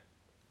taking it?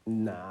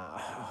 Nah.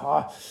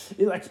 How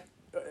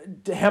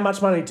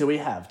much money do we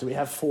have? Do we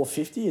have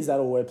 450? Is that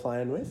all we're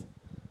playing with?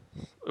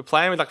 We're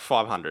playing with like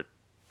 500.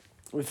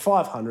 With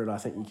 500, I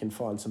think you can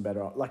find some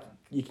better...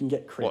 you can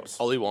get Cripps.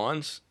 What, Ollie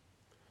Wines?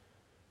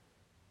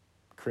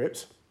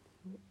 Cripps?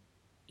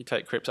 You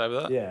take Cripps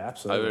over that? Yeah,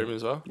 absolutely. Over him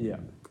as well? Yeah.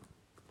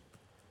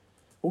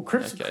 Well,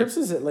 Cripps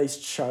has at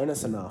least shown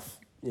us enough,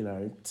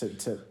 to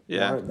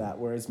warrant that.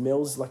 Whereas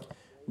Mills,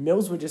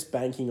 we're just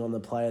banking on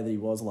the player that he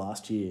was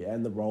last year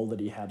and the role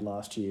that he had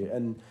last year.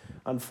 And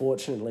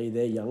unfortunately,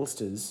 their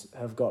youngsters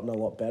have gotten a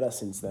lot better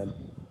since then.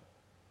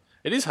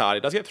 It is hard. He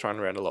does get thrown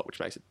around a lot,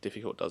 which makes it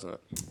difficult, doesn't it?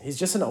 He's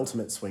just an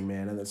ultimate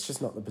swingman, and it's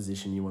just not the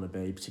position you want to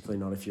be, particularly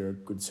not if you're a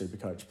good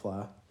Supercoach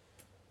player.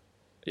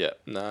 Yeah,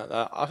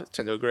 I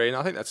tend to agree, and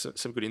I think that's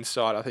some good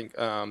insight. I think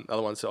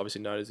other ones to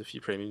obviously note is a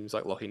few premiums,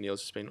 like Lachie Neale's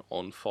just been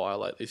on fire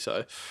lately. So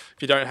if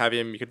you don't have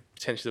him, you could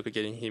potentially look at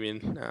getting him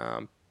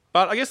in.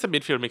 But I guess the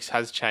midfield mix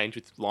has changed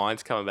with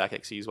Lyons coming back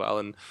XE as well,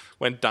 and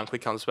when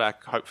Dunkley comes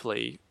back,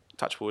 hopefully,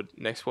 touch wood,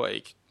 next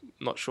week,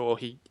 I'm not sure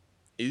he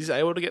is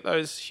able to get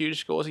those huge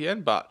scores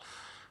again, but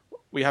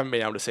we haven't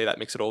been able to see that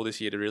mix at all this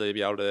year to really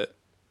be able to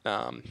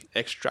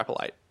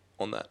extrapolate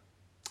on that.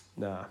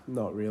 Nah,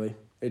 not really.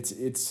 It's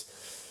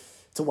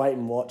a wait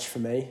and watch for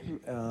me.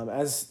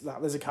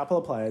 There's a couple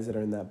of players that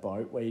are in that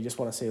boat where you just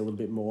want to see a little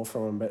bit more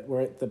from them, but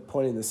we're at the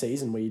point in the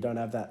season where you don't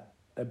have that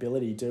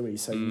ability, do we?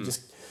 So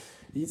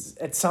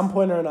at some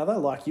point or another,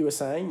 like you were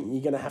saying,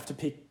 you're going to have to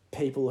pick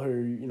people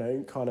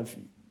who kind of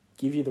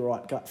give you the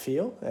right gut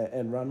feel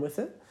and run with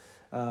it.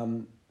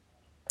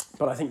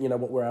 But I think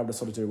what we're able to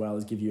sort of do well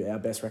is give you our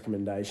best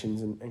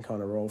recommendations and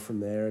kind of roll from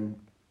there. And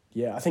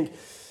yeah, I think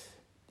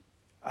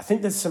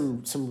there's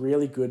some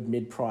really good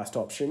mid-priced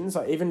options.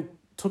 I even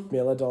took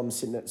Milladom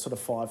sitting at sort of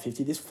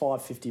 550. This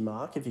 550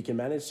 mark, if you can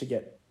manage to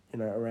get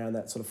around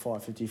that sort of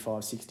 550,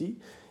 560,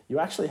 you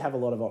actually have a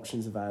lot of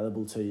options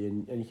available to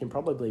you, and you can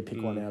probably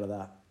pick one out of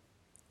that.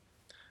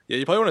 Yeah,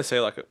 you probably want to see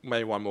like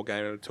maybe one more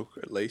game it took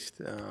at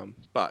least.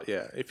 But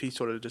yeah, if he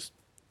sort of just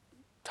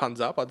tons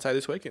up, I'd say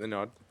this week, then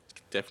I'd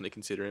definitely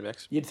consider him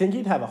X. You'd think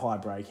he'd have a high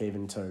break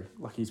even too.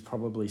 Like he's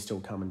probably still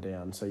coming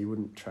down, so you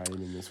wouldn't trade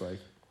him in this week.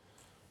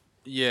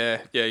 Yeah,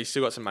 he's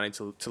still got some money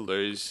to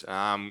lose,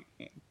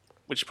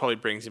 which probably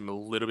brings him a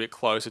little bit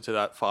closer to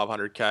that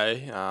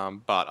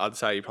 500k. But I'd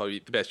say probably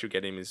the best you'll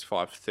get him is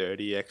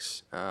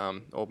 530x,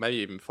 or maybe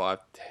even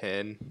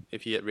 510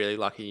 if you get really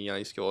lucky.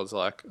 He scores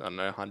like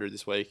 100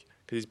 this week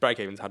because his break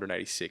even's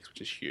 186,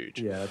 which is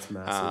huge. Yeah, that's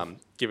massive.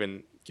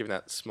 Given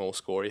that small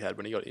score he had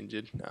when he got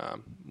injured,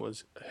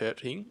 was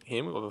hurting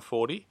him of a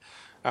 40.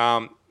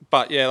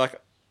 But yeah,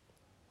 like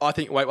I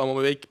think wait one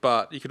more week,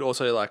 but you could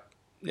also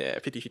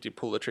 50-50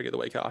 pull the trigger the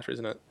week after,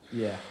 isn't it?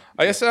 Yeah.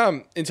 I guess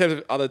in terms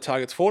of other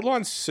targets, forward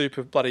line's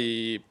super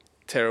bloody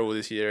terrible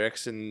this year,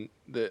 X, and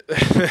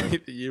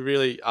you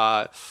really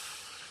are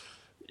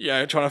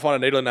trying to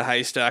find a needle in a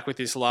haystack with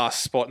this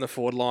last spot in the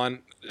forward line.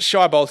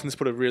 Shai Bolton's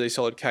put a really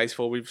solid case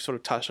for. We've sort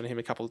of touched on him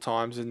a couple of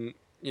times, and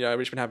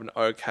Richmond have an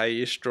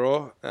okay-ish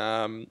draw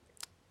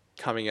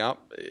coming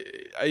up.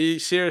 Are you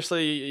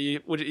seriously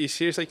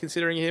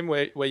considering him?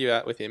 Where you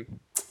at with him?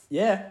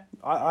 Yeah,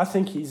 I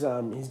think he's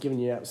given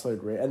you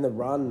absolute and the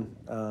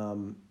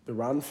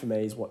run for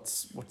me is what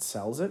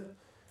sells it.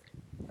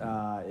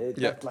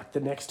 Like the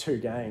next two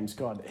games,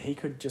 God, he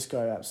could just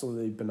go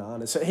absolutely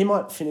bananas. So he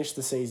might finish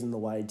the season the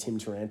way Tim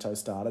Taranto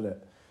started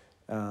it.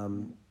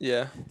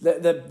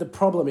 The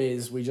problem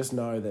is we just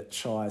know that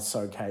Shai is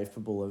so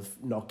capable of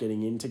not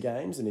getting into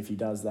games, and if he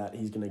does that,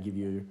 he's going to give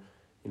you,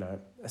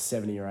 a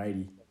 70 or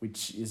 80,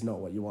 which is not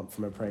what you want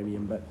from a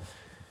premium. But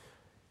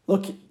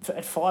look,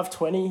 at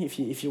 520,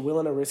 if you're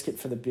willing to risk it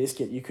for the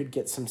biscuit, you could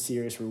get some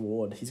serious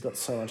reward. He's got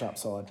so much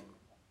upside.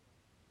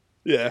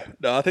 Yeah,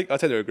 no, I tend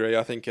to agree.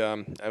 I think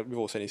we've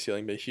all seen his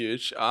ceiling be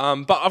huge. But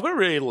I've got a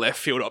really left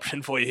field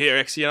option for you here,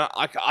 X.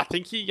 I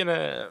think you're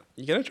gonna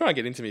try and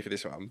get into me for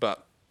this one,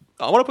 but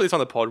I want to put this on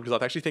the pod because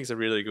I actually think it's a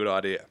really good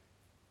idea.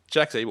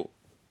 Jack Zeeble.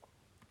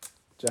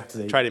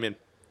 Trade him in.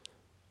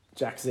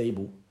 Jack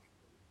Zeeble.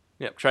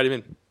 Yep, trade him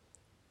in.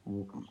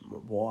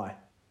 Why?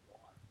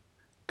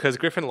 Because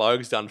Griffin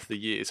Logue's done for the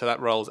year, so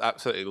that role's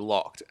absolutely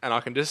locked. And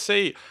I can just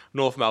see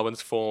North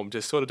Melbourne's form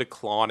just sort of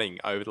declining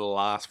over the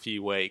last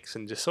few weeks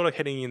and just sort of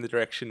heading in the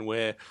direction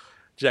where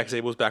Jack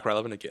Zeeble's back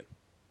relevant again.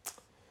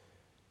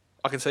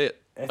 I can see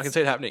it. I can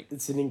see it happening.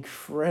 It's an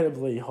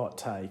incredibly hot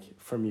take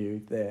from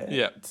you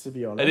there, to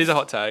be honest. It is a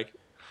hot take,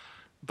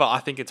 but I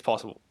think it's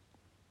possible.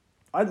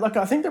 I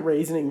think the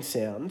reasoning's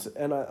sound,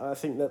 and I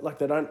think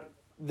that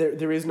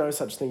there is no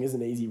such thing as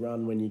an easy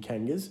run when you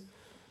Kangas.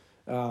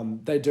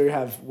 They do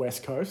have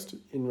West Coast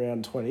in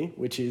round 20,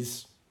 which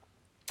is...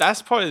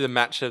 That's probably the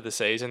match of the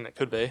season, it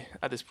could be,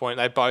 at this point.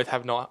 They both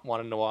have not won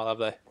in a while, have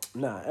they?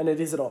 No, and it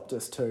is at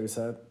Optus too,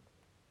 so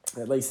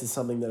at least there's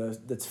something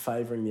that's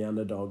favouring the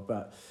underdog,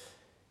 but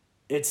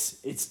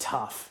it's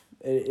tough.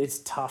 It's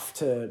tough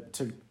to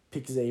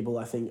pick Zeeble,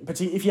 I think.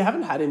 But if you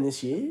haven't had him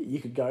this year,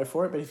 you could go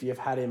for it, but if you've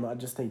had him, I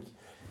just think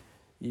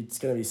it's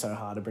going to be so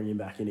hard to bring him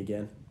back in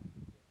again.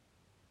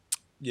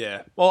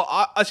 Yeah,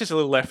 well, it's just a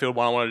little left field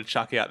one I wanted to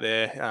chuck out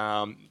there.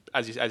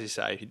 As you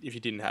say, if you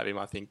didn't have him,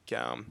 I think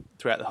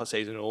throughout the whole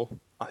season,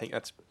 I think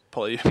that's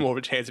probably more of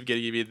a chance of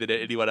getting him in than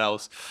anyone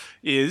else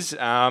is.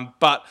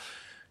 But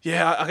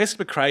yeah, I guess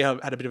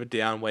McRae had a bit of a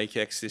down week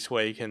X this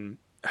week, and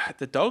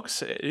the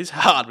Dogs, it is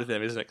hard with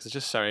them, isn't it? Because there's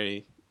just so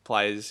many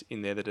players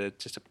in there that are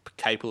just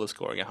capable of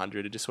scoring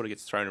 100. It just sort of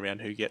gets thrown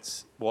around who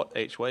gets what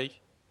each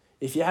week.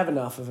 If you have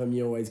enough of them,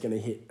 you're always going to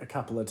hit a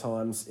couple of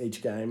times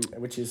each game,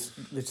 which is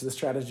the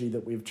strategy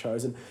that we've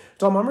chosen.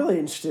 Dom, I'm really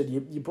interested.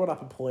 You brought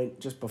up a point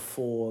just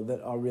before that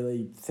I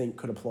really think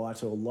could apply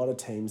to a lot of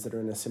teams that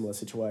are in a similar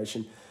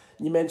situation.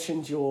 You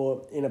mentioned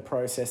you're in a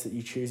process that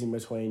you're choosing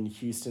between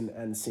Houston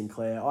and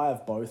Sinclair. I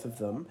have both of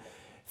them.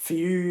 For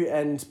you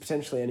and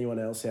potentially anyone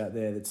else out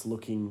there that's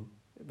looking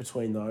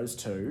between those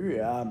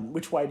two,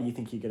 which way do you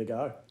think you're going to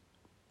go?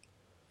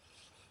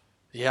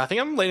 Yeah, I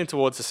think I'm leaning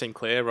towards the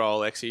Sinclair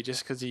role, actually,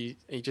 just because he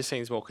just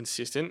seems more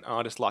consistent.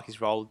 I just like his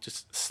role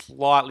just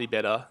slightly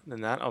better than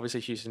that. Obviously,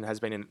 Houston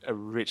has been in a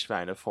rich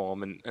vein of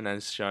form and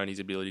has shown his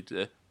ability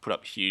to put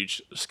up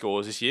huge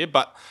scores this year,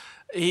 but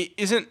he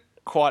isn't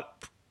quite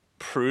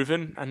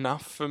proven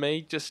enough for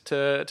me just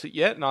to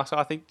yeah. No, so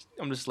I think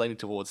I'm just leaning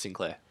towards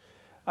Sinclair.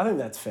 I think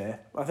that's fair.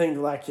 I think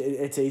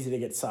it's easy to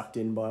get sucked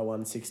in by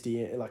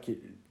 160.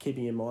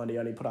 Keeping in mind he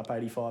only put up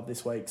 85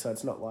 this week, so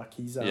it's not like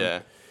he's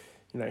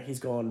he's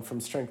gone from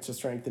strength to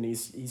strength and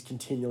he's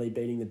continually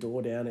beating the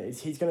door down.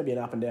 He's going to be an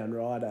up and down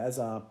rider, as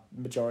are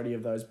majority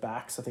of those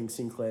backs. I think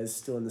Sinclair's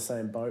still in the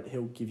same boat.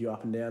 He'll give you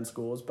up and down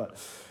scores, but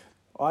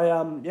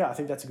I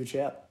think that's a good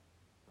shout.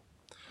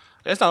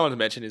 There's another one to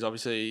mention is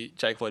obviously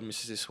Jake Lloyd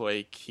misses this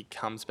week. He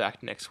comes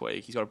back next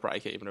week. He's got a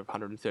break even of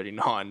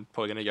 139.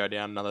 Probably going to go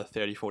down another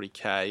 30,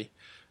 40K,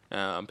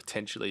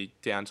 potentially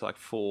down to like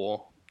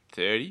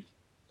 430.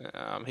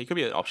 He could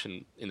be an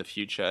option in the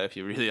future if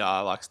you really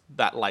are like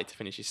that late to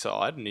finish your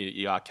side and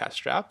you are cash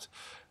strapped.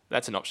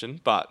 That's an option,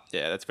 but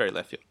yeah, that's very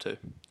left field too.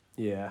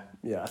 Yeah,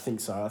 I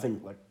think so. I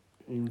think like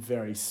in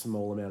very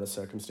small amount of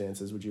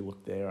circumstances would you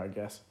look there, I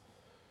guess.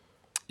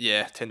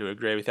 Yeah, tend to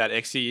agree with that,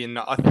 Exy. And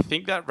I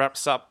think that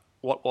wraps up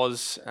what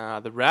was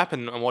the wrap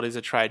and what is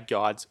the trade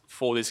guides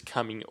for this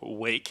coming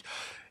week.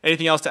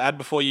 Anything else to add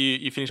before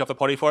you finish off the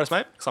potty for us,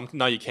 mate? Because I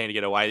know you're keen to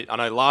get away. I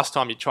know last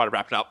time you tried to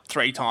wrap it up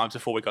 3 times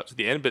before we got to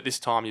the end, but this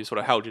time you sort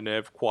of held your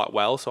nerve quite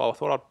well. So I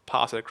thought I'd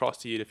pass it across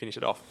to you to finish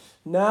it off.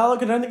 No,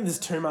 look, I don't think there's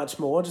too much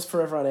more. Just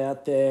for everyone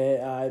out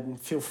there,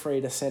 feel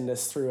free to send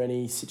us through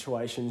any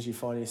situations you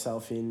find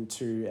yourself in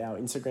to our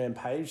Instagram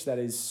page. That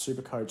is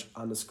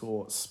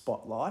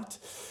supercoach_spotlight.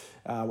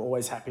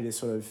 Always happy to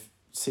sort of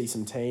see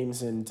some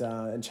teams and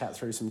chat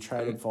through some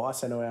trade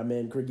advice. I know our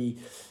man Griggy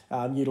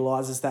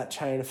utilises that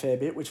chain a fair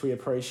bit, which we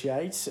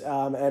appreciate.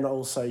 And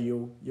also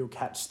you'll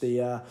catch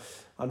the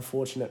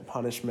unfortunate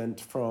punishment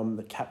from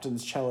the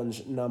Captain's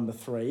Challenge number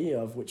 3,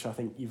 of which I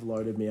think you've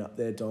loaded me up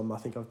there, Dom. I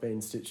think I've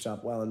been stitched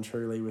up well and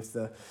truly with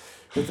the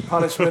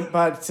punishment,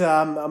 but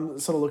I'm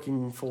sort of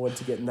looking forward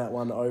to getting that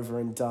one over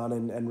and done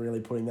and really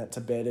putting that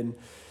to bed.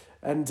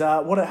 And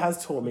what it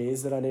has taught me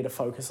is that I need to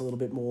focus a little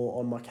bit more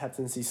on my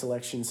captaincy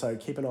selection. So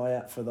keep an eye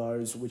out for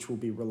those, which will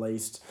be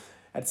released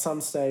at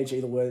some stage,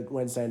 either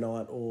Wednesday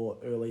night or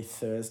early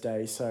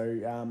Thursday.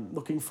 So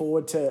looking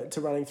forward to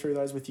running through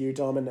those with you,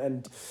 Dom.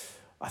 And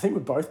I think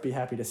we'd both be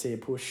happy to see a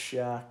push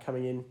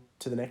coming in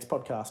to the next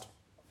podcast.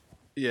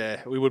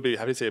 Yeah, we would be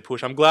happy to see a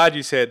push. I'm glad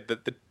you said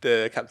that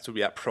the captains will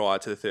be out prior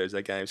to the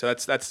Thursday game. So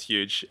that's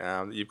huge.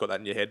 You've got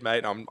that in your head,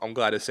 mate. I'm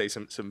glad to see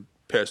some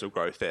personal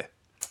growth there.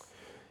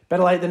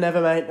 Better late than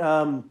never, mate.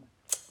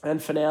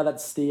 And for now,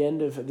 that's the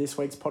end of this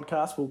week's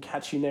podcast. We'll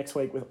catch you next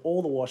week with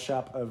all the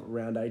wash-up of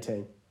round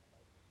 18.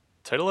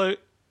 Toodaloo.